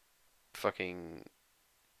 unlike fucking...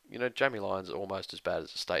 Jamie Lyon's almost as bad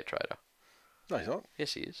as a state trader. No, he's not.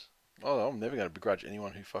 Yes, he is. Oh, I'm never going to begrudge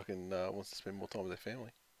anyone who fucking wants to spend more time with their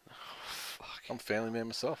family. Oh, fuck. I'm a family man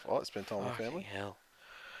myself. I like to spend time with my family. Hell.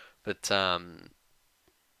 But, I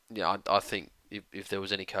think if there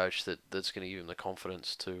was any coach that's going to give him the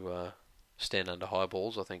confidence to stand under high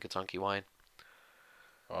balls, I think it's Unky Wayne.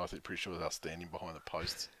 Oh, I think pretty sure they're standing behind the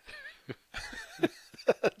posts.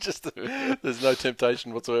 There's no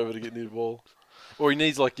temptation whatsoever to get near the ball. Or he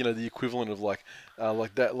needs the equivalent of like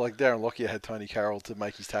Darren Lockyer had Tony Carroll to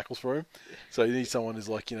make his tackles for him. So you need someone who's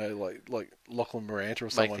like Lachlan Moranta or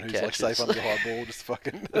someone who's like safe under the high ball, just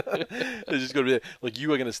fucking. They're just got to be there. Like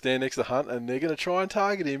you are going to stand next to Hunt and they're going to try and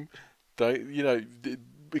target him. Don't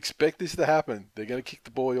expect this to happen. They're going to kick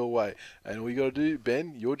the ball your way, and all you got to do,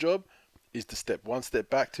 Ben, your job is to step one step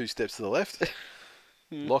back, 2 steps to the left.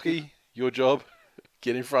 Lockie, your job,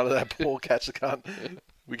 get in front of that ball, catch the cunt.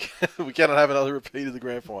 We cannot have another repeat of the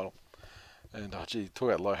grand final. And, talk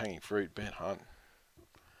about low-hanging fruit, Ben Hunt.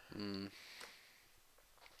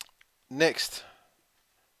 Next,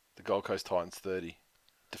 the Gold Coast Titans 30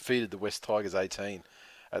 defeated the West Tigers 18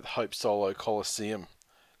 at the Hope Solo Coliseum.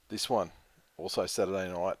 This one, also Saturday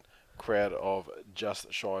night, crowd of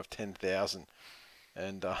just shy of 10,000.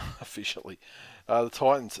 And officially, the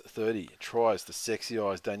Titans 30 tries the Sexy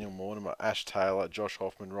Eyes, Daniel Mortimer, Ash Taylor, Josh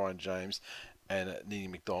Hoffman, Ryan James, and Nini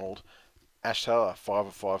McDonald. Ash Taylor, 5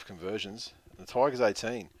 of 5 conversions. And the Tigers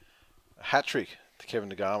 18, a hat-trick to Kevin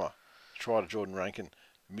Nagama, try to Jordan Rankin,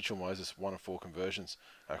 Mitchell Moses, 1 of 4 conversions.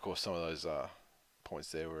 And of course, some of those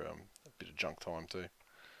points there were a bit of junk time too.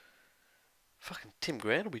 Fucking Tim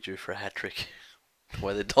Grant will be due for a hat-trick. The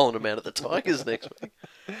way they're doling him out at the Tigers next week.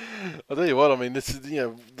 I'll tell you what, I mean, this is,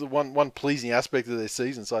 the one pleasing aspect of their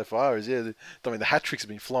season so far is, the hat-tricks have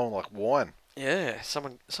been flowing like wine. Yeah,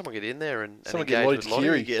 someone get in there and get engage with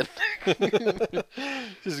Lottie again.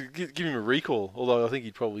 Just give him a recall. Although I think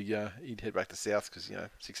he'd probably he'd head back to South because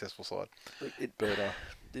successful side.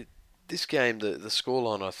 This game, the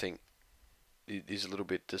scoreline, I think, is a little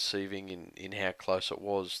bit deceiving in how close it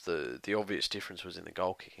was. The obvious difference was in the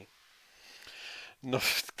goal kicking. No,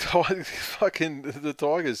 fucking the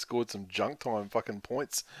Tigers scored some junk time fucking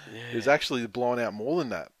points. Yeah. It was actually blown out more than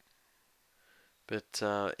that. But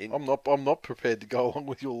I'm not prepared to go along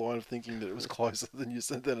with your line of thinking that it was closer than you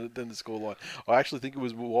said than the scoreline. I actually think it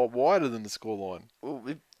was wider than the scoreline. well,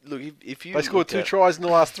 if you They scored 2 tries in the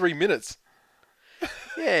last 3 minutes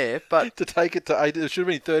yeah, but to take it to 8. It should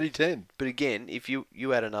have been 30-10. but again, if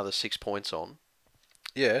you add another 6 points on,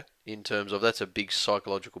 Yeah. in terms of that's a big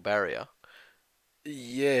psychological barrier.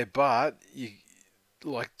 Yeah, but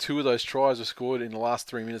like 2 of those tries were scored in the last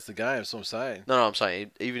 3 minutes of the game. That's what I'm saying. No, I'm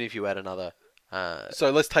saying even if you add another.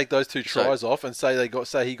 So let's take those 2 tries off and say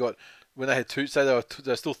he got when they had 2. Say they were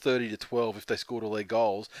still 30-12 if they scored all their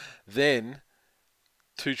goals. Then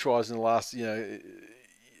 2 tries in the last.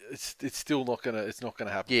 It's still not gonna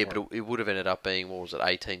happen. Yeah, but it would have ended up being, what was it,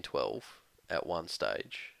 18-12 at one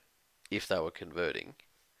stage, if they were converting,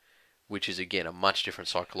 which is again a much different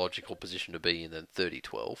psychological position to be in than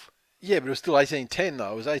 30-12. Yeah, but it was still 18-10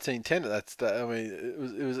 though. It was 18-10 at that stage. I mean,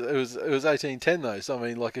 it was 18-10 though. So I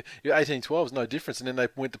mean, like 18-12 is no difference. And then they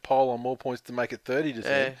went to poll on more points to make it 30-10.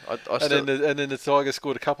 Yeah, and then the Tigers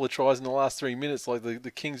scored a couple of tries in the last 3 minutes, like the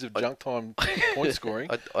kings of junk time point scoring.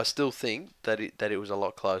 I still think that it was a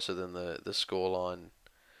lot closer than the scoreline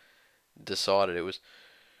decided. It was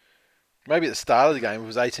maybe at the start of the game it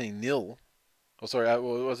was 18-0. Oh, sorry,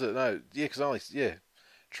 was it? No, yeah, because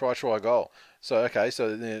try goal. So okay,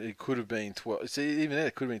 so then it could have been 12. See, even then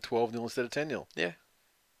it could have been 12-0 instead of 10-0. Yeah.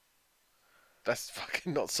 That's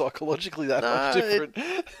fucking not psychologically that much different.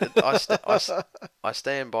 I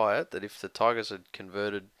stand by it that if the Tigers had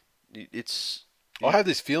converted, it's. I have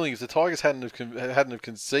this feeling if the Tigers hadn't have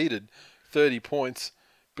conceded 30 points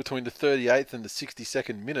between the 38th and the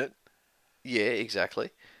 62nd minute. Yeah,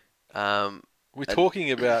 exactly. We're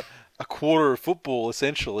talking about a quarter of football,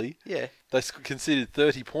 essentially. Yeah. They conceded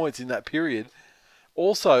 30 points in that period.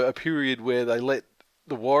 Also, a period where they let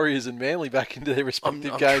the Warriors and Manly back into their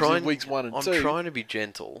respective games in weeks 1 and 2. I'm trying to be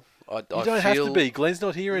gentle. You don't have to be. Glenn's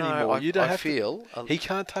not here anymore. You don't have to. He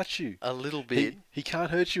can't touch you. A little bit. He can't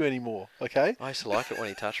hurt you anymore, okay? I used to like it when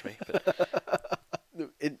he touched me.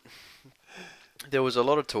 But there was a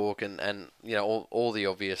lot of talk and all the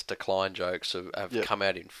obvious decline jokes have come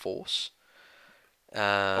out in force.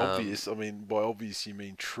 Obvious. I mean, by obvious you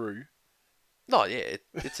mean true. No, yeah,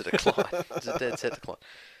 it's a decline. It's a dead set decline.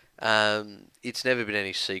 It's never been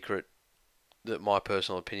any secret that my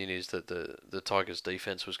personal opinion is that the Tigers'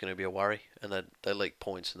 defence was going to be a worry, and they leaked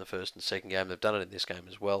points in the first and second game. They've done it in this game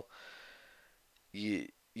as well.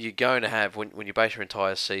 You're going to have, when you base your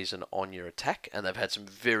entire season on your attack, and they've had some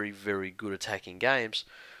very, very good attacking games,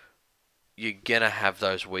 you're going to have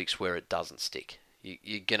those weeks where it doesn't stick.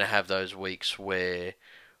 You're going to have those weeks where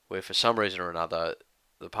for some reason or another,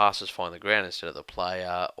 the passes find the ground instead of the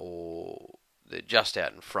player, or they're just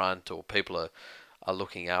out in front, or people are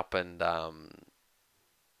looking up and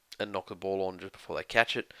knock the ball on just before they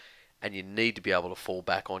catch it, and you need to be able to fall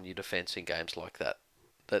back on your defence in games like that.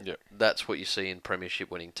 That's what you see in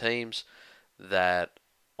premiership winning teams, that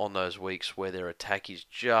on those weeks where their attack is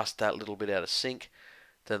just that little bit out of sync,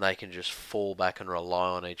 then they can just fall back and rely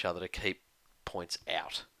on each other to keep points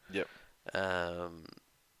out. Yep.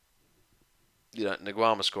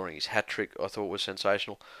 Nguama scoring his hat-trick I thought was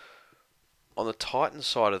sensational. On the Titans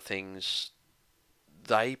side of things,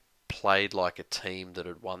 they played like a team that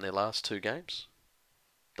had won their last 2 games.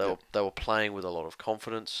 They were playing with a lot of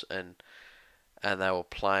confidence, and they were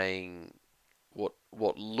playing what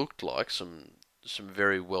looked like some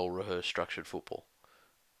very well rehearsed, structured football.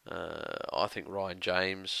 I think Ryan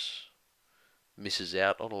James misses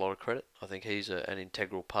out on a lot of credit. I think he's an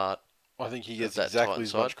integral part. I think he gets exactly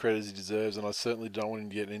as much credit as he deserves, and I certainly don't want him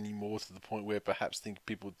to get any more, to the point where perhaps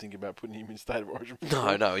people would think about putting him in State of Origin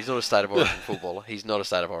football. No, he's not a State of Origin footballer. He's not a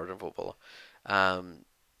State of Origin footballer.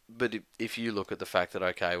 But if you look at the fact that,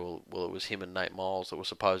 okay, well, it was him and Nate Miles that were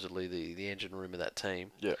supposedly the engine room of that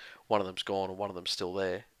team. Yeah. One of them's gone and one of them's still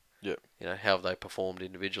there. Yeah. How have they performed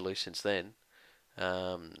individually since then?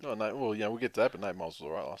 We'll get to that, but Nate Miles was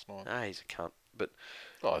alright last night. He's a cunt. But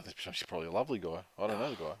he's probably a lovely guy. I don't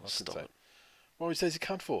know the guy. Stop it. What would he say he's a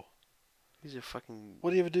cunt for? He's a fucking...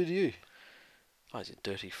 What did he ever do to you? He's a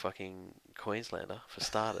dirty fucking Queenslander, for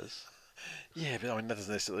starters. Yeah, but I mean, that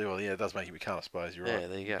doesn't necessarily... Well, yeah, it does make him a cunt, I suppose. You're right. Yeah,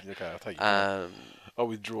 there you go. Okay, I'll take it. I'll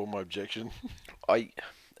withdraw my objection. At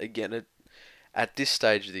this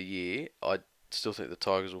stage of the year, I still think the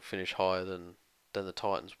Tigers will finish higher than the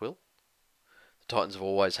Titans will. The Titans have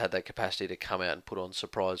always had that capacity to come out and put on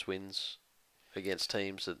surprise wins against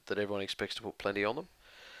teams that everyone expects to put plenty on them.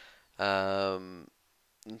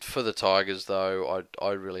 For the Tigers, though,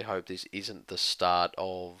 I really hope this isn't the start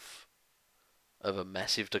of a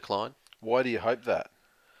massive decline. Why do you hope that?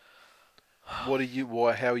 How are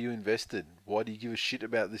you invested? Why do you give a shit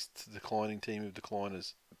about this declining team of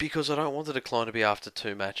decliners? Because I don't want the decline to be after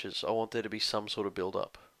 2 matches. I want there to be some sort of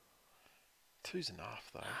build-up. 2's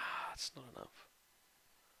enough, though. It's not enough.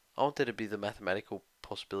 I want there to be the mathematical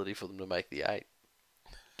possibility for them to make the 8.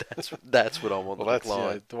 That's what I want. Well, the that's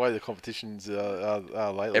decline. the way the competitions are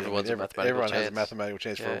lately. Everyone has a mathematical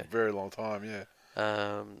chance for a very long time. Yeah.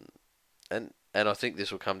 And I think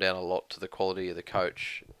this will come down a lot to the quality of the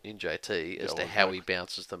coach in JT as to how he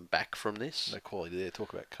bounces them back from this. No quality there.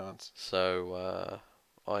 Talk about cunts. So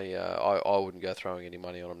I wouldn't go throwing any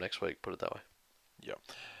money on them next week. Put it that way. Yeah.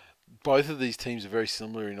 Both of these teams are very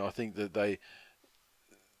similar, and I think that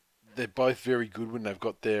they're both very good when they've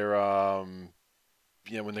got their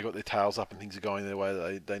when they've got their tails up and things are going their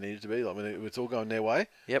way they need it to be. Like when it's all going their way.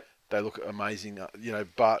 Yep. They look amazing.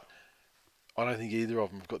 But I don't think either of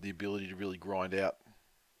them have got the ability to really grind out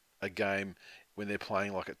a game when they're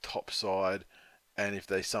playing like a top side, and if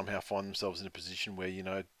they somehow find themselves in a position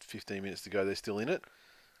where 15 minutes to go they're still in it.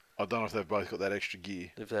 I don't know if they've both got that extra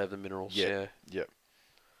gear. If they have the minerals, yeah.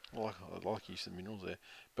 I like use of minerals there,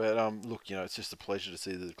 but look, it's just a pleasure to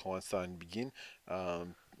see the decline starting to begin.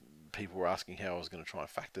 People were asking how I was going to try and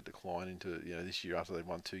factor decline into this year after they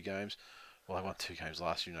won 2 games. Well, they won 2 games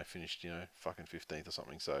last year and they finished fucking 15th or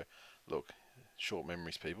something. So look, short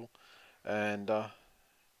memories, people, and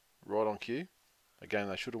right on cue, a game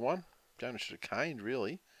they should have won, a game they should have caned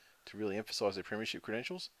really to really emphasise their premiership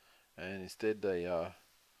credentials, and instead they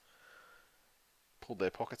pulled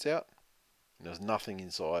their pockets out. And there was nothing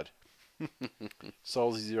inside.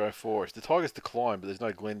 Solzy 04. If the Tigers decline, but there's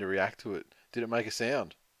no Glenn to react to it, did it make a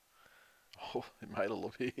sound? Oh, it made a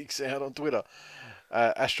little big sound on Twitter.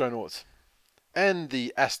 Astronauts. And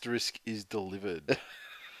the asterisk is delivered.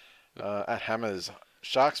 At Hammers.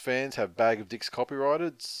 Sharks fans have bag of dicks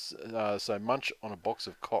copyrighted, so munch on a box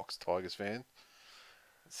of cocks, Tigers fan.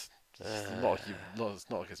 It's not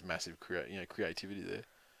like it's massive creativity there,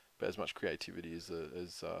 but as much creativity as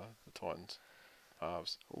the Titans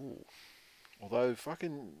halves. Ooh. Although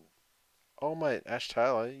fucking old mate Ash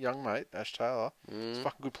Taylor, young mate Ash Taylor, he's a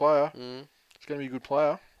fucking good player. He's going to be a good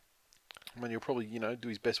player. I mean, he'll probably do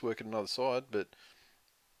his best work at another side, but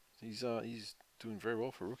he's doing very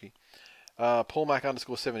well for a rookie. Paul Mac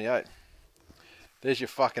 _78. There's your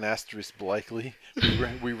fucking asterisk, Blakely.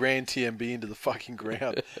 We ran TMB into the fucking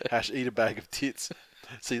ground. # eat a bag of tits.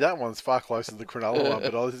 See, that one's far closer to the Cronulla one,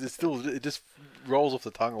 but it just rolls off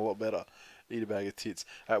the tongue a lot better. Eat a bag of tits.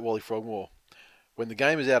 At Wally Frogmore. When the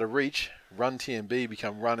game is out of reach, run TMB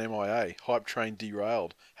become run MIA. Hype train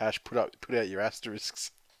derailed. # put out your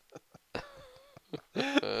asterisks.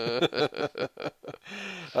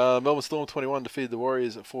 Melbourne Storm 21 defeated the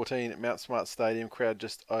Warriors at 14 at Mount Smart Stadium. Crowd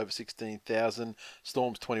just over 16,000.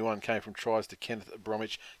 Storm's 21 came from tries to Kenneth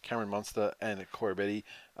Bromwich, Cameron Munster and Corey Betty.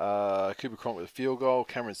 Cooper Cronk with a field goal.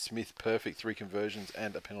 Cameron Smith perfect 3 conversions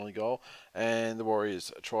and a penalty goal. And the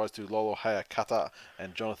Warriors tries to Lolo Hayakata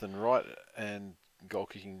and Jonathan Wright, and goal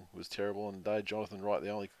kicking was terrible on the day. Jonathan Wright the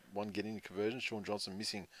only one getting the conversion. Sean Johnson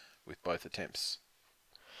missing with both attempts.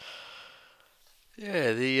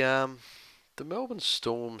 Yeah, the Melbourne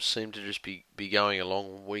Storm seem to just be going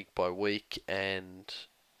along week by week and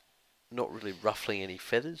not really ruffling any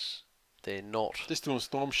feathers. They're not just doing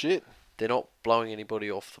Storm shit. They're not blowing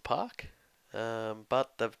anybody off the park,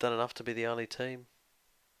 but they've done enough to be the only team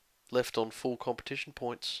left on full competition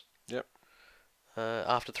points. Yep.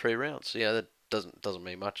 After 3 rounds, that doesn't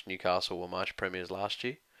mean much. Newcastle were March premiers last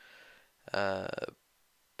year,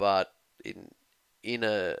 but in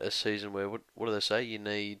a season where, what do they say? You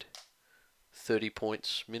need 30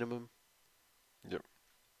 points minimum. Yep.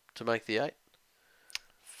 To make the 8.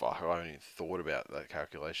 Fuck, I haven't even thought about that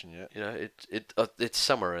calculation yet. It's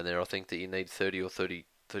somewhere in there. I think that you need 30 or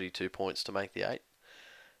 32 points to make the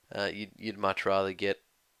 8. You'd much rather get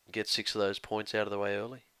 6 of those points out of the way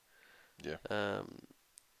early. Yeah.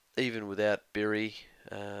 Even without Berry,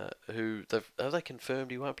 who have they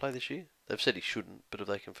confirmed he won't play this year? They've said he shouldn't, but have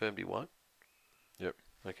they confirmed he won't? Yep.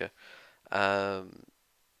 Okay.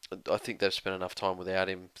 I think they've spent enough time without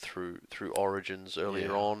him through Origins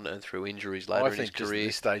earlier on and through injuries later in his career. At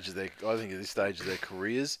this stage of their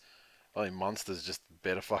careers, I think Munster's just a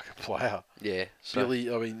better fucking player. Yeah. So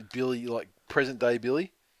Billy, like present day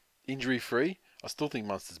Billy, injury free. I still think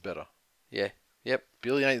Munster's better. Yeah. Yep.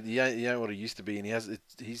 Billy ain't what he used to be, and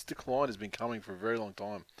his decline has been coming for a very long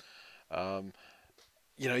time.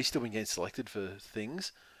 He's still been getting selected for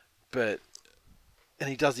things, and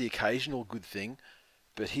he does the occasional good thing,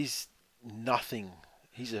 but he's nothing.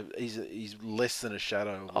 He's less than a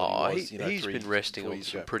shadow of what he was. He's been resting on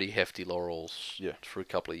some pretty hefty laurels for a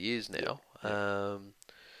couple of years now.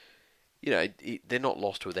 Yeah. They're not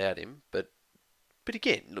lost without him, but But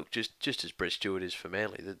again, look, just as Brett Stewart is for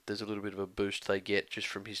Manly, there's a little bit of a boost they get just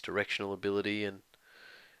from his directional ability and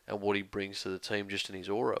what he brings to the team just in his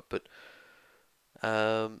aura. But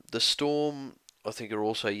the Storm, I think, are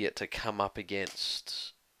also yet to come up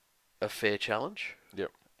against a fair challenge.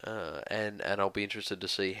 Yep. And I'll be interested to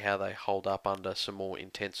see how they hold up under some more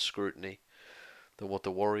intense scrutiny than what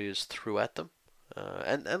the Warriors threw at them.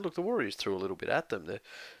 And look, the Warriors threw a little bit at them. They're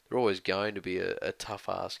always going to be a tough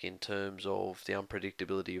ask in terms of the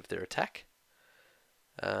unpredictability of their attack.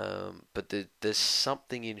 But there's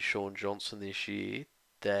something in Sean Johnson this year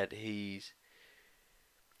that he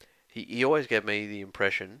always gave me the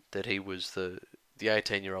impression that he was the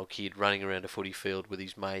 18-year-old kid running around a footy field with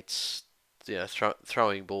his mates,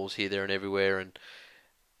 throwing balls here, there, and everywhere,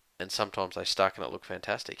 and sometimes they stuck and it looked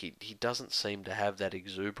fantastic. He doesn't seem to have that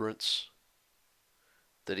exuberance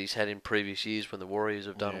that he's had in previous years when the Warriors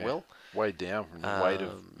have done well. Weighed down from the weight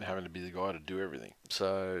of having to be the guy to do everything.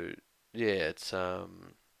 So, yeah, it's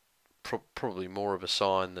probably more of a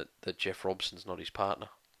sign that Jeff Robson's not his partner.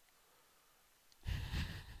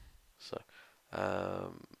 So,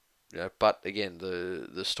 but again,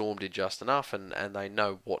 the Storm did just enough, and they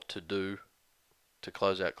know what to do to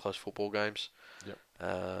close out close football games. Yep.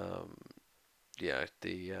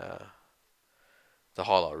 The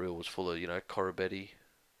highlight reel was full of Corabetti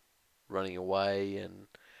running away and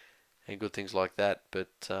good things like that, but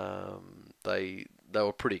they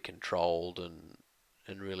were pretty controlled and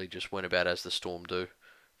really just went about as the Storm do,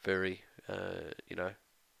 very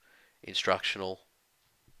instructional,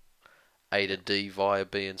 A to D via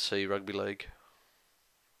B and C rugby league.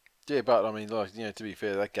 Yeah, but I mean, to be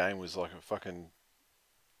fair, that game was like a fucking,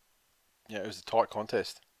 it was a tight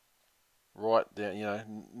contest, right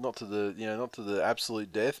down, not to the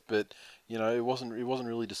absolute death, but it wasn't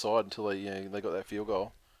really decided until they got that field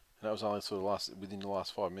goal, and that was only sort of within the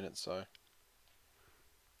last 5 minutes. So.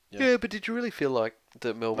 Yeah, but did you really feel like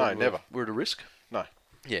that Melbourne were at a risk? No.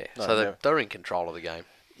 Yeah, no, so they're in control of the game.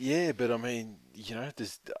 Yeah, but I mean,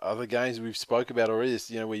 there's other games we've spoke about already.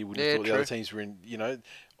 Where you wouldn't have thought the other teams were in. I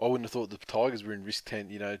wouldn't have thought the Tigers were in risk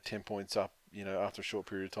 10 points up. After a short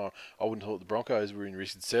period of time, I wouldn't have thought the Broncos were in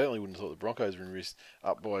risk. And certainly wouldn't have thought the Broncos were in risk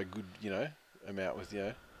up by a good amount with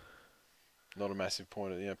not a massive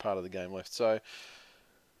point part of the game left. So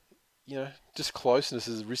just closeness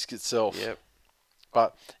is a risk itself. Yep.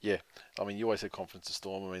 But yeah, I mean, you always have confidence of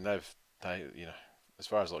Storm. I mean, they as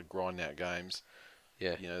far as like grinding out games.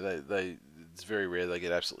 Yeah. They it's very rare they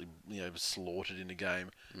get absolutely slaughtered in a game,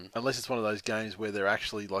 unless it's one of those games where they're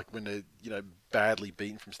actually like when they're badly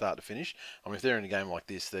beaten from start to finish. I mean, if they're in a game like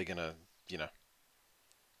this, they're gonna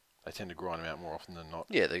they tend to grind them out more often than not.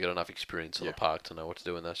 Yeah, they got enough experience on the park to know what to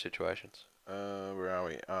do in those situations. Where are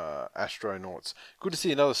we? Astronauts. Good to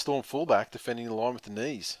see another Storm fullback defending the line with the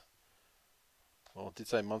knees. Well, I did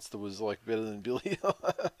say Munster was like better than Billy.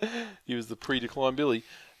 He was the pre-decline Billy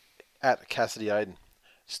at Cassidy Aiden.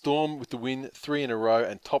 Storm with the win, 3 in a row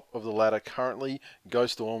and top of the ladder currently. Go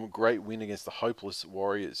Storm, great win against the hopeless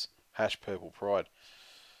Warriors. #Purple Pride.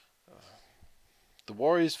 The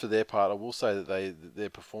Warriors, for their part, I will say that their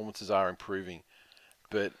performances are improving,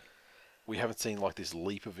 but we haven't seen like this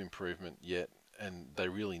leap of improvement yet, and they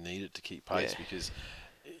really need it to keep pace because,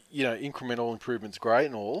 incremental improvement's great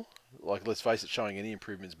and all. Like, let's face it, showing any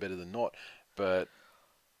improvement is better than not, but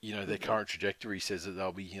their current trajectory says that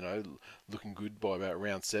they'll be, looking good by about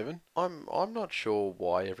round 7. I'm not sure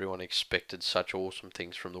why everyone expected such awesome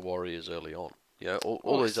things from the Warriors early on.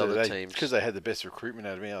 All these other teams, because they had the best recruitment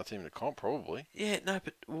out of any other team in the comp, probably. Yeah, no,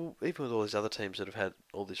 but even with all these other teams that have had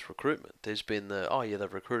all this recruitment, there's been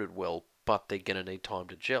they've recruited well, but they're going to need time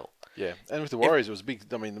to gel. Yeah, and with the Warriors, it was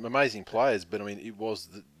big. I mean, amazing players, but I mean, it was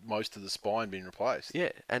most of the spine being replaced.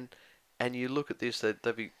 Yeah, and you look at this,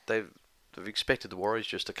 they've expected the Warriors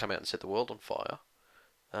just to come out and set the world on fire,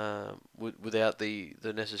 without the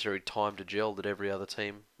necessary time to gel that every other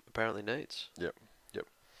team apparently needs. Yep.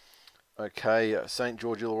 Okay, St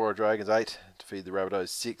George Illawarra Dragons 8 to feed the Rabbitohs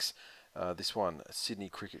 6. This one, Sydney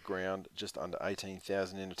Cricket Ground, just under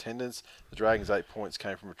 18,000 in attendance. The Dragons' 8 points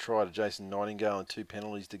came from a try to Jason Nightingale and 2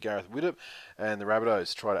 penalties to Gareth Widdop, and the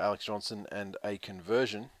Rabbitohs try to Alex Johnson and a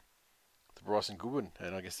conversion to Bryson Goodwin.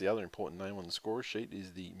 And I guess the other important name on the scorer sheet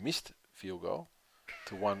is the missed field goal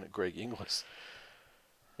to one Greg Inglis.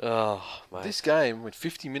 Oh, mate. This game went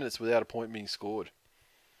 50 minutes without a point being scored.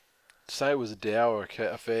 To say it was a dour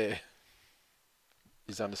affair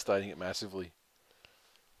is understating it massively.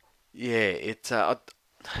 Yeah,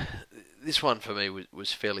 this one for me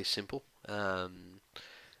was fairly simple. The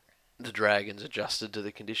Dragons adjusted to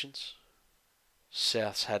the conditions.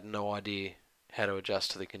 Souths had no idea how to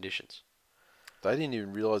adjust to the conditions. They didn't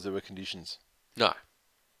even realise there were conditions. No.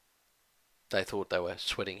 They thought they were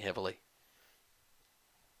sweating heavily.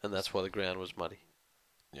 And that's why the ground was muddy.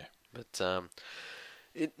 Yeah. But,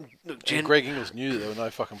 and Greg Ingles knew that there were no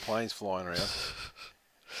fucking planes flying around.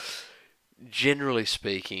 Generally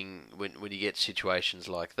speaking, when you get situations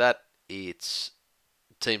like that, it's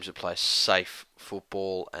teams that play safe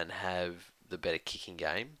football and have the better kicking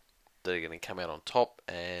game that are going to come out on top,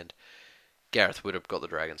 and Gareth Widdop got the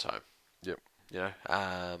Dragons home. Yep. You know,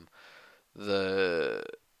 the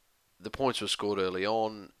points were scored early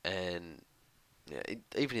on, and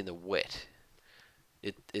even in the wet,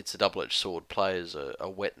 it's a double-edged sword. Players are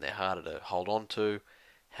wet and they're harder to hold on to.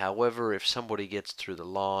 However, if somebody gets through the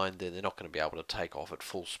line, then they're not going to be able to take off at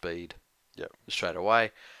full speed straight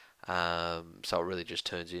away. So it really just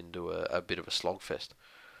turns into a bit of a slogfest.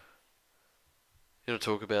 You want to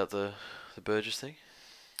talk about the Burgess thing?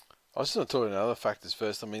 I was just going to talk about other factors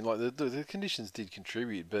first. I mean, like the conditions did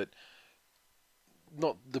contribute, but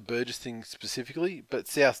not the Burgess thing specifically. But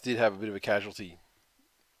South did have a bit of a casualty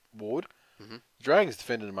ward. Mm-hmm. Dragons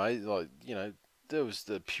defended amazing. Like, you know, there was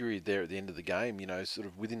the period there at the end of the game, you know, sort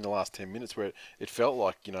of within the last 10 minutes where it felt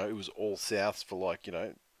like, you know, it was all Souths for like, you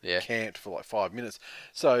know, camped for like 5 minutes.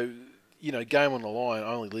 So, you know, game on the line,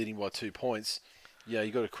 only leading by 2 points. Yeah,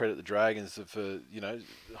 you got to credit the Dragons for, you know,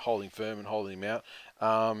 holding firm and holding him out.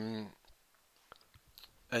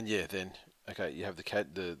 And yeah, then okay, you have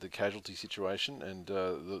the casualty situation, and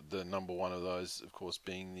the number one of those, of course,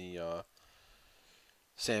 being the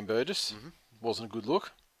Sam Burgess. Mm-hmm. Wasn't a good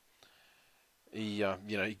look. He,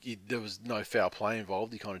 you know, there was no foul play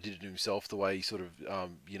involved. He kind of did it to himself the way he sort of,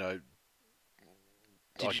 you know,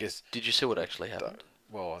 Did you see what actually happened?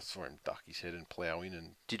 Well, I saw him duck his head and plough in,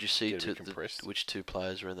 and did you see compressed. which two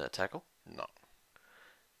players were in that tackle? No.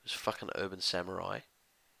 It was fucking Urban Samurai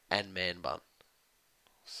and Man Bun.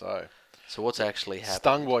 So what's actually happened?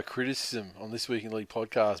 Stung by criticism on This Week in League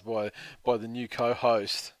podcast by the new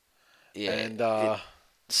co-host. Yeah, and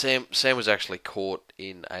Sam was actually caught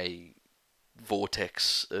in a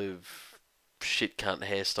vortex of shit cunt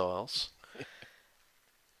hairstyles,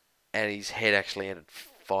 and his head actually entered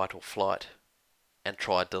fight or flight, and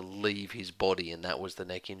tried to leave his body, and that was the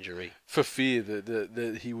neck injury. For fear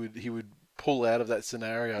that he would pull out of that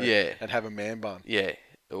scenario, and have a man bun. Yeah,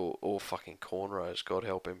 or fucking cornrows, God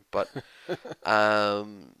help him. But I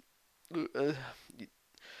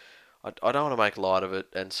don't want to make light of it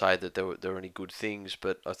and say that there were any good things,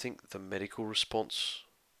 but I think the medical response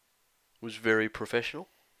was very professional.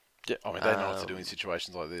 Yeah, I mean, they know what to do in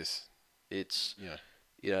situations like this. It's,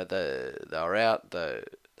 you know, they were out, they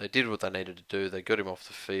did what they needed to do, they got him off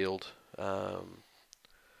the field. I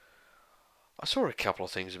saw a couple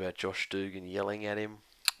of things about Josh Dugan yelling at him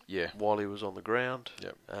while he was on the ground.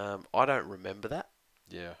 Yep. I don't remember that.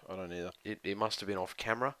 Yeah, I don't either. It must have been off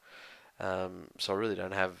camera. So I really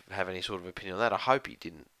don't have any sort of opinion on that. I hope he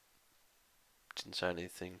didn't say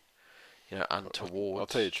anything, you know, untoward. I'll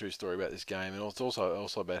tell you a true story about this game, and it's also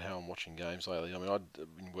about how I'm watching games lately. I mean, I've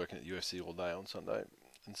been working at the UFC all day on Sunday,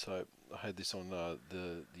 and so I had this on the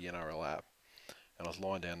NRL app, and I was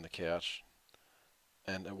lying down on the couch,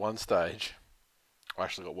 and at one stage, I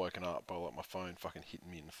actually got woken up by like my phone fucking hitting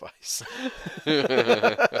me in the face.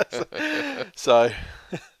 so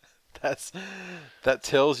that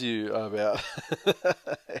tells you about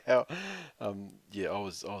how I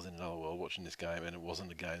was in another world watching this game, and it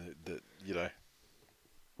wasn't a game that you know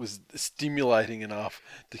was stimulating enough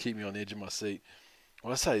to keep me on the edge of my seat.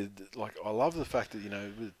 When I say, like, I love the fact that, you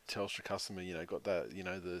know, with Telstra customer, you know, got that, you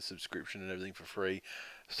know, the subscription and everything for free.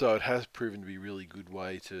 So it has proven to be a really good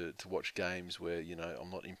way to watch games where, you know, I'm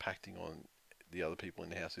not impacting on the other people in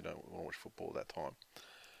the house who don't want to watch football at that time.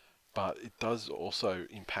 But it does also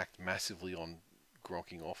impact massively on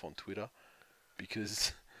gronking off on Twitter,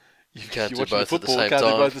 because you can't do both at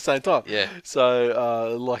the same time. Yeah.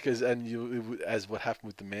 So, as what happened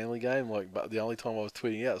with the Manly game, like, but the only time I was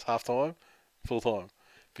tweeting out was half time, full time,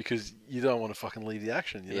 because you don't want to fucking leave the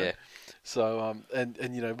action, you know. Yeah. So,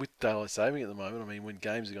 and you know, with daylight saving at the moment, I mean, when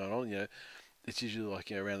games are going on, you know, it's usually like,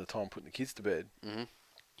 you know, around the time putting the kids to bed,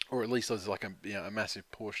 or at least there's like a massive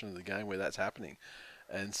portion of the game where that's happening,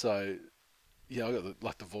 and so, yeah, I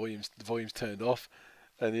got the volumes turned off.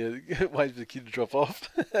 And waiting for the kid to drop off,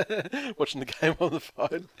 watching the game on the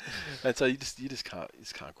phone, and so you just can't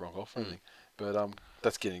gronk off or anything. But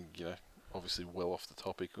that's getting, you know, obviously well off the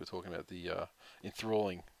topic. We're talking about the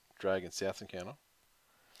enthralling Dragon South encounter.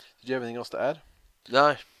 Did you have anything else to add?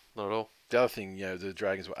 No, not at all. The other thing, you know, the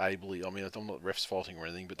Dragons were ably, I mean, I'm not refs faulting or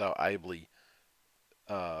anything, but they were ably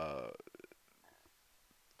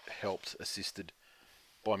helped, assisted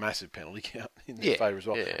by massive penalty count in their favour as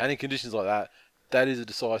well. Yeah. And in conditions like that, that is a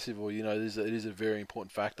decisive, or it is a very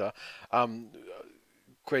important factor.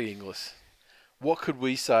 Greg Inglis, what could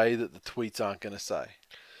we say that the tweets aren't going to say?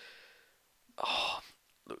 Oh,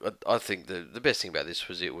 look, I think the best thing about this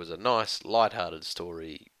was it was a nice, light-hearted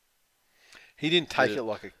story. He didn't take it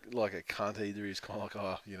like a cunt either. He was kind of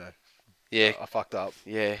like, Yeah, I fucked up.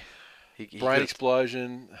 yeah. He Brain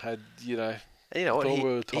explosion had, And you know what? thought we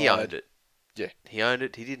were He tired. owned it. Yeah. He owned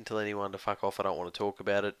it. He didn't tell anyone to fuck off. I don't want to talk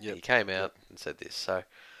about it. Yep. He came out and said this. So,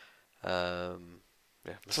 yeah.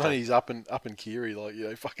 It's funny, he's up and Kiri, like,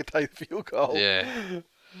 fucking take the field goal. Yeah.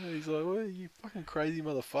 He's like, what are you fucking crazy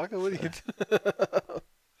motherfucker?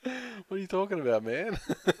 What are you talking about, man?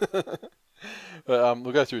 But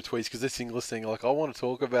we'll go through tweets because this English thing, like, I want to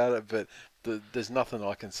talk about it, but there's nothing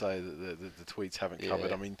I can say that the tweets haven't covered.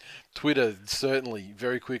 Yeah. I mean, Twitter certainly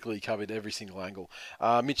very quickly covered every single angle.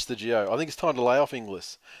 Mitch the Geo, I think it's time to lay off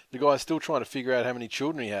Inglis. The guy's still trying to figure out how many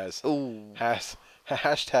children he has. Ooh.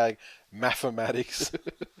 Hashtag mathematics.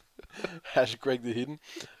 Hashtag Greg the Hidden.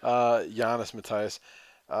 Giannis Mateus.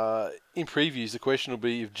 In previews, the question will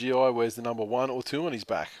be if GI wears the number 1 or 2 on his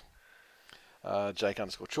back.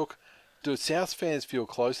 Jake_Chook. Do South fans feel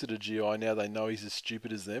closer to GI now they know he's as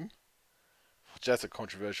stupid as them? That's a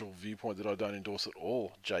controversial viewpoint that I don't endorse at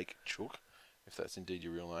all, Jake Chook, if that's indeed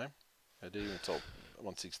your real name. How dare you insult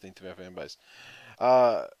 1/16th of our fan base.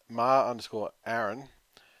 Ma_Aaron.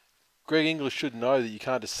 Greg Inglis should know that you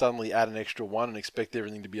can't just suddenly add an extra 1 and expect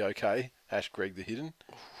everything to be okay. Greg the Hidden.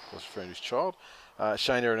 Was referring to his child.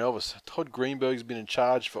 Shane Aaron Elvis. Todd Greenberg's been in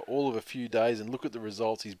charge for all of a few days, and look at the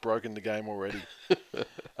results. He's broken the game already.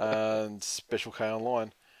 And Special K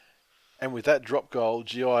Online. And with that drop goal,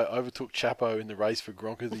 GI overtook Chapo in the race for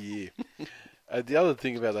Gronk of the Year. The other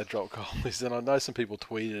thing about that drop goal is, and I know some people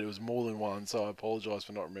tweeted it was more than one, so I apologise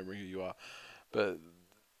for not remembering who you are. But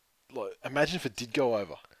imagine if it did go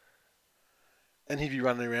over. And he'd be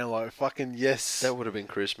running around like, fucking yes. That would have been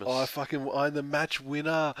Christmas. I'm the match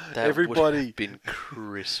winner. That Everybody. would have been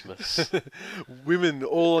Christmas. Women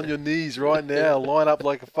all on your knees right now. Line up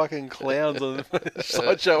like fucking clowns on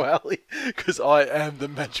Sideshow Alley. Because I am the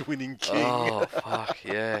match winning king. Oh, fuck,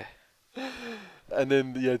 yeah. And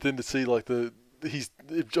then, then to see like I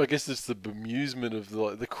guess it's the bemusement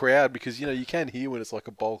of the crowd, because, you can hear when it's like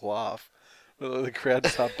a bulk laugh. The crowd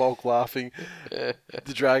start bulk laughing.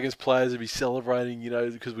 The Dragons players would be celebrating,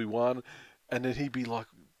 because we won. And then he'd be like,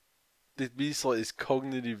 there'd be this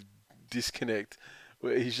cognitive disconnect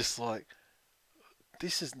where he's just like,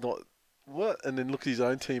 this is not, what? And then look at his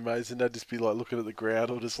own teammates and they'd just be like looking at the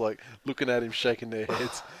ground or just like looking at him, shaking their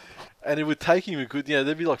heads. And it would take him a good,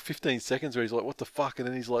 there'd be like 15 seconds where he's like, what the fuck? And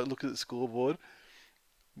then he's like, look at the scoreboard.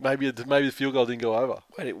 Maybe the field goal didn't go over.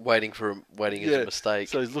 Waiting as a mistake.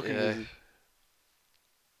 So he's looking at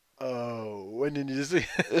oh, and then you just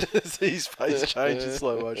see his face change in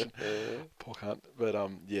slow motion. Poor cunt. But,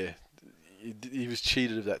 he was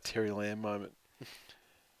cheated of that Terry Lamb moment.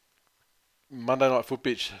 Monday Night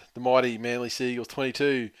Footpitch, the mighty Manly Seagulls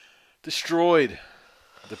 22 destroyed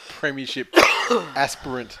the Premiership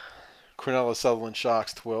aspirant Cronulla Sutherland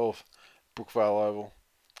Sharks 12, Brookvale Oval.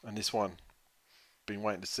 And this one, been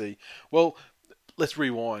waiting to see. Well, let's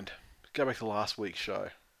rewind. Go back to last week's show.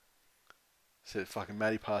 Said fucking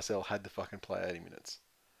Matty Parcell had to fucking play 80 minutes.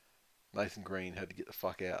 Nathan Green had to get the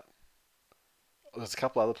fuck out. There's a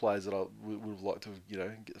couple other players that I would have liked to,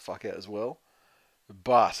 get the fuck out as well.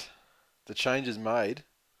 But the changes made,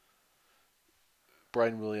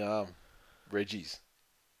 Braden William, Reggie's,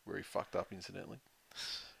 where he fucked up incidentally.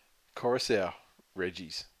 Coruscant,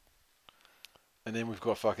 Reggie's. And then we've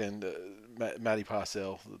got fucking Matty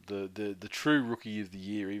Parcell, the true rookie of the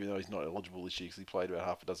year, even though he's not eligible this year because he played about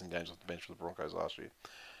half a dozen games off the bench for the Broncos last year.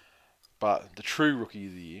 But the true rookie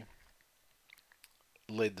of the year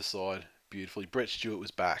led the side beautifully. Brett Stewart was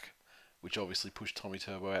back, which obviously pushed Tommy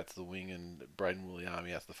Turbo out to the wing and Braden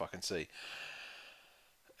Williami out to the fucking sea.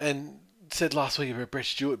 And said last week about Brett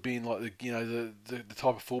Stewart being like the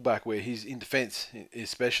type of fullback where he's in defence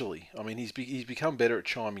especially. I mean, he's become better at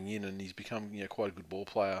chiming in and he's become quite a good ball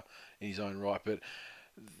player in his own right. But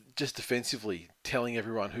just defensively, telling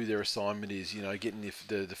everyone who their assignment is, getting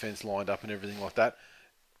the defence lined up and everything like that,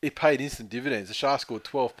 it paid instant dividends. The Sharks scored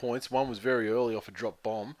 12 points. One was very early off a drop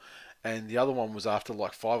bomb. And the other one was after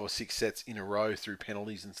like 5 or 6 sets in a row through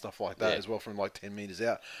penalties and stuff like that as well from like 10 metres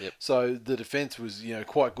out. Yep. So the defence was,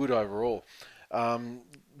 quite good overall.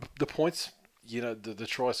 The points, the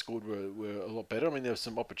tries scored were a lot better. I mean, there was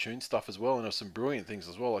some opportune stuff as well, and there was some brilliant things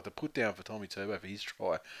as well, like the put down for Tommy Turbo for his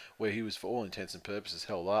try, where he was, for all intents and purposes,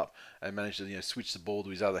 held up and managed to switch the ball to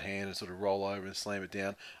his other hand and sort of roll over and slam it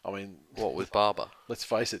down. I mean, What with Barber? let's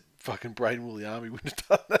face it, fucking Braden Williami wouldn't have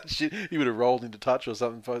done that shit. He would have rolled into touch or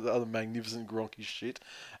something for the other magnificent Gronky shit.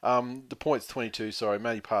 The points 22, sorry,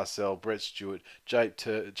 Matty Parcell, Brett Stewart, Jake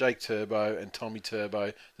Turbo and Tommy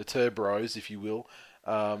Turbo, the Turbros, if you will,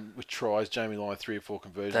 with tries, Jamie Lyon 3 or 4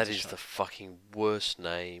 conversions. That is the fucking worst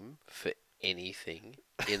name for anything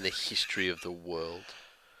in the history of the world.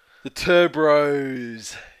 The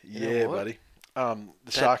Turbros. You know Yeah, what? buddy.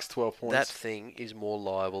 The Sharks 12 points. That thing is more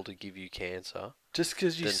liable to give you cancer just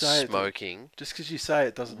because you than say smoking. Just because you say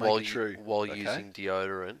it doesn't make it true. While okay? using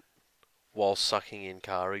deodorant, while sucking in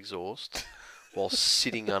car exhaust, while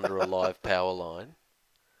sitting under a live power line.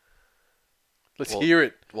 Let's hear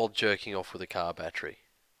it. While jerking off with a car battery.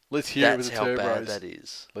 Let's hear it with That's the how Turbros. bad that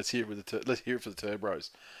is. Let's hear it let's hear it for the Turbros.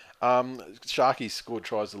 Sharkies scored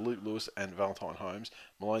tries to Luke Lewis and Valentine Holmes.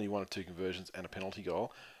 Maloney 1 of 2 conversions and a penalty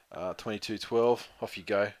goal. 22-12. Off you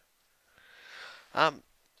go.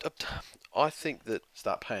 I think that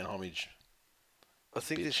Start paying homage.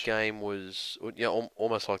 this game was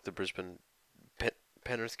almost like the Brisbane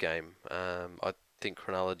Penrith game. I think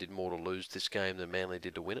Cronulla did more to lose this game than Manly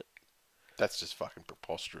did to win it. That's just fucking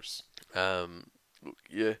preposterous.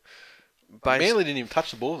 Yeah. Manly didn't even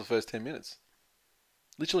touch the ball for the first 10 minutes.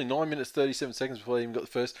 Literally 9 minutes 37 seconds before they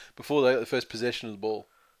got the first possession of the ball.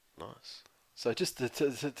 Nice. So just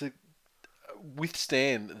to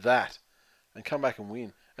withstand that and come back and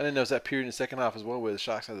win. And then there was that period in the second half as well where the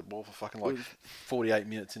Sharks had the ball for fucking 48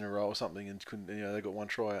 minutes in a row or something and couldn't. They got one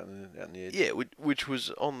try out in the edge. Yeah, which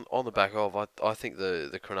was on the back of I think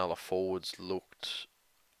the Cronulla forwards looked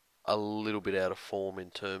a little bit out of form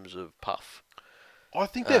in terms of puff. I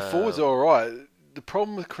think their forwards are all right. The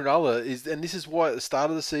problem with Cronulla is, and this is why at the start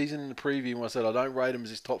of the season in the preview, when I said I don't rate them as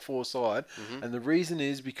his top 4 side, and the reason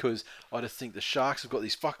is because I just think the Sharks have got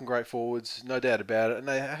these fucking great forwards, no doubt about it, and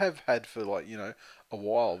they have had for a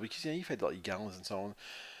while, because you've had like your Gunners and so on.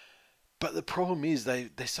 But the problem is they're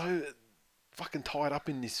so fucking tied up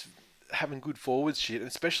in this having good forwards shit, and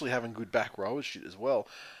especially having good back rowers shit as well,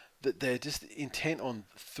 that they're just intent on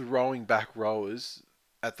throwing back rowers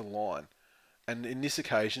at the line. And in this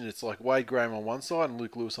occasion, it's like Wade Graham on one side and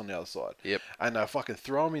Luke Lewis on the other side. Yep. And they fucking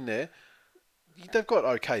throw them in there. They've got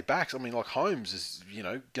okay backs. I mean, like Holmes is,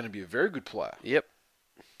 going to be a very good player. Yep.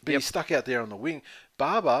 But he's stuck out there on the wing.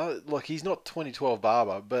 Barber, he's not 2012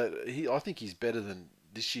 Barber, but I think he's better than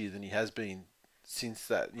this year than he has been since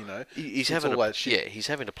that, He's since having all that shit. he's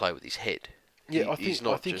having to play with his head. Yeah, he's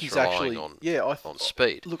I think he's actually on on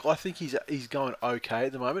speed. Look, I think he's going okay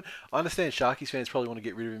at the moment. I understand Sharkies fans probably want to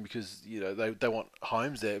get rid of him because they want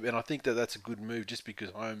Holmes there, and I think that's a good move just because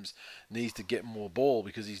Holmes needs to get more ball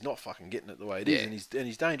because he's not fucking getting it the way it is, and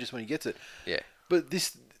he's dangerous when he gets it. Yeah. But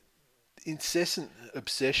this incessant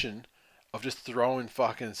obsession of just throwing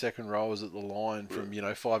fucking second rowers at the line from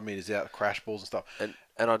 5 meters out, crash balls and stuff.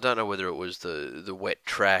 And I don't know whether it was the wet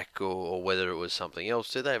track or whether it was something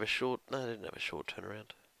else. Did they have a short? No, they didn't have a short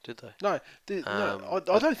turnaround, did they? No,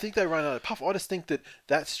 I don't think they ran out of puff. I just think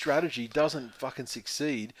that strategy doesn't fucking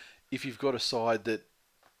succeed if you've got a side that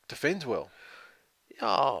defends well.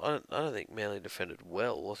 Oh, I don't think Manly defended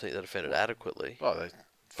well. I think they defended adequately. Oh, they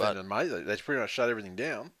defended amazing. They pretty much shut everything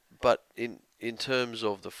down. But in terms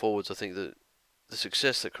of the forwards, I think that the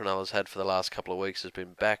success that Cronulla's had for the last couple of weeks has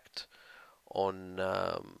been backed on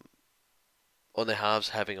their halves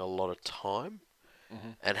having a lot of time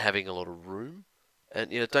and having a lot of room.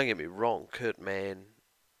 And don't get me wrong, Kurt Mann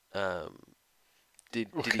did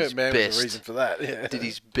his Mann best. Was the reason for that. Yeah. Did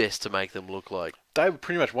his best to make them look like they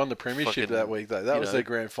pretty much won the premiership that week. Though that was their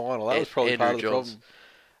grand final. That was probably part of the problem.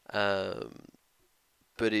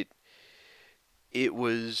 But it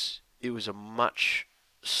was a much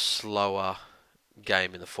slower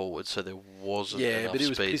game in the forward, so there wasn't enough but it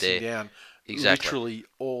was speed pissing there. down Exactly. literally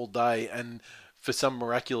all day, and for some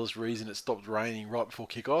miraculous reason it stopped raining right before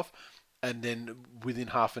kickoff, and then within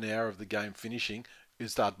half an hour of the game finishing it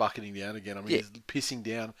started bucketing down again. I mean, it's pissing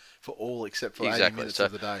down for all except for 80 minutes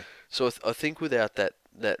of the day. So I think without that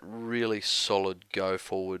really solid go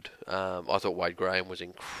forward, I thought Wade Graham was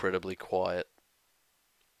incredibly quiet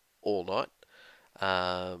all night.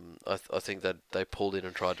 I think that they pulled in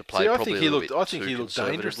and tried to play. I think he looked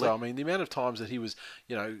dangerous though. I mean, the amount of times that he was,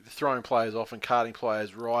 throwing players off and carting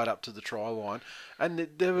players right up to the try line, and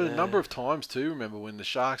there were a number of times too. Remember when the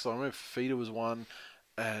Sharks? I remember Feeder was one,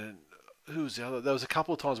 and who was the other? There was a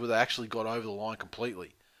couple of times where they actually got over the line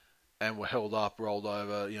completely, and were held up, rolled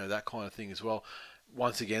over, that kind of thing as well.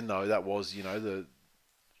 once again, though, that was, the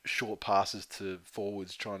short passes to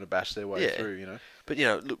forwards trying to bash their way Yeah. through, But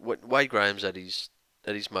look, Wade Graham's at his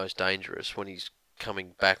most dangerous when he's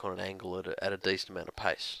coming back on an angle at a decent amount of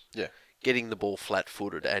pace. Yeah. Getting the ball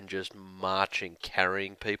flat-footed and just marching,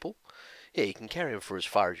 carrying people. Yeah, you can carry them for as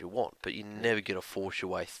far as you want, but you're never going to force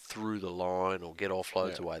your way through the line or get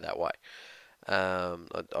offloads away that way. I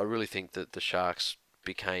really think that the Sharks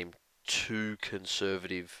became too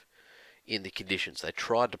conservative in the conditions. They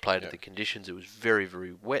tried to play to the conditions. It was very,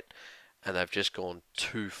 very wet, and they've just gone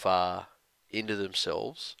too far into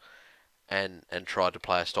themselves and tried to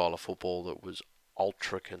play a style of football that was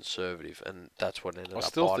ultra conservative, and that's what ended up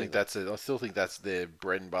biting them. I still think that's their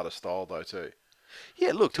bread and butter style, though, too.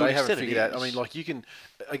 Yeah, look, to They an haven't extent figured it out. is. I mean, like, you can,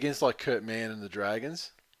 against like Kurt Mann and the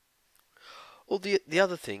Dragons, Well, the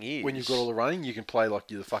other thing is, when you've got all the running, you can play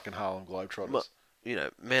like you're the fucking Harlem Globetrotters.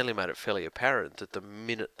 Manly made it fairly apparent that the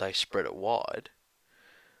minute they spread it wide,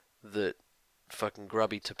 that fucking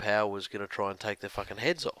grubby Tapau was going to try and take their fucking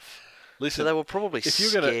heads off. Listen, So they were probably if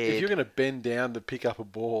scared. you're gonna bend down to pick up a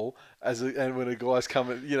ball and when a guy's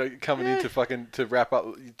coming in to fucking to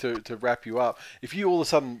wrap you up, if you all of a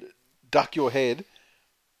sudden duck your head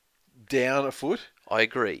down a foot, I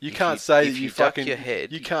agree. you If can't say if that you duck fucking your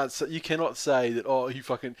head. you cannot say that you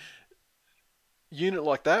fucking unit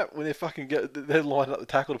like that when they're lining up the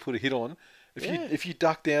tackle to put a hit on. If you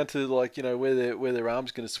duck down to where their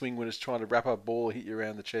arm's going to swing when it's trying to wrap up a ball or hit you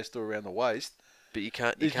around the chest or around the waist. But you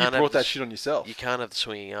can't. You have brought that shit on yourself. You can't have the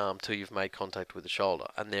swinging arm till you've made contact with the shoulder,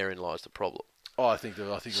 and therein lies the problem. Oh, I think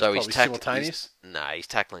it's So probably simultaneous. His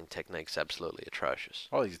tackling technique's absolutely atrocious.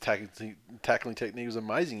 I think his tackling technique was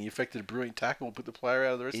amazing. He effected a brilliant tackle and put the player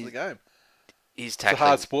out of the rest of the game. It's a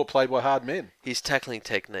hard sport played by hard men. His tackling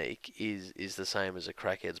technique is the same as a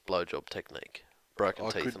crackhead's blowjob technique, broken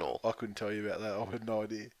teeth and all. I couldn't tell you about that. I had no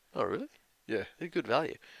idea. Oh, really? Yeah. They're good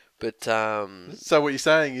value. But So what you're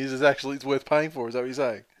saying is it's worth paying for? Is that what you're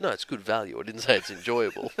saying? no, it's good value. I didn't say it's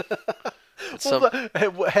enjoyable.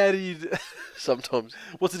 How do you? Sometimes,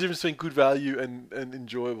 What's the difference between good value and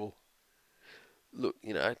enjoyable? look,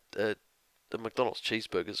 the McDonald's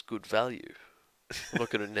cheeseburger's good value. I'm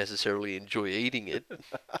not going to necessarily enjoy eating it,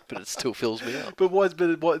 but it still fills me up. But why?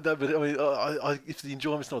 But I mean, if the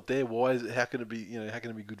enjoyment's not there, why is it? How can it be? How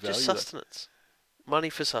can it be good value? Just sustenance.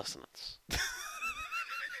 Money for sustenance.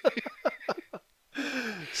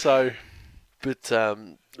 So, But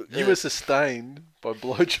you were sustained by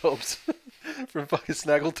blowjobs from fucking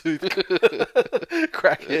snaggletooth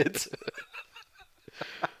crackheads.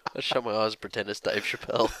 I shut my eyes and pretend it's Dave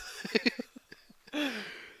Chappelle.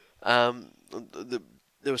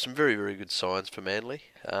 There were some very, very good signs for Manly.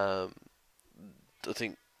 I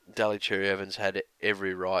think Daly Cherry Evans had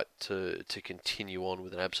every right to continue on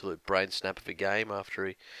with an absolute brain snap of a game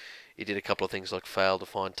after he did a couple of things like fail to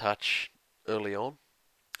find touch early on.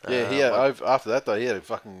 Yeah, after that though, he had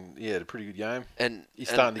a pretty good game. And He's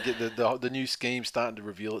starting to get the new scheme starting to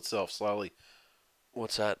reveal itself slowly.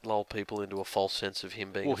 What's that? Lull people into a false sense of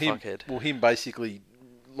him being a fuckhead. Well, him basically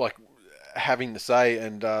like having the say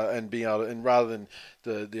and being able to, and rather than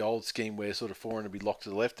the old scheme where sort of Foreign would be locked to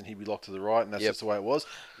the left and he'd be locked to the right, and that's just the way it was.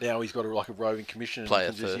 Now he's got a roving commission Player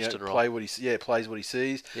and first just, and right. plays what he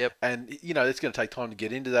sees. Yep. And it's going to take time to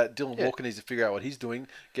get into that. Dylan Walker needs to figure out what he's doing.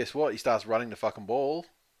 Guess what? He starts running the fucking ball,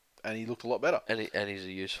 and he looked a lot better. And he's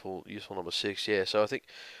a useful number 6. Yeah. So I think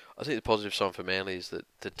the positive sign for Manly is that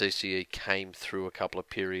the DCE came through a couple of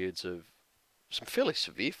periods of some fairly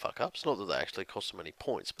severe fuck-ups. Not that they actually cost them any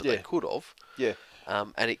points, but they could have. Yeah.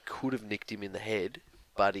 And it could have nicked him in the head,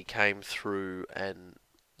 but he came through and...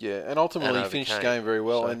 Yeah, and ultimately he finished the game very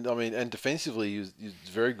well. So- And defensively he was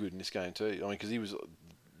very good in this game too. I mean, because he was,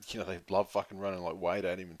 they love fucking running like Wade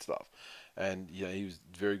at him and stuff. And, he was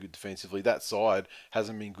very good defensively. That side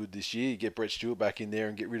hasn't been good this year. You get Brett Stewart back in there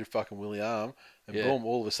and get rid of fucking Willie Arm, and boom,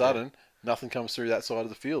 all of a sudden, nothing comes through that side of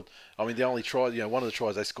the field. I mean, the only try, one of the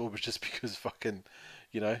tries they scored was just because fucking,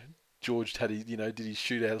 George had did his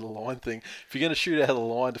shoot out of the line thing. If you're going to shoot out of the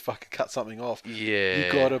line to fucking cut something off, you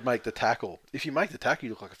got to make the tackle. If you make the tackle, you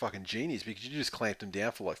look like a fucking genius because you just clamped him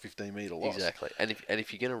down for like 15-metre loss. Exactly. And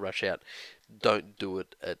if you're going to rush out, don't do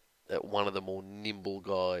it at one of the more nimble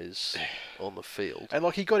guys on the field. And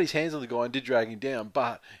he got his hands on the guy and did drag him down,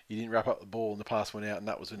 but he didn't wrap up the ball and the pass went out, and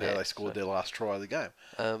that was how they scored their last try of the game.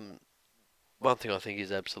 One thing I think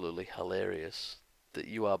is absolutely hilarious, that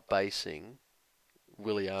you are basing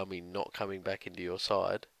Willie Army not coming back into your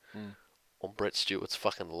side on Brett Stewart's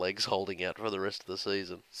fucking legs holding out for the rest of the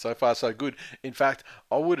season. So far, so good. In fact,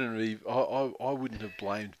 I wouldn't have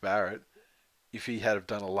blamed Barrett if he had have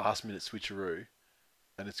done a last-minute switcheroo,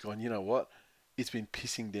 and it's gone, you know what? it's been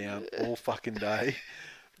pissing down all fucking day.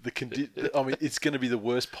 I mean, it's going to be the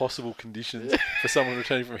worst possible conditions for someone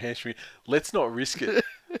returning from hamstring. Let's not risk it.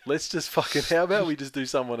 Let's just fucking. How about we just do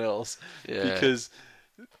someone else? Yeah. Because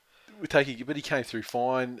we're taking. But he came through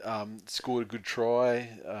fine. Scored a good try.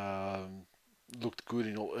 Looked good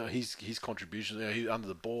in all his contributions. You know, he under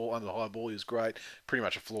the high ball, he was great. Pretty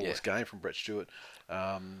much a flawless game from Brett Stewart.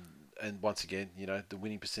 And once again, you know, the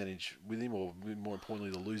winning percentage with him, or more importantly,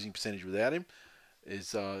 the losing percentage without him,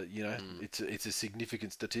 is it's a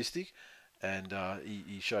significant statistic, and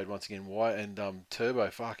he showed once again why. And Turbo,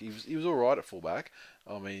 he was all right at fullback.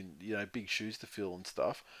 I mean, you know, big shoes to fill and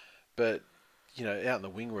stuff, but you know, out in the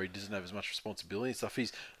wing where he doesn't have as much responsibility and stuff,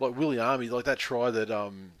 he's like Willie Army, like that try that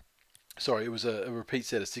it was a repeat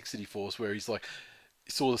set of 6 that he forced where he's like,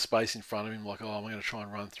 saw the space in front of him, like, oh, I'm going to try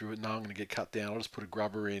and run through it. No, I'm going to get cut down. I'll just put a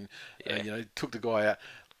grubber in. You know, took the guy out.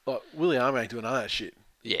 Like, Willie Army ain't doing none of that shit.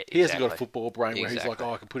 Yeah, exactly. He hasn't got a football brain where he's like,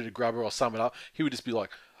 oh, I can put in a grubber, I'll sum it up. He would just be like,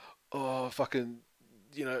 oh, fucking,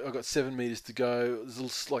 you know, I've got 7 metres to go.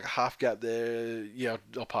 There's like a half gap there. Yeah,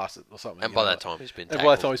 I'll pass it or something. And by that time he's been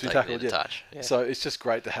tackled. Yeah. So it's just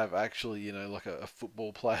great to have actually, you know, like a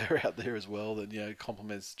football player out there as well that, you know,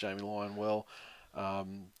 complements Jamie Lyon well.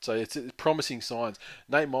 So it's promising signs.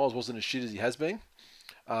 Nate Miles wasn't as shit as he has been,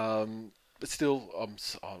 but still, I'm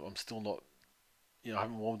still not, you know, I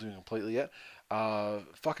haven't warmed to him completely yet.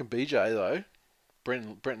 Fucking BJ though,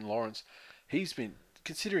 Brenton Lawrence, he's been,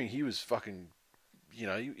 considering he was fucking, you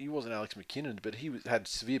know, he wasn't Alex McKinnon, but he had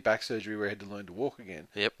severe back surgery where he had to learn to walk again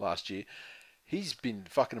last year. He's been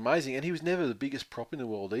fucking amazing, and he was never the biggest prop in the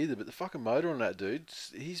world either. But the fucking motor on that dude,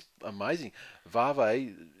 he's amazing.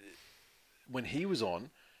 Vave, when he was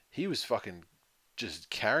on, he was fucking just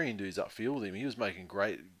carrying dudes upfield with him. He was making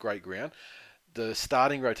great ground. The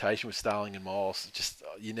starting rotation with Starling and Miles, just,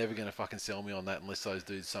 you're never going to fucking sell me on that unless those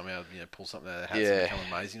dudes somehow, you know, pull something out of their hats and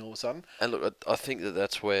become amazing all of a sudden. And look, I think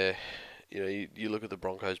that's where, you know, you look at the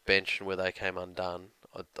Broncos bench and where they came undone.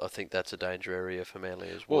 I think that's a danger area for Manly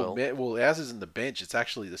as well. Well, ours isn't the bench; it's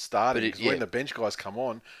actually the starting. Because when the bench guys come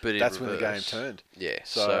on, that's when the game turned. Yeah.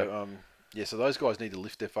 So those guys need to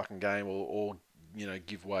lift their fucking game, or you know,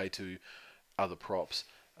 give way to other props.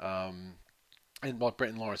 And like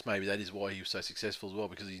Brenton Lawrence, maybe that is why he was so successful as well,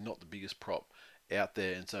 because he's not the biggest prop out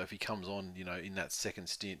there, and so if he comes on, you know, in that second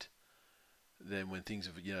stint, then when things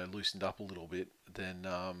have, you know, loosened up a little bit, then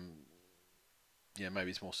maybe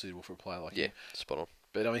it's more suitable for a player like him. Yeah, spot on.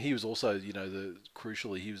 But I mean, he was also, you know,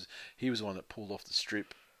 crucially, he was the one that pulled off the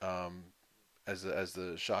strip as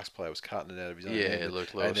the Sharks player was cutting it out of his own hand. Yeah,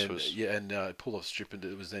 Luke Lewis was. Yeah, and pulled off the strip, and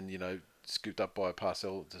it was then, you know, scooped up by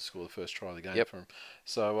Parcell to score the first try of the game for him.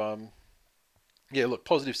 So yeah, look,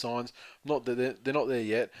 positive signs. Not that they're not there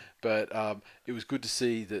yet, but it was good to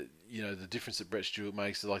see that, you know, the difference that Brett Stewart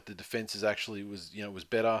makes. Like the defense is actually was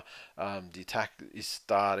better. The attack is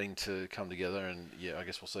starting to come together, and yeah, I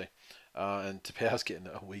guess we'll see. And Tapau's getting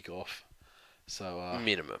a week off, so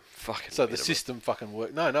minimum. Fucking. So minimum. the system fucking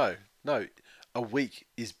work. No. A week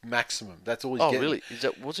is maximum. That's all he's getting. Oh, really? Is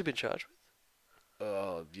that what's he been charged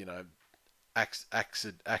with? You know,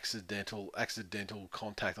 accidental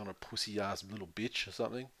contact on a pussy ass little bitch or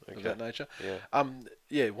something of that nature. Yeah.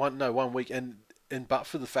 1 week, and but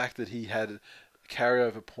for the fact that he had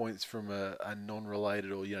carryover points from a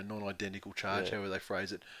non-related or, you know, non-identical charge, however they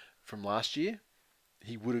phrase it, from last year,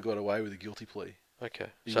 he would have got away with a guilty plea. Okay.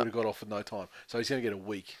 He would have got off with no time. So he's going to get a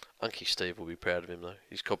week. Unky Steve will be proud of him though.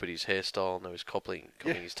 He's copied his hairstyle, now he's copying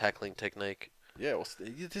his tackling technique. Yeah, well,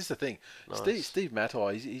 this is the thing. Nice. Steve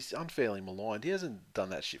Matai, he's unfairly maligned. He hasn't done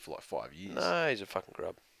that shit for like 5 years. No, he's a fucking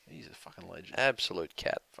grub. He's a fucking legend. Absolute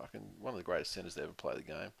cat. Fucking one of the greatest centres to ever play the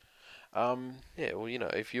game. Yeah, well, you know,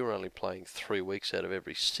 if you were only playing 3 weeks out of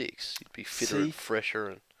every 6, you'd be fitter and fresher.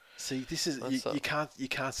 And see, this is you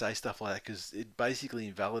can't say stuff like that, because it basically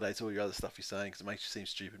invalidates all your other stuff you're saying, because it makes you seem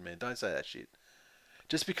stupid, man. Don't say that shit.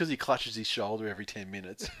 Just because he clutches his shoulder every 10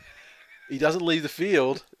 minutes, he doesn't leave the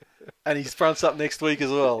field. And he fronts up next week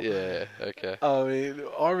as well. Yeah, okay. I mean,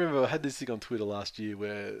 I remember I had this thing on Twitter last year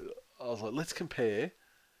where I was like, let's compare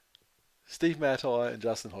Steve Matai and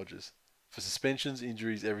Justin Hodges for suspensions,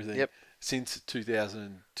 injuries, everything since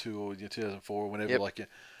 2002 or 2004 or whenever.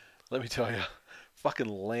 Let me tell you, fucking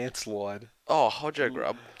landslide. Oh, Hodjo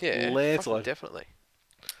grub. Yeah, landslide. Definitely.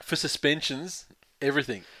 For suspensions,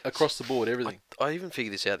 everything. Across the board, everything. I even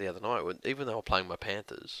figured this out the other night, even though I was playing my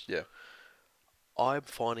Panthers. Yeah. I'm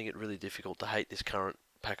finding it really difficult to hate this current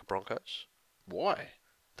pack of Broncos. Why?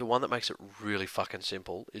 The one that makes it really fucking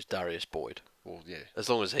simple is Darius Boyd. Well, yeah. As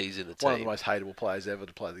long as he's in the team. One of the most hateable players ever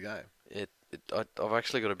to play the game. I've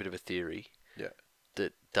actually got a bit of a theory. Yeah.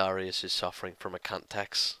 That Darius is suffering from a cunt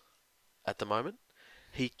tax at the moment.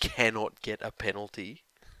 He cannot get a penalty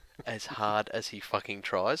as hard as he fucking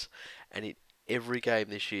tries. And in every game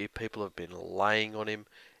this year, people have been laying on him,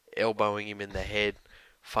 elbowing him in the head,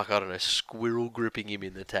 I don't know, squirrel gripping him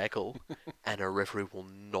in the tackle, and a referee will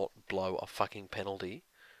not blow a fucking penalty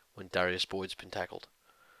when Darius Boyd's been tackled.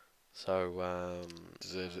 So,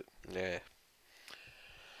 Deserves it. yeah.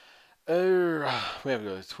 We haven't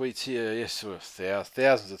got tweets here. Yes, sort of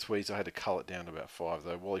thousands of tweets. I had to cull it down to about 5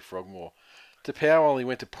 though. Wally Frogmore. Power only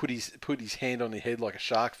went to put his hand on your head like a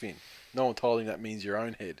shark fin. No one told him that means your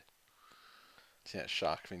own head. See that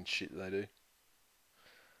shark fin shit they do?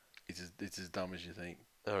 It's as dumb as you think.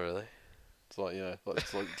 Oh, really? It's like,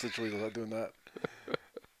 it's literally like doing that.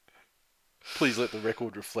 Please let the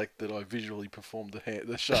record reflect that I visually performed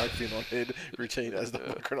the shark fin on head routine as the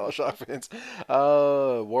crocodile shark fins.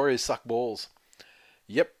 Warriors suck balls.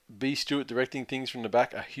 Yep, B. Stewart directing things from the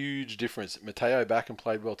back, a huge difference. Mateo back and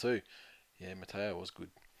played well too. Yeah, Mateo was good.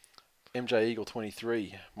 MJ Eagle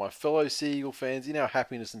 23. My fellow Sea Eagle fans, in our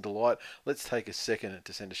happiness and delight, let's take a second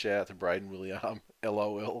to send a shout out to Braden William,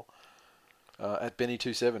 LOL, at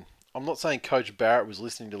Benny27. I'm not saying Coach Barrett was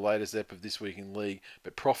listening to the latest ep of This Week in League,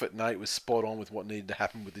 but Prophet Nate was spot on with what needed to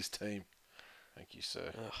happen with this team. Thank you,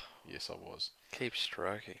 sir. Ugh. Yes, I was. Keep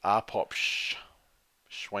stroking. R-Pop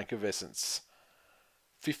Schwankovescence.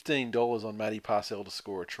 $15 on Matty Parcell to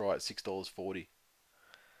score a try at $6.40.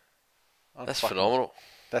 That's phenomenal.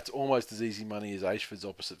 That's almost as easy money as Ashford's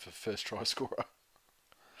opposite for first try scorer.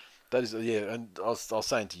 That is, yeah, and I was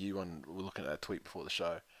saying to you when we were looking at that tweet before the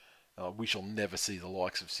show, we shall never see the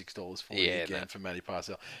likes of $6.40 again for Matty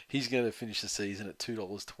Parcell. He's going to finish the season at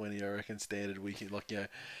 $2.20, I reckon, standard weekend.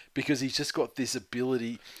 Because he's just got this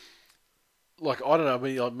ability. I don't know. I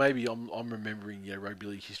mean, maybe I'm remembering rugby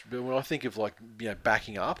league history, but when I think of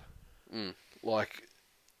backing up,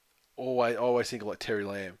 always think of Terry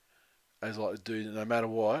Lamb as a dude. No matter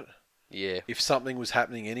what, if something was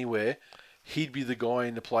happening anywhere, he'd be the guy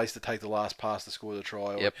in the place to take the last pass to score the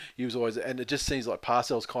try. Yep. He was always, and it just seems like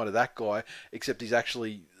Parcell's kind of that guy, except he's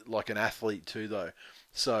actually like an athlete too, though.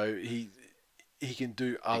 So he can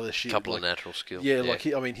do other shit. A couple of natural skills. Yeah,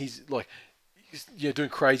 he's doing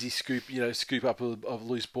crazy scoop up of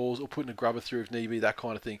loose balls or putting a grubber through if need be, that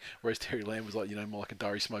kind of thing. Whereas Terry Lamb was more like a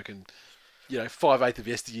durry smoking, 5/8 of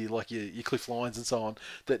yesteryear, like your Cliff Lyons and so on.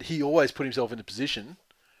 That he always put himself in a position.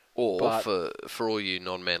 Or for all you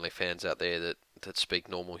non-Manly fans out there that speak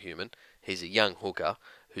normal human, he's a young hooker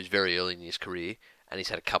who's very early in his career and he's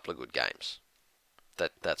had a couple of good games.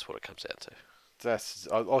 That's what it comes down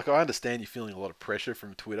to. I understand you're feeling a lot of pressure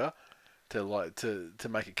from Twitter to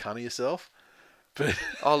make a cunt of yourself. But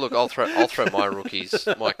look, I'll throw my rookies,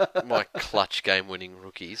 my clutch game-winning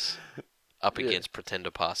rookies, up against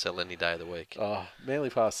Pretender Parcell any day of the week. Oh, Manly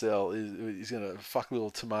Parcell is going to fuck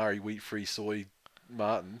little Tamari wheat-free soy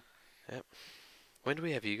Martin. Yep. When do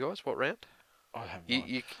we have you guys? What round? I have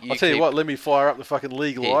I'll tell you what. Let me fire up the fucking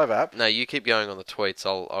League Live app. No, you keep going on the tweets.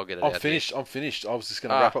 I'll get it. I'm finished. I was just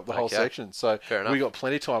going to wrap up the whole section. So fair enough. We got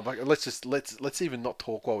plenty of time. Let's even not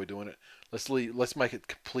talk while we're doing it. Let's make it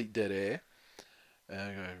complete dead air. Go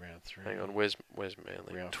round 3. Hang on. Where's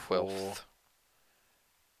Manly? Round 12th. 4,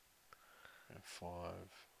 round 5.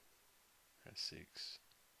 Round 6.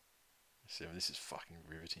 7. This is fucking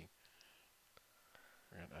riveting.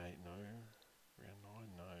 Round 8, no. Round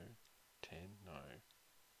 9, no. 10, no.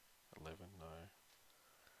 11, no.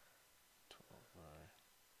 12,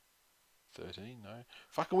 no. 13, no.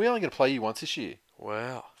 Fucking, we only going to play you once this year.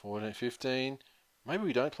 Wow. 14, 15. Maybe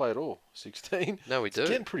we don't play at all. 16. No, we do. It's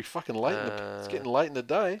getting pretty fucking late. It's getting late in the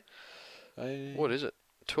day. What is it?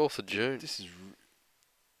 12th of June. This is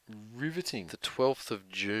riveting. The 12th of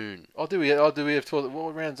June. Do we have 12?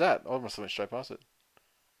 What round's that? I must have went straight past it.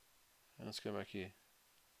 Let's go back here.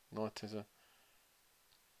 9, 10, 7.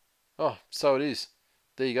 Oh, so it is.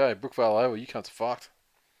 There you go. Brookvale Oval. You cunts are fucked.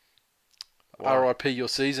 Wow. RIP your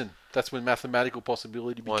season. That's when mathematical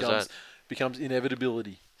possibility becomes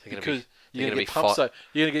inevitability. Because you're gonna get pumped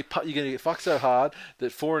you're gonna get fucked so hard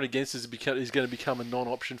that for and against is going to become a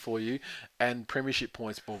non-option for you, and premiership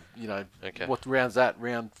points. Well, what round's that?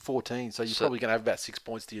 Round 14. So you're probably going to have about 6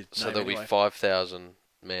 points to your name. So there'll be 5,000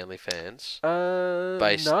 Manly fans.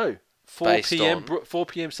 No. 4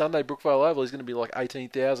 p.m. Sunday, Brookvale Oval is going to be like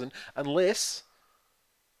 18,000, unless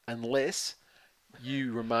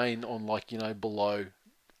you remain on below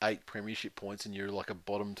 8 premiership points and you're like a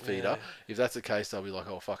bottom feeder. Yeah. If that's the case, they'll be like,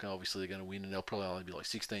 oh fucking, obviously they're going to win, and they'll probably only be like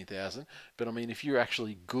 16,000. But I mean, if you're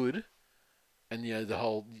actually good, and the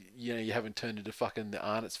whole, you haven't turned into fucking the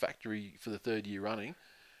Arnott's factory for the 3rd year running.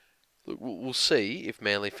 Look, we'll see if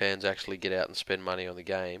Manly fans actually get out and spend money on the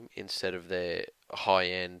game instead of their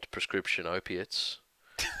high-end prescription opiates.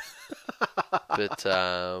 But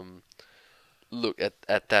look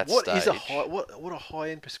at that What stage. is a what are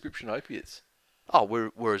high-end prescription opiates?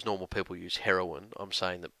 Oh, whereas normal people use heroin, I'm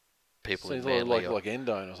saying that people Seems in Manly like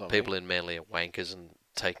endone or something. people in Manly are wankers and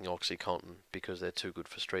taking OxyContin because they're too good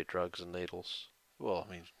for street drugs and needles. Well,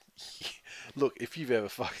 I mean, look, if you've ever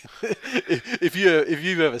fucking if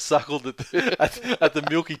you've ever suckled at the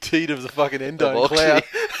milky teat of the fucking endone cloud,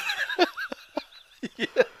 yeah,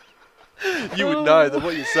 you would know that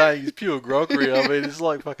what you're saying is pure groggery. I mean, it's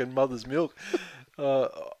like fucking mother's milk.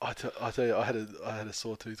 I tell you, I had a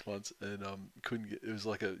sore tooth once, and couldn't get. It was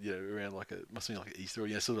like around like must have been like Easter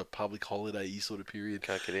or sort of public holiday sort of period.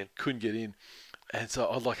 Can't get in. Couldn't get in, and so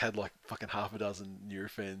I had fucking half a dozen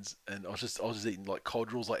Nurophens, and I was just eating like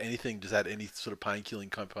Codrils, like anything just had any sort of pain killing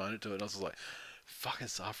component to it. And I was just like fucking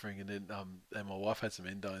suffering, and then and my wife had some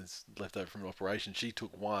endones left over from an operation. She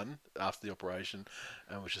took one after the operation,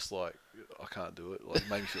 and was just like, I can't do it. Like, it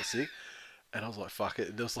made me feel sick. And I was like, fuck it.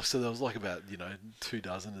 And there was like about 2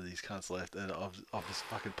 dozen of these cunts left, and I've just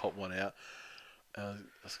fucking popped one out, and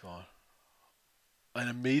I was gone. And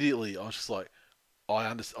immediately I was just like,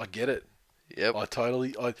 I get it. Yep.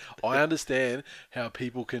 I understand how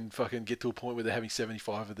people can fucking get to a point where they're having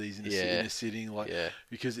 75 of these in a sitting,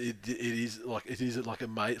 because it is like a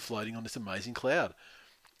mate floating on this amazing cloud,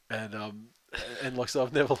 and like, so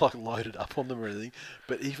I've never like loaded up on them or anything,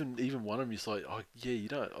 but even one of them is like, oh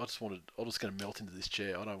yeah, I'm just gonna melt into this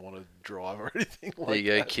chair. I don't want to drive or anything like that. There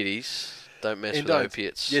you go, kiddies. Don't mess with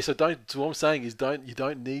opiates. Yeah, so what I'm saying is you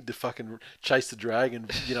don't need to fucking chase the dragon,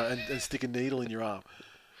 and stick a needle in your arm.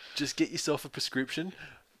 Just get yourself a prescription.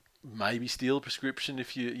 Maybe steal a prescription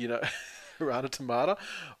if you run a tomato,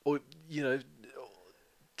 or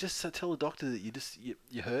just tell the doctor that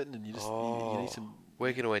you're hurting and you need some.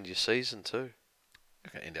 We're going to end your season too.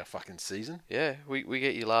 We're going to end our fucking season. Yeah, we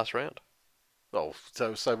get you last round. Oh,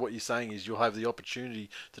 so what you're saying is you'll have the opportunity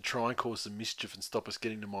to try and cause some mischief and stop us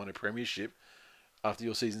getting to minor premiership after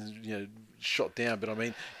your season's shot down. But I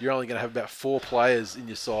mean, you're only going to have about 4 players in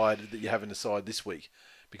your side that you have in the side this week,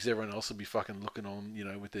 because everyone else will be fucking looking on,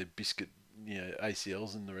 with their biscuit,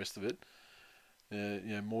 ACLs and the rest of it.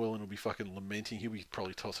 Moylan will be fucking lamenting. He'll be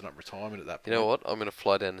probably tossing up retirement at that point. You know what? I'm going to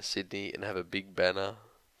fly down to Sydney and have a big banner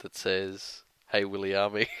that says, "Hey, Willie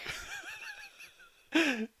Army."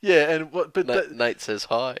 Yeah, and what? But Nate says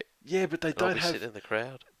hi. Yeah, but they don't have. Sitting in the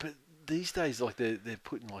crowd. But these days, like they're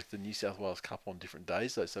putting like the New South Wales Cup on different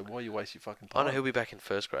days, though. So why you waste your fucking time? I know he'll be back in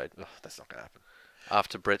first grade. Ugh, that's not going to happen.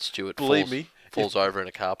 After Brett Stewart falls over in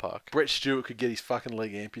a car park. Brett Stewart could get his fucking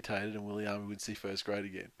leg amputated, and Willie Army would see first grade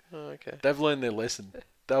again. Oh, okay. They've learned their lesson.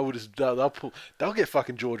 They'll get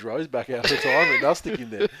fucking George Rose back out of retirement. And they'll stick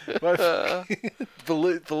him there.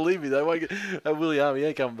 believe me, they won't get Willie Army. He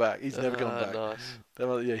ain't coming back. He's never coming back. Nice.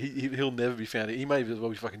 He'll never be found. He may as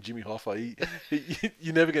well be fucking Jimmy Hoffa.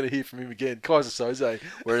 You're never going to hear from him again. Kaiser Soze.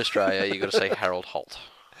 We're in Australia. You got to say Harold Holt.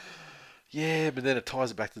 Yeah, but then it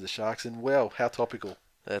ties it back to the Sharks, and well, how topical.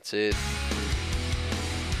 That's it.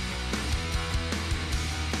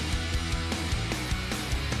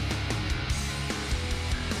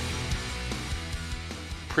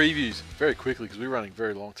 Previews very quickly, because we're running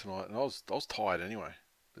very long tonight, and I was tired anyway.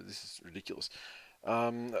 But this is ridiculous.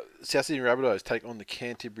 South Sydney Rabbitohs take on the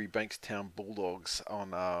Canterbury Bankstown Bulldogs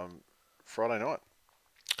on Friday night.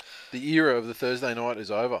 The era of the Thursday night is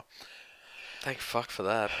over. Thank fuck for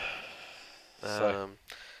that.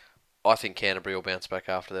 I think Canterbury will bounce back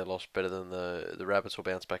after their loss better than the Rabbits will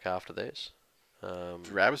bounce back after theirs. The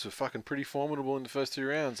Rabbits were fucking pretty formidable in the first 2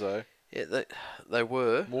 rounds, though. Yeah, they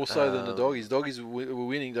were. More so than the Doggies. Doggies were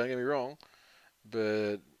winning, don't get me wrong.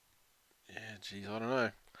 But, yeah, geez, I don't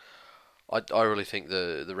know. I really think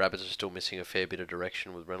the Rabbits are still missing a fair bit of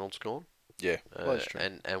direction with Reynolds gone. Yeah, that's true.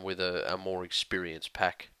 And with a more experienced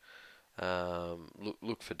pack.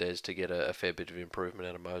 Look for Des to get a fair bit of improvement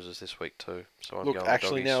out of Moses this week too. So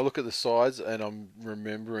now I look at the sides and I'm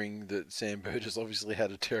remembering that Sam Burgess obviously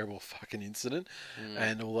had a terrible fucking incident,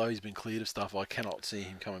 and although he's been cleared of stuff, I cannot see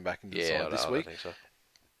him coming back into the side this week. I don't think so.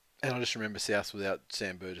 And I just remember South without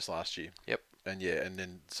Sam Burgess last year. Yep. And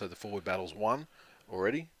then so the forward battle's won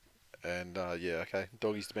already, and okay,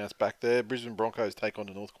 Doggies to bounce back there. Brisbane Broncos take on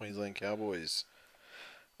the North Queensland Cowboys.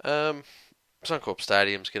 Suncorp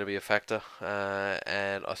Stadium's going to be a factor,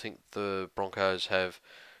 and I think the Broncos have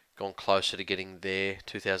gone closer to getting their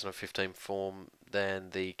 2015 form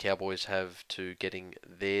than the Cowboys have to getting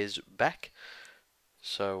theirs back.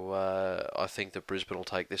 So I think that Brisbane will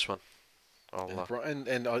take this one.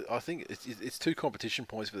 And I think it's 2 competition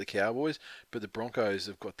points for the Cowboys, but the Broncos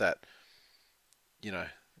have got that,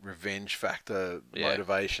 revenge factor, Yeah.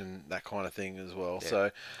 motivation, that kind of thing as well. Yeah.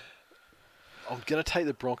 So I'm going to take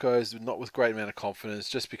the Broncos, not with great amount of confidence,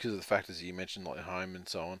 just because of the factors you mentioned, like home and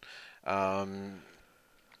so on.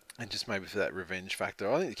 And just maybe for that revenge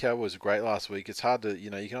factor. I think the Cowboys were great last week. It's hard to,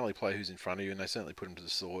 you can only play who's in front of you, and they certainly put them to the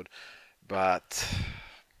sword. But,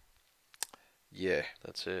 yeah.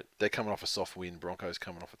 That's it. They're coming off a soft win. Broncos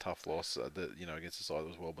coming off a tough loss, against a side that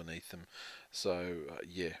was well beneath them. So,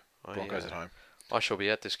 yeah, Broncos at home. I shall be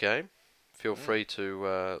at this game. Feel free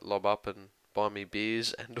to lob up and buy me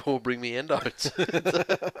beers and or bring me endos.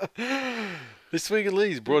 This week at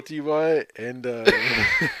least brought to you by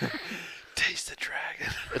Taste the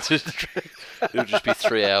Dragon. It'll just be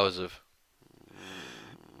 3 hours of.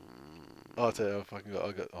 I'll tell you,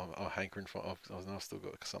 I'm hankering for. I've still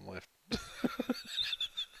got some left.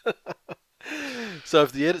 So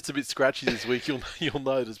if the edit's a bit scratchy this week, you'll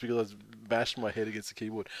notice because I was bashing my head against the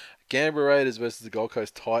keyboard. Canberra Raiders versus the Gold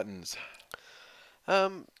Coast Titans.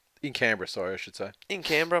 In Canberra, sorry, I should say. In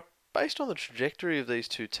Canberra, based on the trajectory of these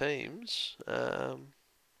two teams, I'm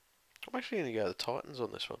actually going to go the Titans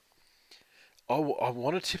on this one. I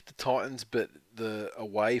want to tip the Titans, but the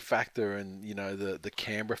away factor and the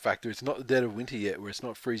Canberra factor. It's not the dead of winter yet, where it's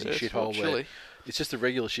not freezing shithole. It's just a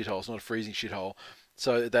regular shithole. It's not a freezing shithole.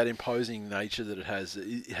 So that imposing nature that it has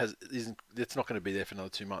it's not going to be there for another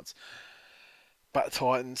 2 months. But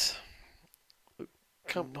Titans,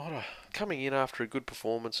 coming in after a good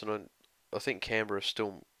performance, and I think Canberra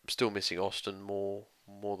still missing Austin more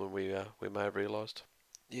than we may have realised.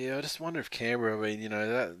 Yeah, I just wonder if Canberra. I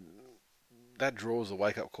mean, that draws a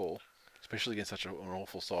wake up call, especially against such an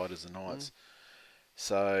awful side as the Knights.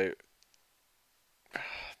 So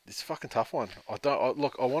it's a fucking tough one. I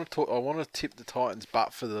want to tip the Titans,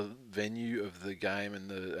 but for the venue of the game and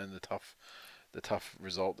the tough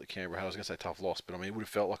result that Canberra had. I was going to say tough loss, but I mean it would have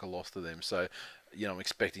felt like a loss to them. So I'm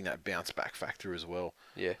expecting that bounce back factor as well.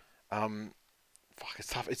 Yeah. It's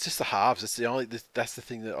tough. It's just the halves. That's the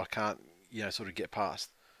thing that I can't sort of get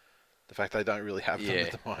past. The fact they don't really have them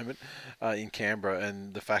at the moment in Canberra,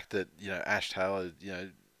 and the fact that Ash Taylor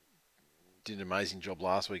did an amazing job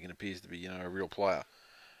last week and appears to be a real player.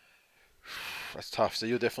 That's tough. So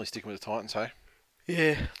you're definitely sticking with the Titans, hey?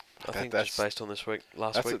 Yeah, I think that's just based on last week.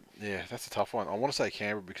 That's a tough one. I want to say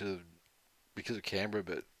Canberra because of Canberra,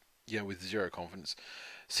 but with zero confidence.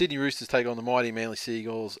 Sydney Roosters take on the mighty Manly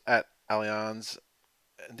Seagulls at Allianz.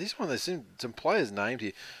 And this one, there's some players named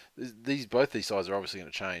here. Both these sides are obviously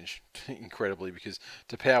going to change incredibly because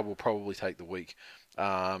TWiL will probably take the week.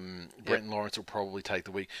 Brenton Lawrence will probably take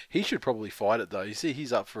the week. He should probably fight it though. You see,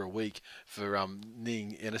 he's up for a week for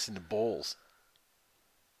kneeing Anderson to balls.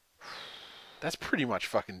 That's pretty much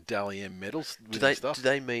fucking Dally M medals. Do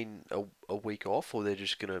they mean a week off, or they're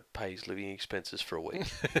just going to pay his living expenses for a week?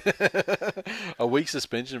 A week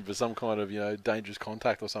suspension for some kind of dangerous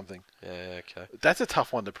contact or something. Yeah, okay. That's a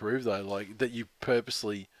tough one to prove though. Like that you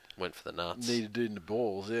purposely went for the nuts. Needed to do in the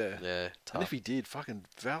balls. Yeah. Yeah. Tough. And if he did, fucking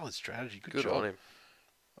valid strategy. Good job on him.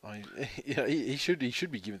 I mean, he should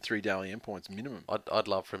be given 3 Dally M points minimum. I'd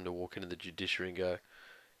love for him to walk into the judiciary and go,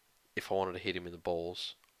 if I wanted to hit him in the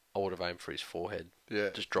balls, I would have aimed for his forehead. Yeah.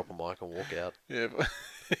 Just drop a mic and walk out. Yeah.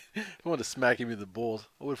 If I wanted to smack him in the balls,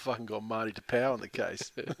 I would have fucking got Marty TWiL in the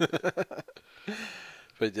case.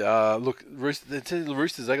 But look, the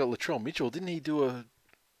Roosters, they got Latrell Mitchell. Didn't he do a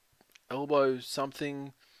elbow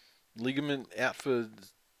something ligament out for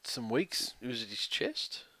some weeks? Was it his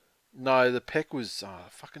chest? No, the pec was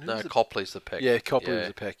fucking. No, Copley's the pec. Yeah, Copley was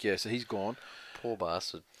the pec. Yeah, so he's gone. Poor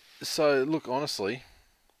bastard. So look, honestly,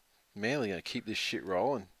 Manly going to keep this shit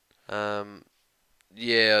rolling.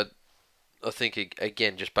 Yeah, I think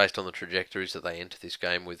again, just based on the trajectories that they enter this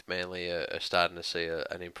game with, Manly are starting to see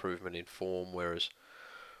an improvement in form, whereas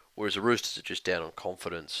the Roosters are just down on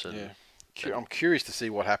confidence. And, I'm curious to see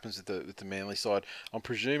what happens with the Manly side. I'm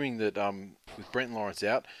presuming that with Brenton Lawrence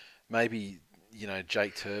out, maybe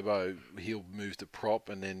Jake Turbo, he'll move to prop,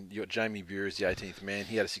 and then you got Jamie Buer as the 18th man.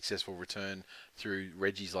 He had a successful return through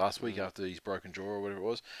Reggie's last week after his broken jaw or whatever it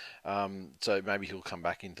was. So maybe he'll come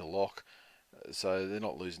back into lock. So they're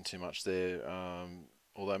not losing too much there.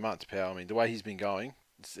 Although Martin TWiL, I mean, the way he's been going,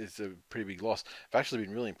 it's a pretty big loss. I've actually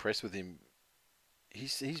been really impressed with him.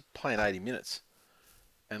 He's playing 80 minutes,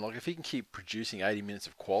 and like if he can keep producing 80 minutes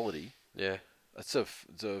of quality, it's a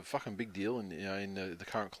fucking big deal in the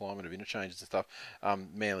current climate of interchanges and stuff.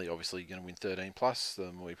 Manly obviously going to win 13 plus.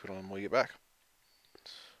 The more we put on, the more we get back.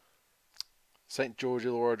 St George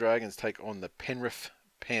Illawarra Dragons take on the Penrith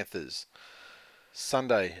Panthers.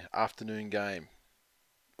 Sunday afternoon game.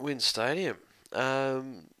 WIN Stadium. I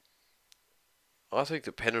think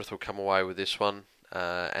the Penrith will come away with this one,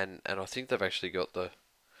 and I think they've actually got the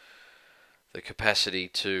the capacity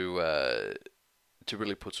to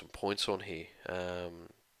really put some points on here.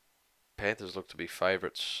 Panthers look to be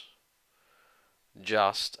favourites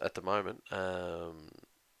just at the moment.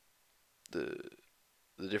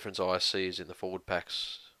 The difference I see is in the forward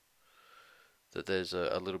packs, that there's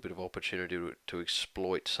a little bit of opportunity to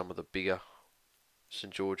exploit some of the bigger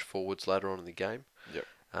St George forwards later on in the game. Yep.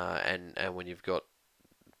 And when you've got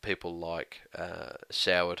people like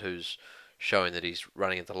Soward, who's showing that he's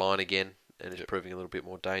running at the line again and is proving a little bit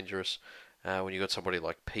more dangerous. When you've got somebody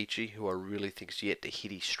like Peachy, who I really think's yet to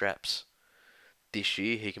hit his straps this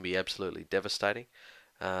year, he can be absolutely devastating.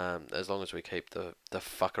 As long as we keep the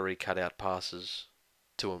fuckery cut out passes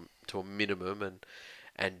to a minimum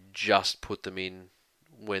and just put them in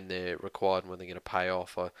when they're required and when they're going to pay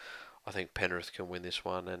off, I think Penrith can win this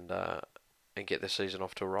one and get their season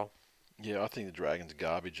off to a roll. Yeah, I think the Dragons are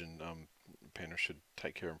garbage, and Penrith should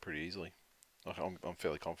take care of them pretty easily. I'm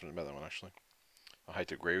fairly confident about that one, actually. I hate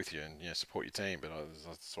to agree with you and support your team, but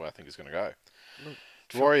that's the way I think it's going to go. Look,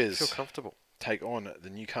 Warriors feel comfortable. Take on the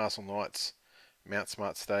Newcastle Knights, Mount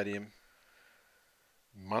Smart Stadium,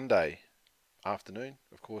 Monday afternoon,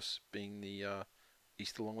 of course, being the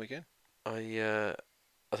Easter long weekend. I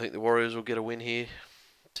think the Warriors will get a win here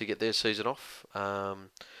to get their season off.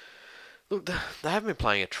 Look, they haven't been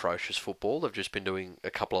playing atrocious football. They've just been doing a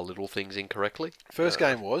couple of little things incorrectly. First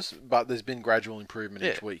game was, but there's been gradual improvement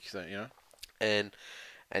each week. So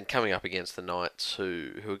and coming up against the Knights,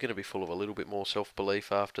 who are going to be full of a little bit more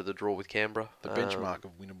self-belief after the draw with Canberra. The benchmark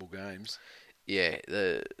of winnable games. Yeah,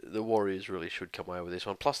 the Warriors really should come away with this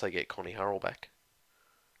one. Plus, they get Connie Hurrell back.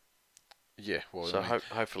 Yeah, well, so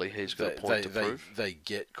hopefully he's got a point to prove. They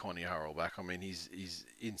get Connie Hurrell back. I mean, he's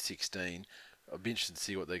in 16. I'll be interested to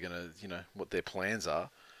see what they're gonna, what their plans are.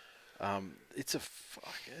 It's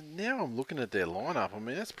now I'm looking at their lineup. I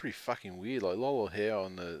mean, that's pretty fucking weird. Like Lola Hare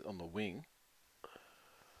on the wing,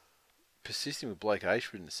 persisting with Blake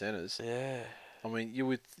Ashford in the centres. Yeah. I mean, you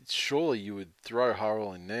would throw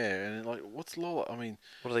Hurrell in there, and what's Lola? I mean,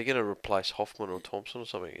 what are they going to replace Hoffman or Thompson or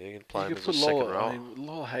something? They can play him as a Lola, second row. I mean,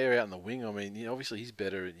 Lola Hare out in the wing. I mean, obviously he's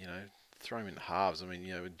better. Throw him in halves. I mean,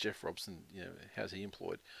 with Jeff Robson, how's he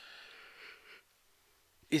employed?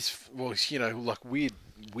 Like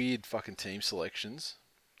weird fucking team selections.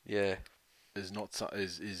 Yeah, is not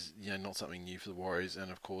something new for the Warriors,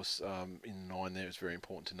 and of course, in 9 there, it's very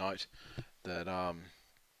important to note that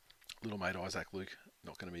little mate Isaac Luke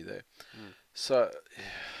not going to be there. So,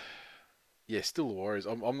 yeah, still the Warriors.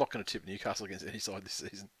 I'm not going to tip Newcastle against any side this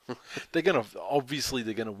season. they're going to win a game.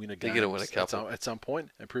 They're going to win a couple at some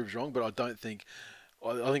point and prove us wrong, but I don't think.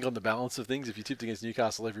 I think on the balance of things, if you tipped against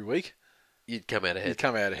Newcastle every week, you'd come out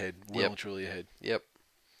ahead. Well and truly ahead. Yep.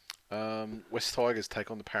 West Tigers take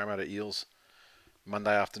on the Parramatta Eels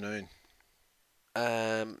Monday afternoon.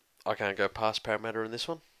 I can't go past Parramatta in this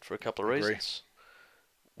one for a couple of reasons.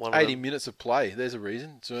 80 minutes of play. There's a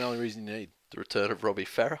reason. It's the only reason you need. The return of Robbie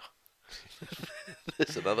Farah.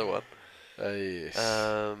 There's another one. Yes.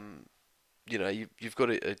 You've got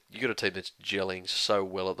a team that's gelling so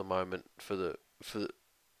well at the moment for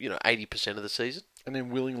 80% of the season, and then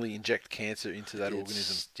willingly inject cancer into that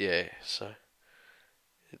organism. Yeah, so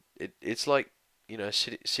it's like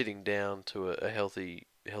sitting down to a healthy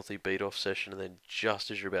beat off session, and then just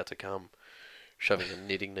as you're about to come, shoving a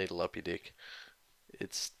knitting needle up your dick.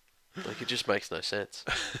 It's like it just makes no sense.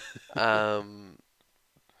 But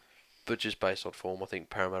just based on form, I think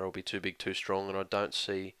Parramatta will be too big, too strong, and I don't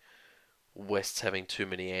see West's having too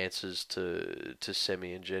many answers to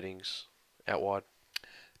Semi and Jennings out wide.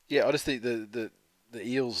 Yeah, I just think the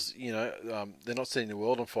Eels, they're not setting the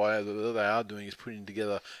world on fire. What they are doing is putting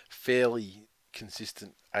together fairly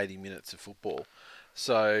consistent 80 minutes of football.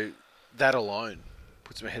 So that alone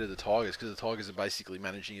puts them ahead of the Tigers, because the Tigers are basically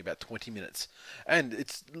managing about 20 minutes. And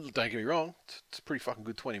don't get me wrong, it's a pretty fucking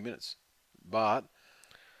good 20 minutes. But,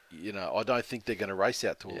 I don't think they're going to race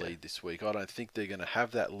out to a lead this week. I don't think they're going to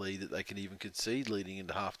have that lead that they can even concede leading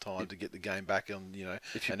into half-time to get the game back on,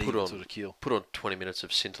 if you an even sort of keel. Put on 20 minutes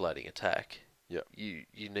of scintillating attack, yep. you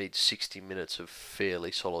need 60 minutes of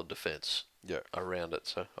fairly solid defence around it.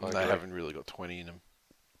 So they haven't really got 20 in them.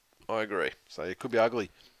 I agree. So it could be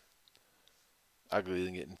ugly. Uglier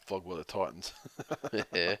than getting flogged by the Titans.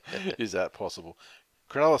 Is that possible?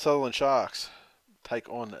 Cronulla Sutherland Sharks take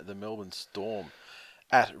on the Melbourne Storm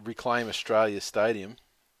at Reclaim Australia Stadium,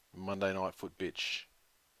 Monday night foot bitch.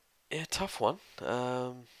 Yeah, tough one.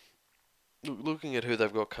 Looking at who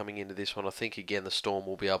they've got coming into this one, I think again the Storm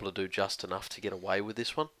will be able to do just enough to get away with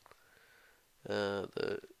this one. The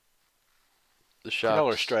Sharks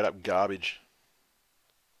Cronulla are straight up garbage.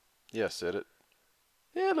 Yeah, I said it.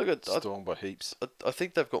 Yeah, look, Storm by heaps. I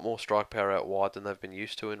think they've got more strike power out wide than they've been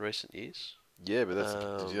used to in recent years. Yeah, but that's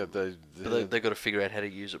They've got to figure out how to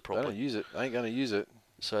use it they properly. don't use it. They ain't going to use it.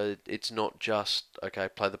 So it's not just, okay,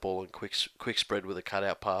 play the ball and quick spread with a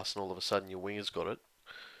cutout pass and all of a sudden your winger's got it.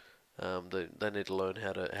 They need to learn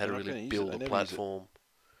how to really build a platform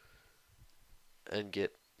and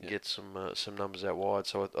get some numbers out wide.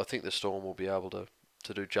 So I think the Storm will be able to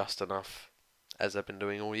do just enough as they've been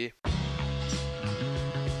doing all year.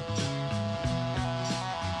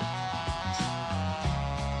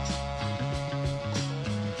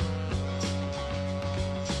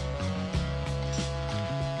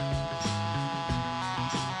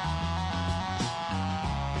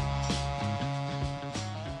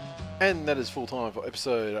 And that is full time for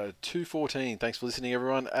episode 214. Thanks for listening,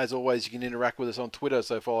 everyone. As always, you can interact with us on Twitter,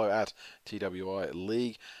 so follow at TWiL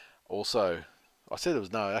League. Also, I said it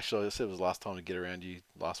was last time to get around you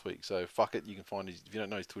last week, so fuck it. You can find his, if you don't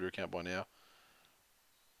know his Twitter account by now.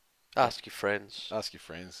 Ask your friends. Ask your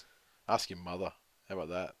friends. Ask your mother. How about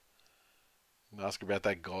that? And ask about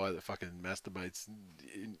that guy that fucking masturbates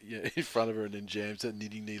in front of her and then jams a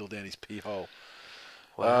knitting needle down his pee hole.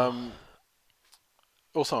 Wow.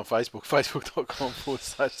 Also on Facebook,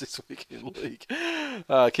 facebook.com/This Week in League.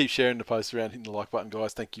 Keep sharing the posts around, hitting the like button,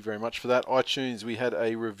 guys. Thank you very much for that. iTunes, we had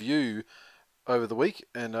a review over the week,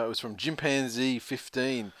 and it was from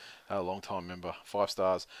Chimpanzee15, a long-time member, 5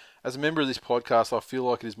 stars. As a member of this podcast, I feel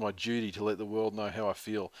like it is my duty to let the world know how I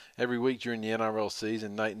feel. Every week during the NRL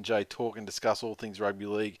season, Nate and Jay talk and discuss all things rugby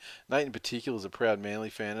league. Nate in particular is a proud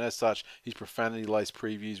Manly fan, and as such, his profanity-laced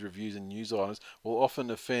previews, reviews and news items will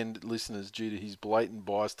often offend listeners due to his blatant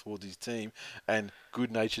bias towards his team and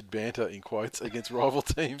good-natured banter, in quotes, against rival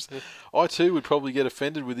teams. I too would probably get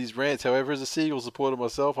offended with his rants. However, as a Seagull supporter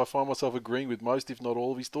myself, I find myself agreeing with most, if not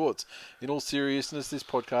all, of his thoughts. In all seriousness, this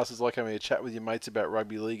podcast is like having a chat with your mates about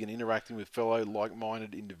rugby league and interacting with fellow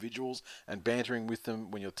like-minded individuals and bantering with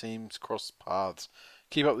them when your teams cross paths.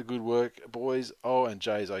 Keep up the good work, boys. Oh, and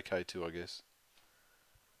Jay's okay too, I guess.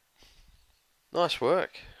 Nice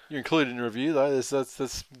work. You're included in the review, though.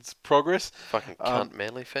 That's progress. Fucking cunt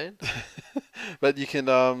Manly fan. But you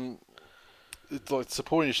can... It's like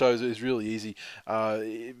supporting your shows is really easy.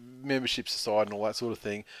 Memberships aside and all that sort of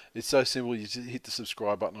thing, it's so simple. You just hit the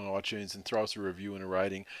subscribe button on iTunes and throw us a review and a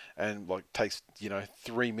rating, and like takes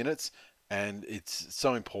 3 minutes, and it's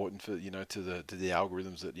so important for to the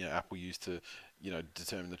algorithms that Apple use to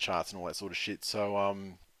determine the charts and all that sort of shit.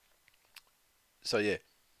 So yeah,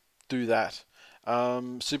 do that.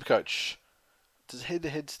 Supercoach, does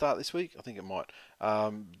head-to-head start this week? I think it might.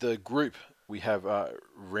 The group, we have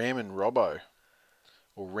Ram and Robbo.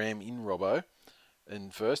 Or Ram in Robbo.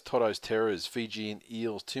 And first, Toto's Terrors, Fijian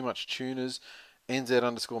Eels, Too Much Tuners,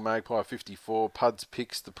 NZ_Magpie 54, Puds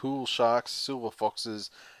Picks, The Pool Sharks, Silver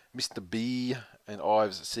Foxes, Mr. B, and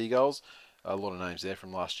Ives Seagulls. A lot of names there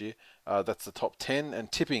from last year. That's the top 10.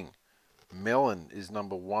 And tipping, Melon is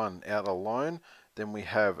number 1, out alone. Then we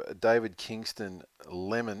have David Kingston,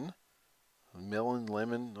 Lemon. Melon,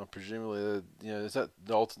 Lemon, presumably, is that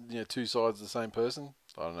the two sides of the same person?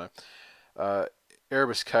 I don't know.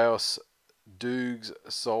 Erebus Chaos, Doogs,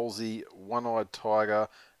 Solzy, One-Eyed Tiger,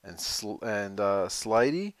 and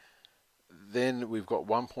Slady. Then we've got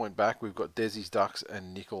 1 point back. We've got Desi's Ducks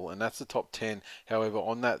and Nickel, and that's the top 10. However,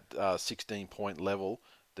 on that 16-point level,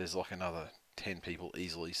 there's like another 10 people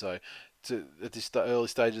easily. So at this early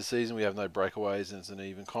stage of the season, we have no breakaways, and it's an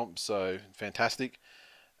even comp. So fantastic.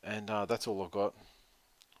 And that's all I've got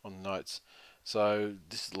on the notes. So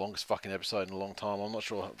this is the longest fucking episode in a long time. I'm not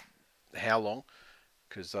sure how long.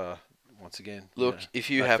 Because once again, look, if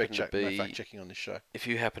you happen to be no fact checking on this show, if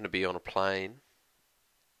you happen to be on a plane,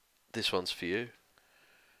 this one's for you.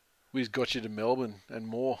 We've got you to Melbourne and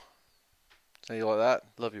more. How you like that?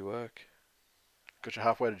 Love your work. Got you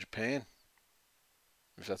halfway to Japan,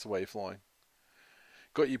 if that's the way you're flying.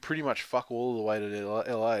 Got you pretty much fuck all the way to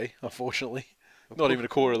LA, unfortunately. Not even a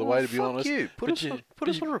quarter of the way, to be honest. You. Put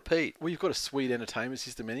us on repeat. Well, you've got a sweet entertainment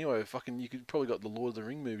system anyway. Fucking, you could probably got the Lord of the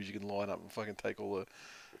Ring movies you can line up and fucking take all the...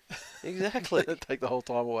 Exactly. Take the whole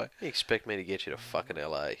time away. You expect me to get you to fucking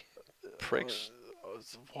LA? Pricks.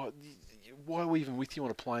 Why are we even with you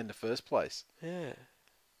on a plane in the first place? Yeah.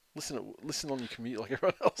 Listen on your commute like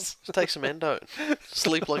everyone else. Just take some endo.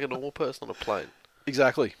 Sleep like a normal person on a plane.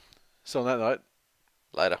 Exactly. So on that note...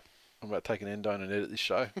 Later. I'm about to take an endone and edit this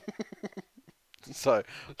show. So,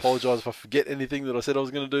 apologise if I forget anything that I said I was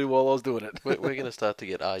going to do while I was doing it. We're going to start to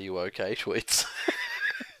get "Are you okay?" tweets.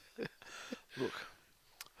 Look,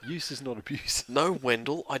 use is not abuse. No,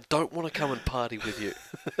 Wendell, I don't want to come and party with you.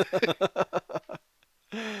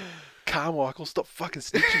 Carmichael, stop fucking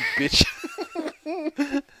snitching, bitch.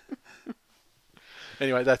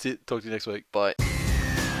 Anyway, that's it. Talk to you next week. Bye.